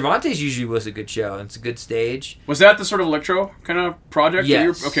 the Cervantes usually was a good show. And it's a good stage. Was that the sort of electro kind of project?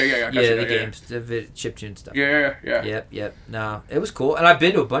 Yes. Okay, yeah. The games, the chiptune stuff. Yeah. Yep. No, it was cool. And I've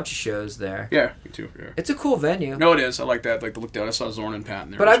been to a bunch of shows there. Yeah, me too. Yeah. It's a cool venue. No, it is. I like that. Like the look down. I saw Zorn and Pat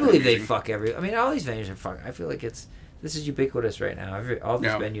in there. But I believe they fuck I mean, all these venues are fuck. I feel like this is ubiquitous right now. All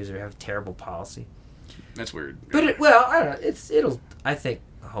these venues have terrible policy. That's weird. But I don't know. I think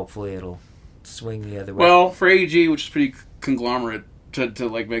hopefully it'll swing the other way. Well, for AEG, which is pretty conglomerate, to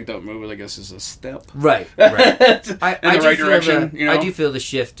like make that move, I guess, is a step. Right. In the right direction. I do feel the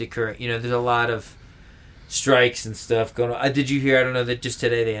shift to current. There's a lot of strikes and stuff going on. Did you hear? I don't know that just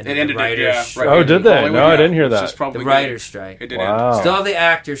today they ended the writers' strike. Oh, did they? No, I didn't hear that. The writers' strike. It did wow. Still have the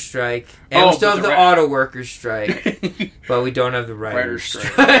actors' strike. And we still have the auto workers' strike. But we don't have the writers'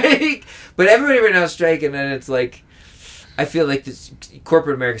 strike. But everybody right now is striking, and it's like, I feel like this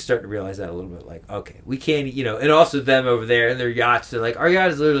corporate America's starting to realize that a little bit. Like, okay, we can't, and also them over there and their yachts. They're like, our yacht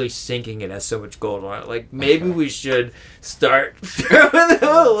is literally sinking. It has so much gold on it. Like, maybe we should start throwing them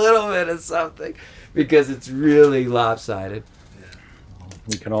a little bit of something. Because it's really lopsided.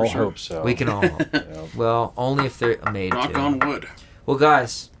 We can all hope so. We can all hope. Well, only if they're made Knock on wood. Well,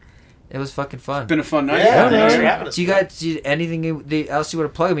 guys, it was fucking fun. It's been a fun night. Yeah, thanks for having us. Do you guys see anything else you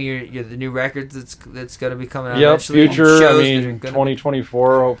want to plug? I mean, you're the new records that's going to be coming out eventually. Future. I mean,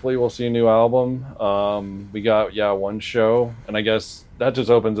 2024, hopefully we'll see a new album. We got, one show. And I guess that just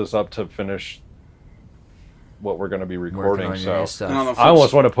opens us up to finish what we're going to be recording. So I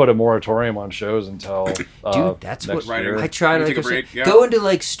almost want to put a moratorium on shows until dude, that's next what year. I try to take a break. Go into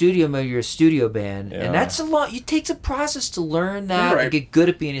like studio mode. You're a studio band, and that's a lot. It takes a process to learn that and get good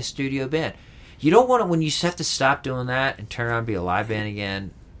at being a studio band. You don't want it when you have to stop doing that and turn around and be a live band again.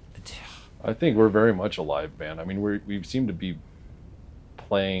 I think we're very much a live band. I mean, we seem to be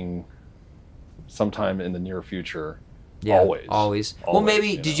playing sometime in the near future. Yeah, always. Well,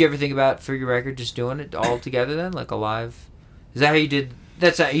 maybe, did you ever think about, for your record, just doing it all together then? Like a live? Is that how you did?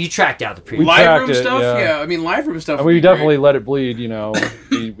 That's how you tracked out the previous live room stuff? Yeah, I mean, live room stuff. And we definitely let it bleed, it's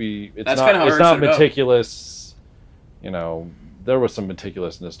not meticulous, there was some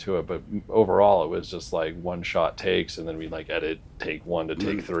meticulousness to it, but overall it was just like one shot takes, and then we like edit take 1 to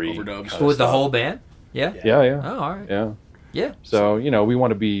take 3. Overdubs. Was the whole band? Yeah? Yeah. Oh, all right. Yeah. Yeah. So, we're going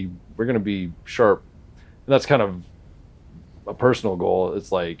to be sharp. And that's kind of a personal goal.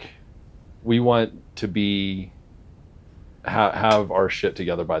 It's like we want to have our shit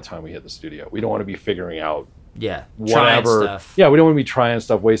together by the time we hit the studio. We don't want to be figuring out whatever stuff. Yeah, we don't want to be trying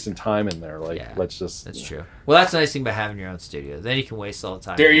stuff, wasting time in there. Like, let's just. That's true. Well, that's the nice thing about having your own studio. Then you can waste all the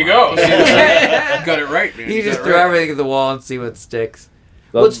time. There you go. Got it right, man. You just throw everything at the wall and see what sticks.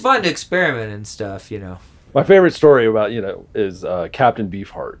 Well, it's fun to experiment and stuff, My favorite story about is Captain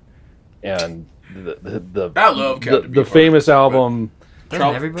Beefheart, and the I love Captain the Beefheart, famous album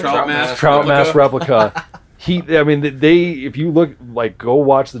Trout Mask Replica. If you go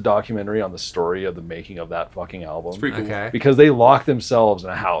watch the documentary on the story of the making of that fucking album. It's pretty cool. Okay. Because they locked themselves in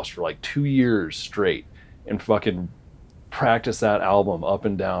a house for like 2 years straight and fucking practiced that album up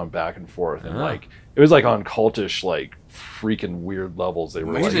and down, back and forth, and it was like on cultish freaking weird levels. They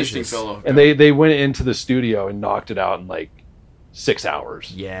were He's an interesting fellow. And they went into the studio and knocked it out in 6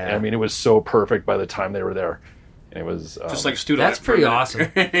 hours. Yeah. And, I mean, it was so perfect by the time they were there. And it was just like studio. That's pretty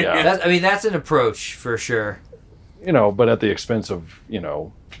awesome. Yeah. That's an approach for sure. But at the expense of,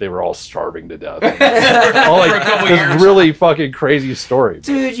 they were all starving to death. For a couple years. Really fucking crazy story.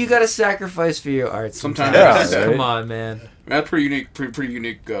 Dude, you got to sacrifice for your art sometimes. Yeah, Come on, man. That's pretty unique. Pretty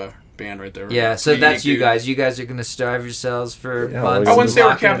unique band right there. Right? Yeah, so pretty that's you dude. guys. You guys are going to starve yourselves for months. I wouldn't say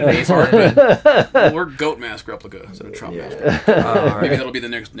we're Captain Beefheart, but but we're Goat Mask Replica instead of Trout Mask. right. Maybe that'll be the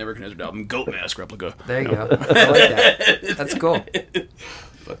next Nebuchadnezzar album, Goat Mask Replica. There you go. I like that. That's cool.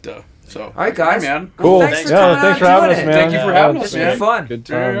 But all right, guys. Hey, man. Cool. Well, thanks for coming thanks for out having doing us, it. man. Thank you for having us, It's man. been fun. Good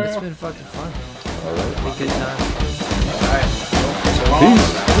time. It's been fucking fun. All right. Good time. All right. So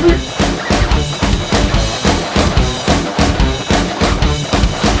long. Peace.